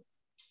ಮಲಗ್ಬೇಕು.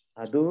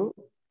 ಅದು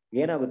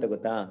ಏನಾಗುತ್ತೆ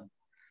ಗೊತ್ತಾ,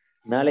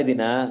 ನಾಳೆ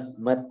ದಿನ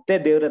ಮತ್ತೆ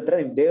ದೇವ್ರ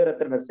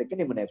ಹತ್ರ ನಡ್ಸಕ್ಕೆ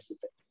ನಿಮ್ಮನ್ನ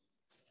ಎಬ್ಸುತ್ತೆ.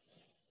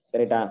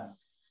 ಕರೆಕ್ಟಾ?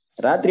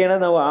 ರಾತ್ರಿ ಏನೋ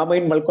ನಾವು ಆ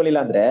ಮೈಂಡ್ ಮಲ್ಕೊಳ್ಳಿಲ್ಲ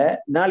ಅಂದ್ರೆ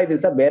ನಾಳೆ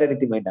ದಿವಸ ಬೇರೆ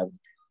ರೀತಿ ಮೈಂಡ್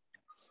ಆಗುತ್ತೆ.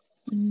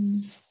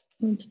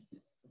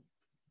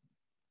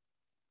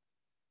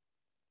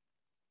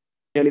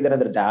 ಹೇಳಿದಾರೆ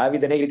ಅಂದ್ರೆ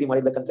ದಾವಿದನೇ ಈ ರೀತಿ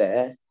ಮಾಡಿರ್ಬೇಕಂದ್ರೆ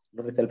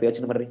ನೋಡ್ರಿ, ಸ್ವಲ್ಪ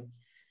ಯೋಚನೆ ಮಾಡ್ರಿ.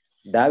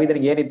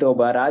 ದಾವಿದನಿಗೆ ಏನಿತ್ತು?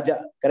 ಒಬ್ಬ ರಾಜ.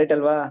 ಕರೆಕ್ಟ್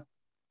ಅಲ್ವಾ?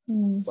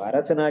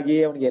 ಅರಸನಾಗಿ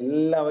ಅವನಿಗೆ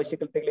ಎಲ್ಲಾ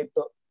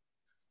ಅವಶ್ಯಕತೆಗಳಿತ್ತು.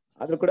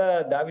 ಆದ್ರೂ ಕೂಡ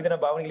ದಾವಿದನ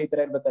ಭಾವನೆಗಳು ಈ ತರ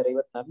ಇರ್ಬೇಕಾದ್ರೆ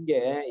ಇವತ್ತು ನಮ್ಗೆ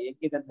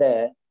ಹೆಂಗಿದಂತೆ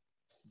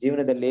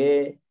ಜೀವನದಲ್ಲಿ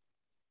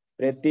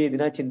ಪ್ರತಿ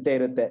ದಿನ ಚಿಂತೆ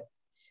ಇರುತ್ತೆ.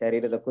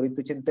 ಶರೀರದ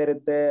ಕುರಿತು ಚಿಂತೆ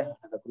ಇರುತ್ತೆ,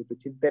 ಹಣದ ಕುರಿತು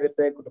ಚಿಂತೆ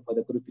ಇರುತ್ತೆ,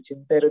 ಕುಟುಂಬದ ಕುರಿತು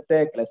ಚಿಂತೆ ಇರುತ್ತೆ,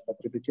 ಕೆಲಸದ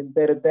ಕುರಿತು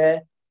ಚಿಂತೆ ಇರುತ್ತೆ,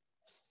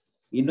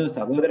 ಇನ್ನು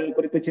ಸಹೋದರರ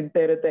ಕುರಿತು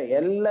ಚಿಂತೆ ಇರುತ್ತೆ,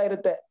 ಎಲ್ಲ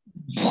ಇರುತ್ತೆ.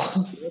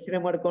 ಯೋಚನೆ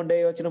ಮಾಡ್ಕೊಂಡೆ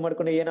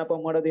ಏನಪ್ಪ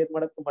ಮಾಡೋದು, ಏನ್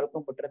ಮಾಡಕ್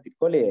ಮಾಡ್ಕೊಂಡ್ಬಿಟ್ರೆ ಅಂತ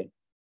ಇಟ್ಕೊಳ್ಳಿ,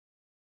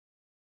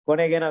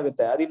 ಕೊನೆಗೆ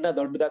ಏನಾಗುತ್ತೆ, ಅದಿನ್ನ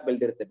ದೊಡ್ಡದಾಗಿ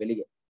ಬೆಳೆದಿರುತ್ತೆ.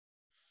 ಬೆಳಿಗ್ಗೆ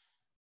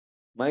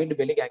ಮೈಂಡ್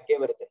ಬೆಳಿಗ್ಗೆ ಹಂಗೆ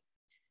ಬರುತ್ತೆ.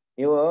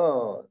 ನೀವು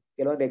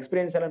ಕೆಲವೊಂದು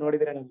ಎಕ್ಸ್ಪೀರಿಯನ್ಸ್ ಎಲ್ಲ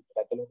ನೋಡಿದ್ರೆ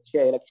ನಮ್ಗೆ ಕೆಲವೊಂದು ವಿಷಯ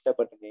ಹೇಳಕ್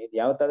ಇಷ್ಟಪಡ್ತೀನಿ.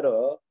 ಯಾವತ್ತಾದ್ರೂ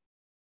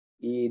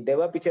ಈ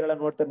ದೆವ್ವ ಪಿಕ್ಚರ್ ಎಲ್ಲ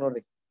ನೋಡ್ತಾರೆ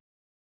ನೋಡ್ರಿ,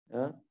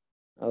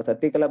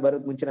 ಸತ್ಯಕ್ಕೆಲ್ಲ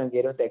ಬರೋದ್ ಮುಂಚೆ ನಂಗೆ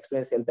ಇರುವಂತ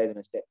ಎಕ್ಸ್ಪೀರಿಯನ್ಸ್ ಹೇಳ್ತಾ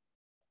ಇದೀನಿ ಅಷ್ಟೇ.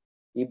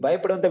 ಈ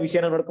ಭಯಪಡುವಂತ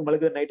ವಿಷಯನ ನೋಡ್ಕೊಂಡು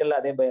ಮಲಗಿದ್ರೆ ನೈಟ್ ಎಲ್ಲ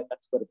ಅದೇ ಭಯ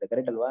ಕನ್ಸ್ ಬರುತ್ತೆ.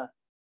 ಕರೆಕ್ಟ್ ಅಲ್ವಾ?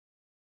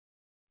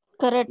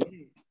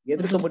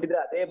 ಎದ್ಕೊಂಡ್ಬಿಟ್ಟಿದ್ರೆ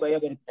ಅದೇ ಭಯ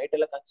ಬರುತ್ತೆ, ನೈಟ್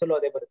ಎಲ್ಲ ಕನ್ಸಲ್ಲೂ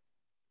ಅದೇ ಬರುತ್ತೆ.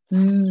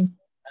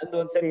 ನಂದು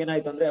ಒಂದ್ಸರಿ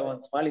ಏನಾಯ್ತು ಅಂದ್ರೆ,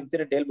 ಒಂದ್ ಸ್ಮಾಲ್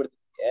ಇನ್ಸಿಡೆಂಟ್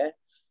ಹೇಳ್ಬಿಡ್ತೀನಿ,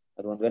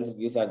 ಅದು ಒಂದ್ ವೇಳೆ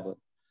ಯೂಸ್ ಆಗ್ಬೋದು.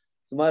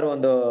 ಸುಮಾರು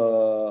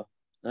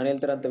ನಾನು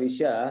ಹೇಳ್ತಾರಂತ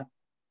ವಿಷಯ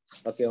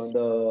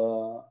ಒಂದು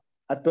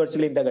 10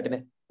 ವರ್ಷಗಳಿಂದ ಘಟನೆ.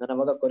 ನಾನು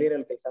ಅವಾಗ ಕೊರಿಯರ್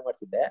ಅಲ್ಲಿ ಕೆಲಸ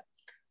ಮಾಡ್ತಿದ್ದೆ.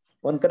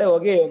 ಒಂದ್ ಕಡೆ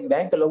ಹೋಗಿ ಒಂದ್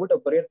ಬ್ಯಾಂಕ್ ಅಲ್ಲಿ ಹೋಗ್ಬಿಟ್ಟು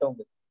ಕೊರಿಯರ್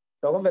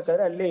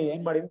ತಗೊಂಡ್ಬೇಕಾದ್ರೆ ಅಲ್ಲಿ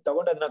ಏನ್ ಮಾಡಿದ್ವಿ,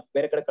 ತಗೊಂಡು ಅದನ್ನ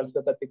ಬೇರೆ ಕಡೆ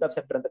ಕಳ್ಸ್ಬೇಕು, ಪಿಕಪ್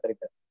ಸೆಂಟರ್ ಅಂತ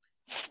ಕರೀತಾರೆ.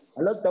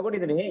 ಅಲ್ಲೋಗಿ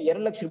ತಗೊಂಡಿದೀನಿ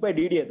 2 ಲಕ್ಷ ರೂಪಾಯಿ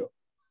ಡಿಡಿ. ಅದು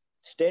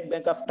ಸ್ಟೇಟ್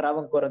ಬ್ಯಾಂಕ್ ಆಫ್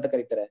ಟ್ರಾವಂಕೋರ್ ಅಂತ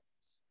ಕರೀತಾರೆ.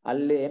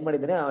 ಅಲ್ಲಿ ಏನ್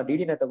ಮಾಡಿದ್ದೀನಿ, ಆ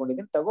ಡಿಡಿನ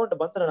ತಗೊಂಡು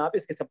ಬಂದು ನಾನು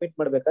ಆಫೀಸ್ಗೆ ಸಬ್ಮಿಟ್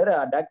ಮಾಡ್ಬೇಕಾದ್ರೆ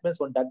ಆ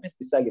ಒಂದು ಡಾಕ್ಯುಮೆಂಟ್ಸ್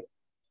ಮಿಸ್ ಆಗಿದೆ.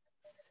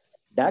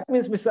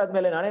 ಡಾಕ್ಯುಮೆಂಟ್ಸ್ ಮಿಸ್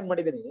ಆದ್ಮೇಲೆ ನಾನೇನ್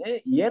ಮಾಡಿದೀನಿ,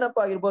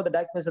 ಏನಪ್ಪಾ ಆಗಿರ್ಬೋದು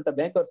ಡಾಕ್ಯುಮೆಂಟ್ಸ್ ಅಂತ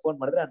ಬ್ಯಾಂಕ್ ಅವ್ರು ಫೋನ್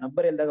ಮಾಡಿದ್ರೆ, ಆ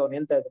ನಂಬರ್ ಇಲ್ದಾಗ ಅವ್ನು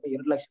ಹೇಳ್ತಾ ಇದ್ದಾನೆ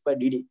 2 ಲಕ್ಷ ರೂಪಾಯಿ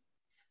ಡಿಡಿ.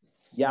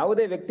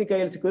 ಯಾವುದೇ ವ್ಯಕ್ತಿ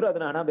ಕೈಯಲ್ಲಿ ಸಿಕ್ಕಿದ್ರು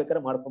ಅದನ್ನ ಹಣ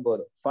ಬೇಕಾದ್ರೆ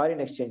ಮಾಡ್ಕೊಬಹುದು,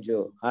 ಫಾರಿನ್ ಎಕ್ಸ್ಚೇಂಜ್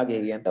ಹಾಗೆ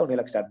ಹೀಗೆ ಅಂತ ಅವ್ನು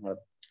ಹೇಳಕ್ ಸ್ಟಾರ್ಟ್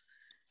ಮಾಡೋದು.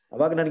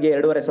 ಅವಾಗ ನನಗೆ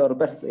 2,500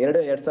 ರೂಪಾಯಿ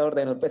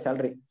 2,500 ರೂಪಾಯಿ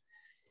ಸ್ಯಾಲ್ರಿ.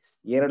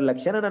 2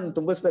 ಲಕ್ಷನ ನಾನು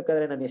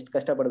ತುಂಬಿಸ್ಬೇಕಾದ್ರೆ ನಾನು ಎಷ್ಟು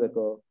ಕಷ್ಟ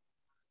ಪಡ್ಬೇಕು.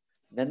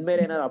 ನನ್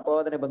ಮೇಲೆ ಏನಾದ್ರು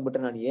ಅಪವಾದನೆ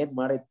ಬಂದ್ಬಿಟ್ರೆ ನಾನು ಏನ್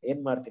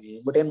ಮಾಡ್ತೀನಿ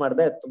ಬಟ್ ಏನ್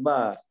ಮಾಡ್ದೆ, ತುಂಬಾ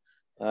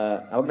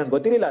ಅವಾಗ ನಂಗೆ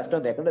ಗೊತ್ತಿರಲಿಲ್ಲ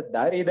ಅಷ್ಟೊಂದು, ಯಾಕಂದ್ರೆ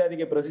ದಾರಿ ಇದೆ,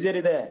 ಅದಕ್ಕೆ ಪ್ರೊಸೀಜರ್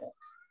ಇದೆ,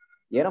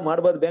 ಏನೋ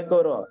ಮಾಡ್ಬೋದು ಬ್ಯಾಂಕ್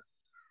ಅವರು.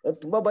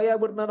 ತುಂಬಾ ಭಯ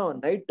ಆಗ್ಬಿಡ್ತು. ನಾನು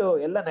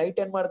ನೈಟ್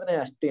ಏನ್ ಮಾಡ್ತಾನೆ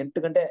ಅಷ್ಟು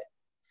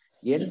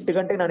 8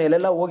 ಗಂಟೆಗೆ ನಾನು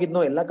ಎಲ್ಲೆಲ್ಲ ಹೋಗಿದ್ನೋ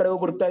ಎಲ್ಲಾ ಕಡೆ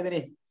ಹೋಗಿ ಹುಡುಕ್ತಾ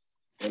ಇದೀನಿ.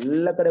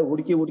 ಎಲ್ಲ ಕಡೆ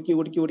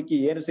ಹುಡುಕಿ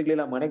ಏನು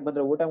ಸಿಗ್ಲಿಲ್ಲ. ಮನೆಗ್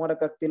ಬಂದ್ರೆ ಊಟ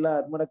ಮಾಡಕ್ ಆಗ್ತಿಲ್ಲ,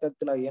 ಅದ್ ಮಾಡಕ್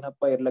ಆಗ್ತಿಲ್ಲ.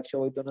 ಏನಪ್ಪಾ 2 ಲಕ್ಷ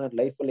ಹೋಯ್ತು ಅಂದ್ರೆ ನನ್ನ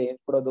ಲೈಫ್ ಅಲ್ಲಿ ಏನ್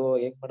ಕೊಡೋದು,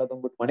 ಹೆಂಗ್ ಮಾಡೋದು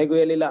ಅಂದ್ಬಿಟ್ಟು ಮನೆಗೂ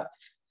ಹೇಳಿಲ್ಲ.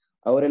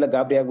 ಅವರೆಲ್ಲ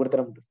ಗಾಬರಿ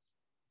ಆಗ್ಬಿಡ್ತಾರ.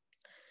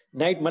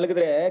 ನೈಟ್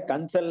ಮಲಗಿದ್ರೆ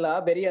ಕನ್ಸಲ್ಲ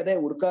ಬೇರೆ ಅದೇ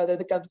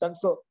ಹುಡ್ಕಾಡೋದಕ್ಕೆ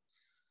ಕನ್ಸು,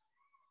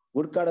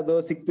 ಹುಡ್ಕಾಡೋದು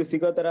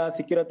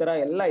ಸಿಕ್ಕಿರೋ ತರ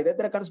ಎಲ್ಲ ಇದೇ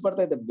ತರ ಕನ್ಸು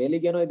ಬರ್ತಾ ಇದ್ದೆ.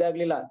 ಬೆಳಿಗ್ಗೆನೂ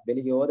ಇದಾಗ್ಲಿಲ್ಲ.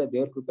 ಬೆಳಿಗ್ಗೆ ಹೋದೆ,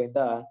 ದೇವ್ರ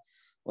ಕೃಪೆಯಿಂದ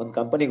ಒಂದ್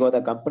ಕಂಪನಿಗೆ ಹೋದ.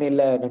 ಕಂಪನಿ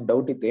ಇಲ್ಲೇ ನನ್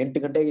ಡೌಟ್ ಇತ್ತು, 7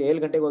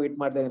 ಗಂಟೆಗೆ ಹೋಗಿ ಇಟ್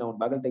ಮಾಡ್ತಾ ಇದ್ದೀನಿ, ಅವ್ನ್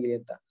ಬಾಗಲ್ ತೆಗೀರಿ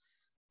ಅಂತ.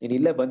 ನೀನ್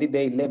ಇಲ್ಲೇ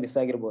ಬಂದಿದ್ದೆ, ಇಲ್ಲೇ ಮಿಸ್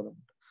ಆಗಿರ್ಬೋದು.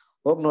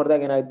 ಹೋಗಿ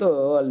ನೋಡಿದಾಗ ಏನಾಯ್ತು,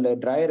 ಅಲ್ಲಿ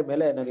ಡ್ರಾಯರ್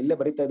ಮೇಲೆ ನಾನು ಇಲ್ಲೇ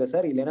ಬರೀತಾ ಇದ್ದೆ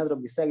ಸರ್, ಇಲ್ಲಿ ಏನಾದ್ರು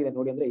ಮಿಸ್ ಆಗಿದೆ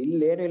ನೋಡಿ ಅಂದ್ರೆ,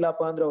 ಇಲ್ಲೇನು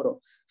ಇಲ್ಲಪ್ಪ ಅಂದ್ರೆ ಅವರು,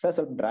 ಸರ್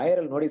ಸ್ವಲ್ಪ ಡ್ರಾಯರ್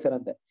ಅಲ್ಲಿ ನೋಡಿ ಸರ್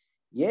ಅಂತೆ.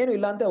 ಏನು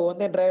ಇಲ್ಲ ಅಂತ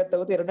ಒಂದೇ ಡ್ರೈವರ್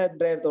ತೆಗೆದು, ಎರಡನೇ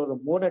ಡ್ರೈವರ್ ತೆಗೆದು,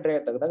 ಮೂರನೇ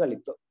ಡ್ರೈವರ್ ತೆಗೆದಾಗ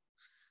ಅಲ್ಲಿತ್ತು.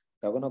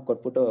 ತಗೊಂಡೋಗಿ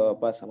ಕೊಟ್ಬಿಟ್ಟು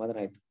ಅಪ್ಪ ಸಮಾಧಾನ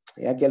ಆಯ್ತು.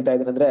 ಯಾಕೆ ಹೇಳ್ತಾ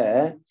ಇದ್ದೀನಂದ್ರೆ,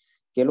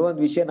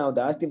 ಕೆಲವೊಂದು ವಿಷಯ ನಾವು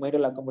ಜಾಸ್ತಿ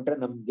ಮೈಂಡಲ್ಲಿ ಹಾಕೊಂಡ್ಬಿಟ್ರೆ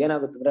ನಮ್ಗೆ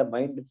ಏನಾಗುತ್ತೆ ಅಂದ್ರೆ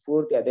ಮೈಂಡ್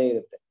ಪೂರ್ತಿ ಅದೇ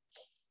ಇರುತ್ತೆ.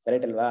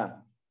 ಕರೆಕ್ಟ್ ಅಲ್ವಾ?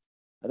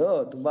 ಅದು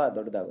ತುಂಬಾ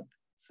ದೊಡ್ಡದಾಗುತ್ತೆ.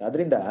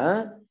 ಅದರಿಂದ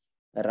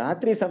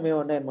ರಾತ್ರಿ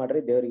ಸಮಯವನ್ನ ಏನ್ ಮಾಡ್ರಿ,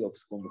 ದೇವರಿಗೆ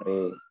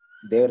ಒಪ್ಸ್ಕೊಂಡ್ಬಿಡ್ರಿ.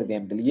 ದೇವ್ರ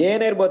ಧ್ಯಾನದಲ್ಲಿ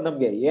ಏನೇ ಇರ್ಬೋದು,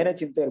 ನಮ್ಗೆ ಏನೇ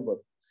ಚಿಂತೆ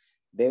ಇರ್ಬೋದು,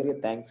 ದೇವ್ರಿಗೆ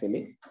ಥ್ಯಾಂಕ್ಸ್ ಹೇಳಿ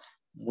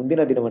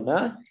ಮುಂದಿನ ದಿನವನ್ನ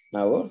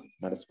ನಾವು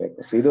ನಡೆಸ್ಬೇಕು.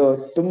 ಸೊ ಇದು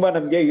ತುಂಬಾ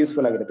ನಮ್ಗೆ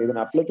ಯೂಸ್ಫುಲ್ ಆಗಿರುತ್ತೆ.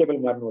 ಇದನ್ನ ಅಪ್ಲಿಕೇಬಲ್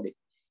ಮಾಡಿ ನೋಡಿ,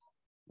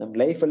 ನಮ್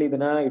ಲೈಫ್ ಅಲ್ಲಿ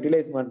ಇದನ್ನ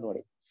ಯುಟಿಲೈಸ್ ಮಾಡಿ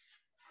ನೋಡಿ.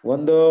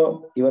 ಒಂದು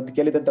ಇವತ್ತು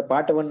ಕೇಳಿದಂತ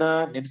ಪಾಠವನ್ನ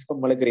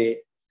ನೆನ್ಸ್ಕೊಂಡ್ ಮಲಗ್ರಿ.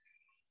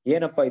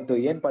 ಏನಪ್ಪಾ ಇತ್ತು,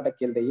 ಏನ್ ಪಾಠ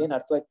ಕೇಳ್ದೆ, ಏನ್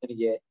ಅರ್ಥ ಆಯ್ತು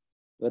ನನಗೆ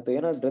ಇವತ್ತು,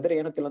 ಏನೋ ಬ್ರದರ್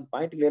ಏನೋ ಕೆಲವೊಂದು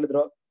ಪಾಯಿಂಟ್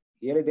ಹೇಳಿದ್ರು,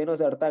 ಹೇಳಿದೇನೋ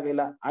ಅರ್ಥ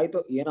ಆಗ್ಲಿಲ್ಲ, ಆಯ್ತು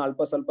ಏನೋ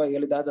ಅಲ್ಪ ಸ್ವಲ್ಪ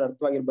ಹೇಳಿದಾದ್ರೂ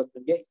ಅರ್ಥವಾಗಿರ್ಬೇಕು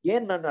ನನ್ಗೆ,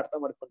 ಏನ್ ನಾನು ಅರ್ಥ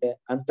ಮಾಡ್ಕೊಂಡೆ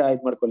ಅಂತ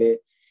ಇದ್ ಮಾಡ್ಕೊಳ್ಳಿ.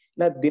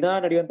 ಇಲ್ಲ ದಿನ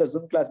ನಡೆಯುವಂತ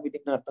ಜೂಮ್ ಕ್ಲಾಸ್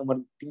ಮೀಟಿಂಗ್ ನ ಅರ್ಥ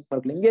ಮಾಡಿ ಥಿಂಕ್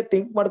ಮಾಡ್ಕೊಳ್ಳಿ. ಹಿಂಗೆ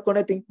ಥಿಂಕ್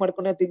ಮಾಡ್ಕೊಂಡೆ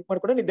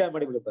ನಿದ್ದೆ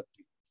ಮಾಡಿಬಿಡ್ಬೇಕು.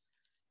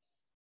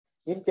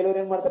 ಇನ್ ಕೆಲವ್ರು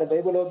ಏನ್ ಮಾಡ್ತಾರೆ,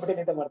 ಬೈಬಲ್ ಓದ್ಬಿಟ್ಟು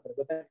ನಿದ್ದೆ ಮಾಡ್ತಾರೆ,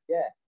 ಗೊತ್ತಾ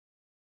ನಿಮ್ಗೆ?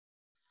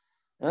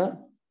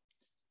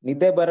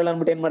 ನಿದ್ದೆ ಬರಲ್ಲ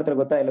ಅನ್ಬಿಟ್ಟು ಏನ್ ಮಾಡ್ತಾರೆ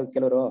ಗೊತ್ತಾ, ಎಲ್ಲ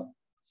ಕೆಲವರು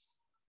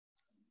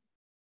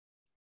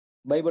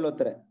ಬೈಬಲ್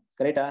ಓದ್ತಾರೆ.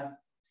 ಕರೆಕ್ಟಾ?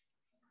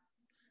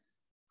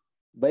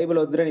 ಬೈಬಲ್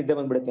ಓದಿದ್ರೆ ನಿದ್ದೆ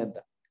ಬಂದ್ಬಿಡುತ್ತೆ ಅಂತ.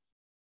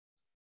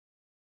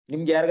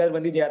 ನಿಮ್ಗೆ ಯಾರಿಗಾದ್ರು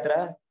ಬಂದಿದ್ಯಾ ಆತರ?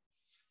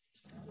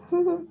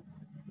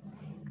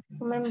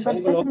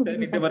 ಬೈಬಲ್ ಓದ್ತಾ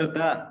ನಿದ್ದೆ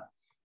ಬರುತ್ತಾ?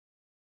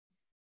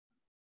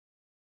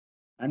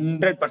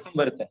 100%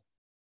 ಬರುತ್ತೆ.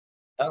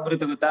 ಯಾವಾಗ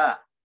ಬರುತ್ತೆ ಗೊತ್ತಾ?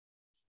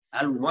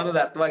 ಅಲ್ಲಿ ಓದೋದು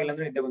ಅರ್ಥವಾಗಿಲ್ಲ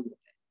ಅಂದ್ರೆ ನಿದ್ದೆ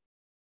ಬಂದ್ಬಿಡುತ್ತೆ.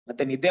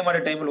 ಮತ್ತೆ ನಿದ್ದೆ ಮಾಡೋ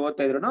ಟೈಮಲ್ಲಿ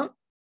ಓದ್ತಾ ಇದ್ರು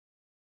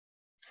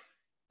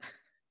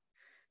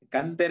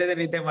ಕಣ್ ತೆರೆದ್ರೆ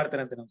ನಿದ್ದೆ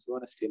ಮಾಡ್ತಾರಂತೆ ನಮ್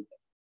ಸುವರ್ಣಶ್ರೀ ಅಂತ.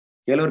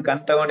 ಕೆಲವ್ರು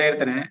ಕಣ್ ತಗೊಂಡೇ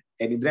ಇರ್ತಾರೆ,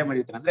 ನಿದ್ರೆ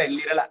ಮಾಡಿರ್ತಾರೆ ಅಂದ್ರೆ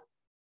ಎಲ್ಲಿರಲ್ಲ.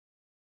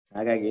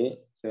 ಹಾಗಾಗಿ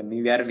ಸೊ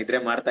ನೀವ್ ಯಾರು ನಿದ್ರೆ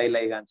ಮಾಡ್ತಾ ಇಲ್ಲ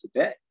ಈಗ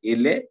ಅನ್ಸುತ್ತೆ.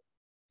 ಇಲ್ಲಿ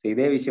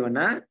ಇದೇ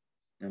ವಿಷಯವನ್ನ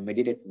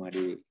ಮೆಡಿಟೇಟ್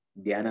ಮಾಡಿ,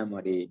 ಧ್ಯಾನ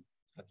ಮಾಡಿ.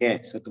 ಓಕೆ,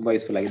 ಸೊ ತುಂಬಾ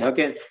ಯೂಸ್ಫುಲ್ ಆಗಿದೆ.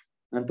 ಓಕೆ,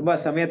 ನಾನು ತುಂಬಾ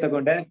ಸಮಯ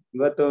ತಗೊಂಡೆ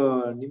ಇವತ್ತು,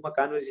 ನಿಮ್ಮ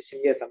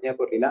ಕಾನ್ವರ್ಸೇಷನ್ಗೆ ಸಮಯ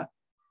ಕೊಡ್ಲಿಲ್ಲ.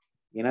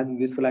 ಏನಾದ್ರು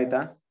ಯೂಸ್ಫುಲ್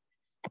ಆಯ್ತಾ?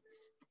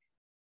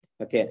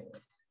 ಓಕೆ,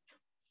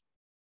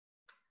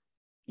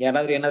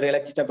 ಯಾರಾದ್ರೂ ಏನಾದ್ರು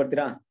ಹೇಳಕ್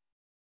ಇಷ್ಟಪಡ್ತೀರಾ?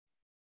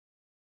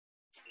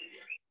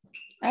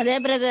 ಅದೇ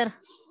ಬ್ರದರ್,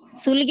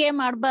 ಸುಲಿಗೆ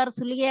ಮಾಡ್ಬಾರ್ದು.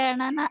 ಸುಲಿಗೆ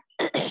ಹಣನ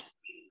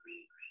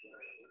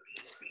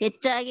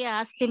ಹೆಚ್ಚಾಗಿ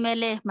ಆಸ್ತಿ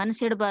ಮೇಲೆ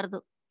ಮನಸ್ಸಿಡಬಾರ್ದು.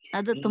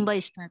 ಅದು ತುಂಬಾ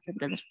ಇಷ್ಟ ಆಯ್ತು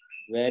brother.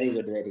 Very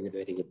good, very good,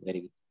 very good, very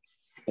good.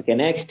 Okay,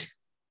 next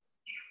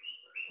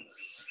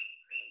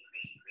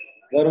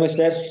ಗೌರವ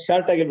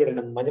ಶಾರ್ಟ್ ಆಗಿರ್ಬಿಡ್ರಿ,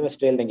 ನಮ್ ಮಂಜು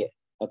ಮಾಸ್ಟರ್ ಹೇಳ್ದಂಗೆ.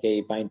 ಓಕೆ,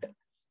 ಈ ಪಾಯಿಂಟ್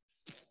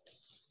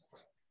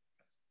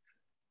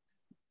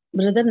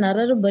ಬ್ರದರ್,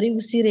 ನರರು ಬರೀ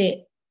ಉಸಿರೇ,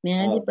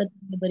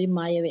 ನ್ಯಾಯಾಧಿಪತಿ ಬರೀ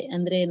ಮಾಯವೇ.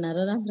 ಅಂದ್ರೆ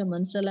ನರರ ಅಂದ್ರೆ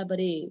ಮನ್ಸೆಲ್ಲ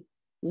ಬರೀ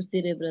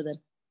ಉಸಿರೇ brother.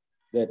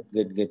 Good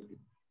good good.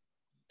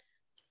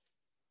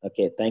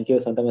 Okay, thank you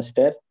ಸಂತ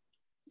ಮಾಸ್ಟರ್.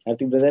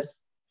 ಕಾರ್ತಿಕ್ ಬ್ರದರ್.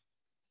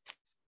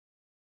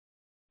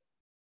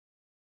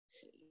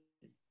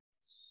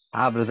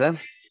 ಹಾ ಬ್ರದರ್,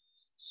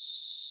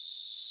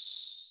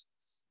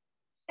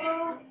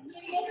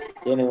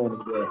 ಏನು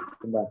ನಿಮ್ಗೆ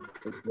ತುಂಬಾ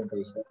ಇಷ್ಟವಾದ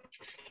ವಿಷಯ?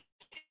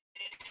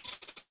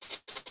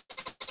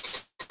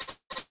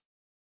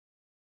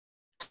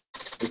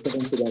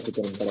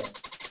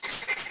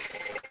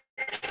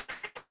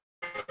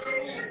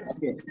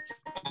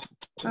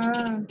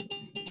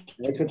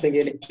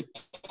 ಹೇಳಿ.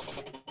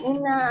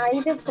 ನಿನ್ನ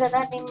ಇದು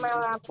ಬ್ರದರ್, ನಿಮ್ಮ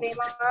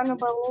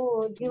ಪ್ರೇಮಾನುಭವವು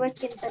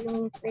ಜೀವಕ್ಕಿಂತಲೂ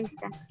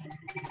ಶ್ರೇಷ್ಠ.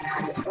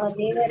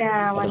 ದೇವರ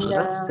ಒಂದು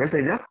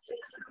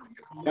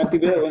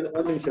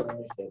ಒಂದ್ ನಿಮಿಷ.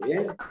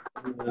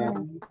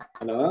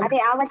 ಹಲೋ, ಅದೇ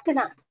ಆ ವಚನ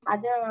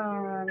ಅದು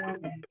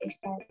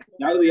ಇಷ್ಟ.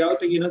 ಯಾವ್ದು ಯಾವ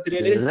ತೆಗಿ ಇನ್ನೊಂದ್ಸರಿ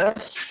ಹೇಳಿ.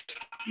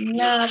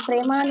 ನಿನ್ನ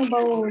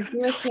ಪ್ರೇಮಾನುಭವವು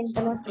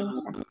ಜೀವಕ್ಕಿಂತಲೂ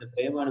ಶ್ರೇಷ್ಠ.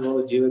 ಪ್ರೇಮಾನುಭವ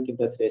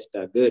ಜೀವಕ್ಕಿಂತ ಶ್ರೇಷ್ಠ.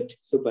 ಗುಡ್,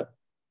 ಸೂಪರ್,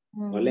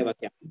 ಒಳ್ಳೆ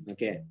ವಾಕ್ಯ.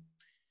 Okay,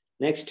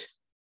 next.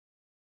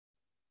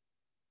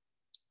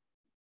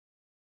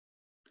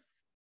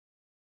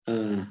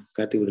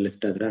 ಕಾರ್ತಿಕ್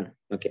ಲೆಫ್ಟ್ ಆದ್ರ?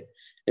 ಓಕೆ,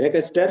 ರೇಖಾ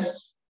ಸಿಸ್ಟರ್.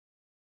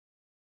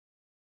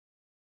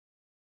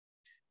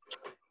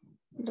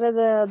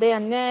 ಬ್ರದರ್, ಅದೇ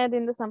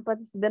ಅನ್ಯಾಯದಿಂದ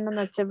ಸಂಪಾದಿಸಿದ್ದನ್ನ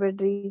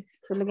ನಚ್ಚಬೇಡ್ರಿ,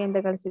 ಸುಲಿಗೆಯಿಂದ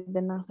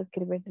ಗಳಿಸಿದ್ದನ್ನ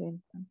ಸಕ್ಕಿರ್ಬೇಡ್ರಿ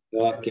ಅಂತ.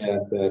 Okay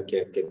okay okay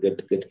okay,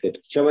 good good good.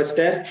 Shobha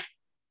sister.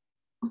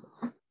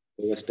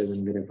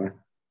 ಬಂದಿರಪ್ಪ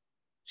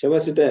Shobha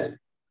sister.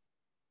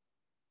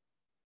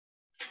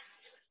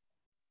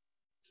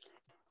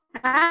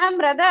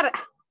 Brother.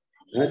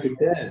 ಹಾ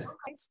ಸಿಸ್ಟರ್,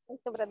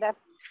 ಬ್ರದರ್,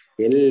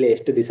 ಎಲ್ಲಿ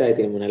ಎಷ್ಟು ದಿವಸ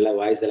ಆಯ್ತು ನಿಮ್ಮನ್ನೆಲ್ಲ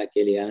ವಾಯ್ಸ್ ಎಲ್ಲ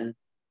ಕೇಳಿಯಾ?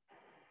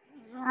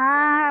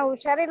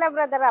 ಹುಷಾರಿಲ್ಲ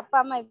ಬ್ರದರ್, ಅಪ್ಪ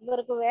ಅಮ್ಮ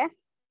ಇಬ್ಬರಿಗುವೆ.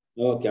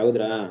 ಓಕೆ,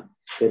 ಹೌದ್ರಾ?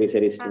 ಸರಿ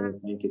ಸರಿ ಸಿಸ್ಟರ್,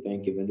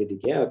 ಥ್ಯಾಂಕ್ ಯು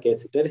ಬಂದಿದ್ದಕ್ಕೆ. ಓಕೆ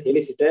ಸಿಸ್ಟರ್,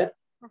 ಹೇಳಿ ಸಿಸ್ಟರ್.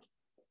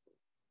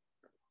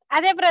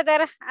 ಅದೇ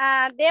ಬ್ರದರ್,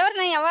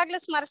 ದೇವ್ರನ್ನ ಯಾವಾಗ್ಲೂ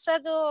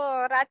ಸ್ಮರಿಸೋದು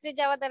ರಾತ್ರಿ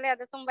ಜಾವದಲ್ಲಿ,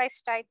 ಅದು ತುಂಬಾ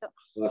ಇಷ್ಟ ಆಯ್ತು.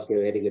 Okay,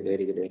 very good,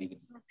 very good, very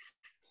good.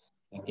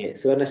 Okay,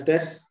 ಸುವರ್ಣ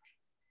ಸಿಸ್ಟರ್.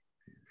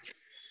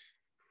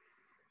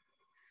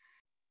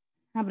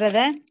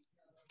 ಬ್ರದರ್.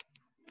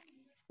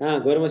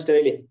 ಗೌರವ ಸಿಸ್ಟರ್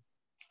ಹೇಳಿ.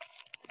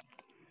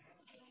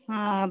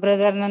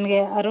 ಬ್ರದರ್, ನನ್ಗೆ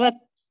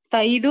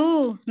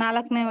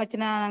 65:4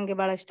 ವಚನ ನಂಗೆ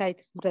ಬಹಳ ಇಷ್ಟ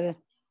ಆಯ್ತು ಬ್ರದರ್.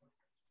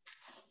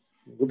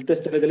 ಗುಪ್ತ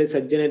ಸ್ಥಳದಲ್ಲಿ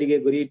ಸಜ್ಜನರಿಗೆ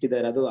ಗುರಿ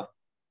ಇಟ್ಟಿದ್ದಾರೆ, ಅದು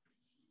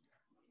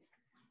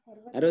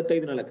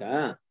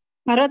 65:4.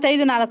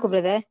 65:4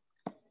 ಬ್ರದರ್.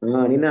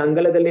 ನಿನ್ನ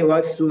ಅಂಗಳದಲ್ಲಿ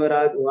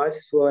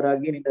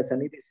ವಾಸಿಸುವವರಾಗಿ ನಿನ್ನ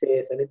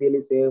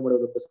ಸನ್ನಿಧಿಯಲ್ಲಿ ಸೇವೆ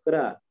ಮಾಡೋದಕ್ಕೋಸ್ಕರ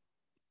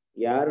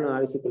ಯಾರನ್ನು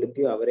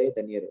ಆರಿಸಿಕೊಳ್ಳುತ್ತೀಯೋ ಅವರೇ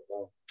ಧನ್ಯರು.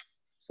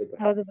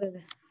 ಹೌದು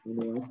ಬ್ರದರ್.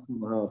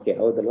 ಓಕೆ,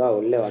 ಹೌದಲ್ವಾ?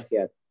 ಒಳ್ಳೆ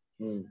ವಾಕ್ಯ ಅದು.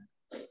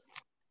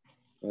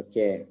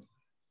 ಓಕೆ,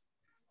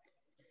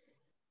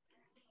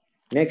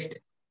 ನೆಕ್ಸ್ಟ್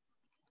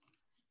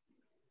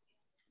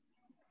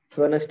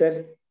ಸ್ವರ್ಣ sister.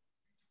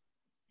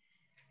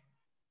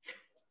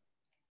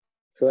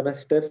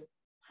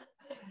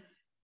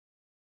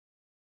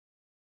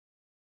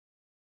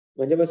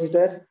 Manjamma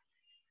sister.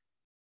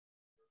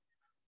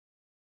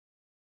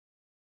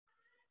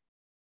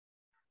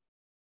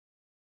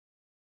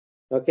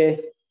 Okay,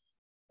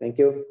 thank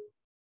you.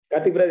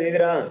 Karthik brother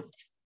ಇದ್ದೀರಾ?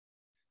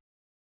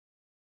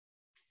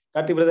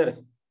 ಕಾರ್ತಿಕ್ ಬ್ರದರ್,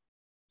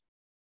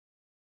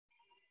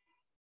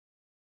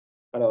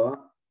 ಹಲೋ,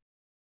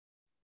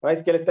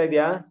 ವಾಯ್ಸ್ ಕೇಳಿಸ್ತಾ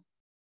ಇದೆಯಾ?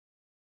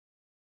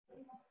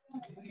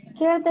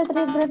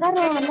 ಕೇಳ್ತೈತ್ರಿ ಬ್ರದರ್.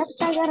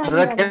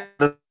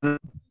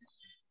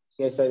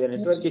 ಕೇಳಿಸ್ತಾ ಇದೆಯಾ?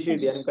 ನೆಟ್ವರ್ಕ್ ಇಶ್ಯೂ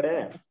ಇದೆಯಾ ನಿಮ್ ಕಡೆ?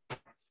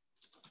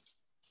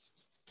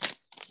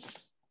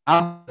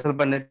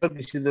 ಸ್ವಲ್ಪ ನೆಟ್ವರ್ಕ್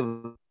ಇಶ್ಯೂ ಇದೆ.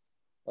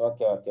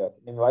 ಓಕೆ ಓಕೆ ಓಕೆ,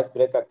 ನಿಮ್ ವಾಯ್ಸ್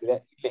ಬ್ರೇಕ್ ಆಗ್ತಿದೆ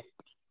ಇಲ್ಲಿ.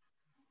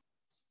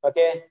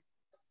 ಓಕೆ,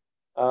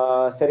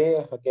 ಸರಿ.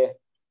 ಓಕೆ,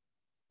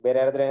 ಬೇರೆ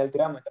ಯಾರಾದ್ರೂ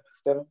ಹೇಳ್ತೀರಾ? ಮತ್ತೆ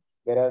ಸಿಸ್ಟರ್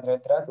ಬೇರೆ ಯಾರಾದ್ರೂ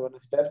ಹೇಳ್ತೀರಾ? ಸುವರ್ಣ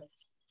ಸಿಸ್ಟರ್.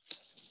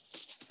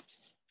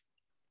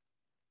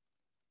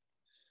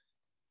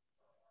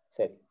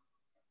 ಸರಿ,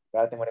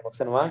 ಪ್ರಾರ್ಥನೆ ಮಾಡಿ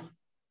ಮುಗಿಸೋಣವಾ?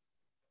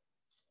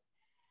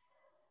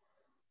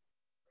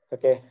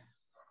 ಓಕೆ,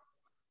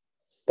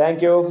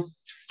 ಥ್ಯಾಂಕ್ ಯು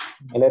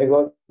ಎಲ್ಲರಿಗೂ.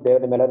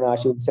 ದೇವರು ನಿಮ್ಮೆಲ್ಲರನ್ನು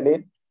ಆಶೀರ್ವದಿಸಲಿ.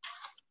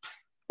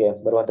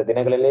 ಬರುವಂತ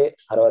ದಿನಗಳಲ್ಲಿ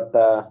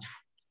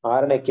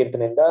 66ನೇ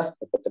ಕೀರ್ತನೆಯಿಂದ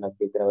 74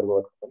 ಕೀರ್ತನೆವರೆಗೂ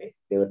ಓದ್ತೀನಿ.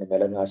 ದೇವರು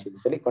ನಿಮ್ಮೆಲ್ಲರನ್ನು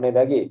ಆಶೀರ್ವದಿಸಲಿ.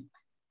 ಕೊನೆಯದಾಗಿ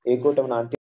ಈ ಕೂಟವನ್ನು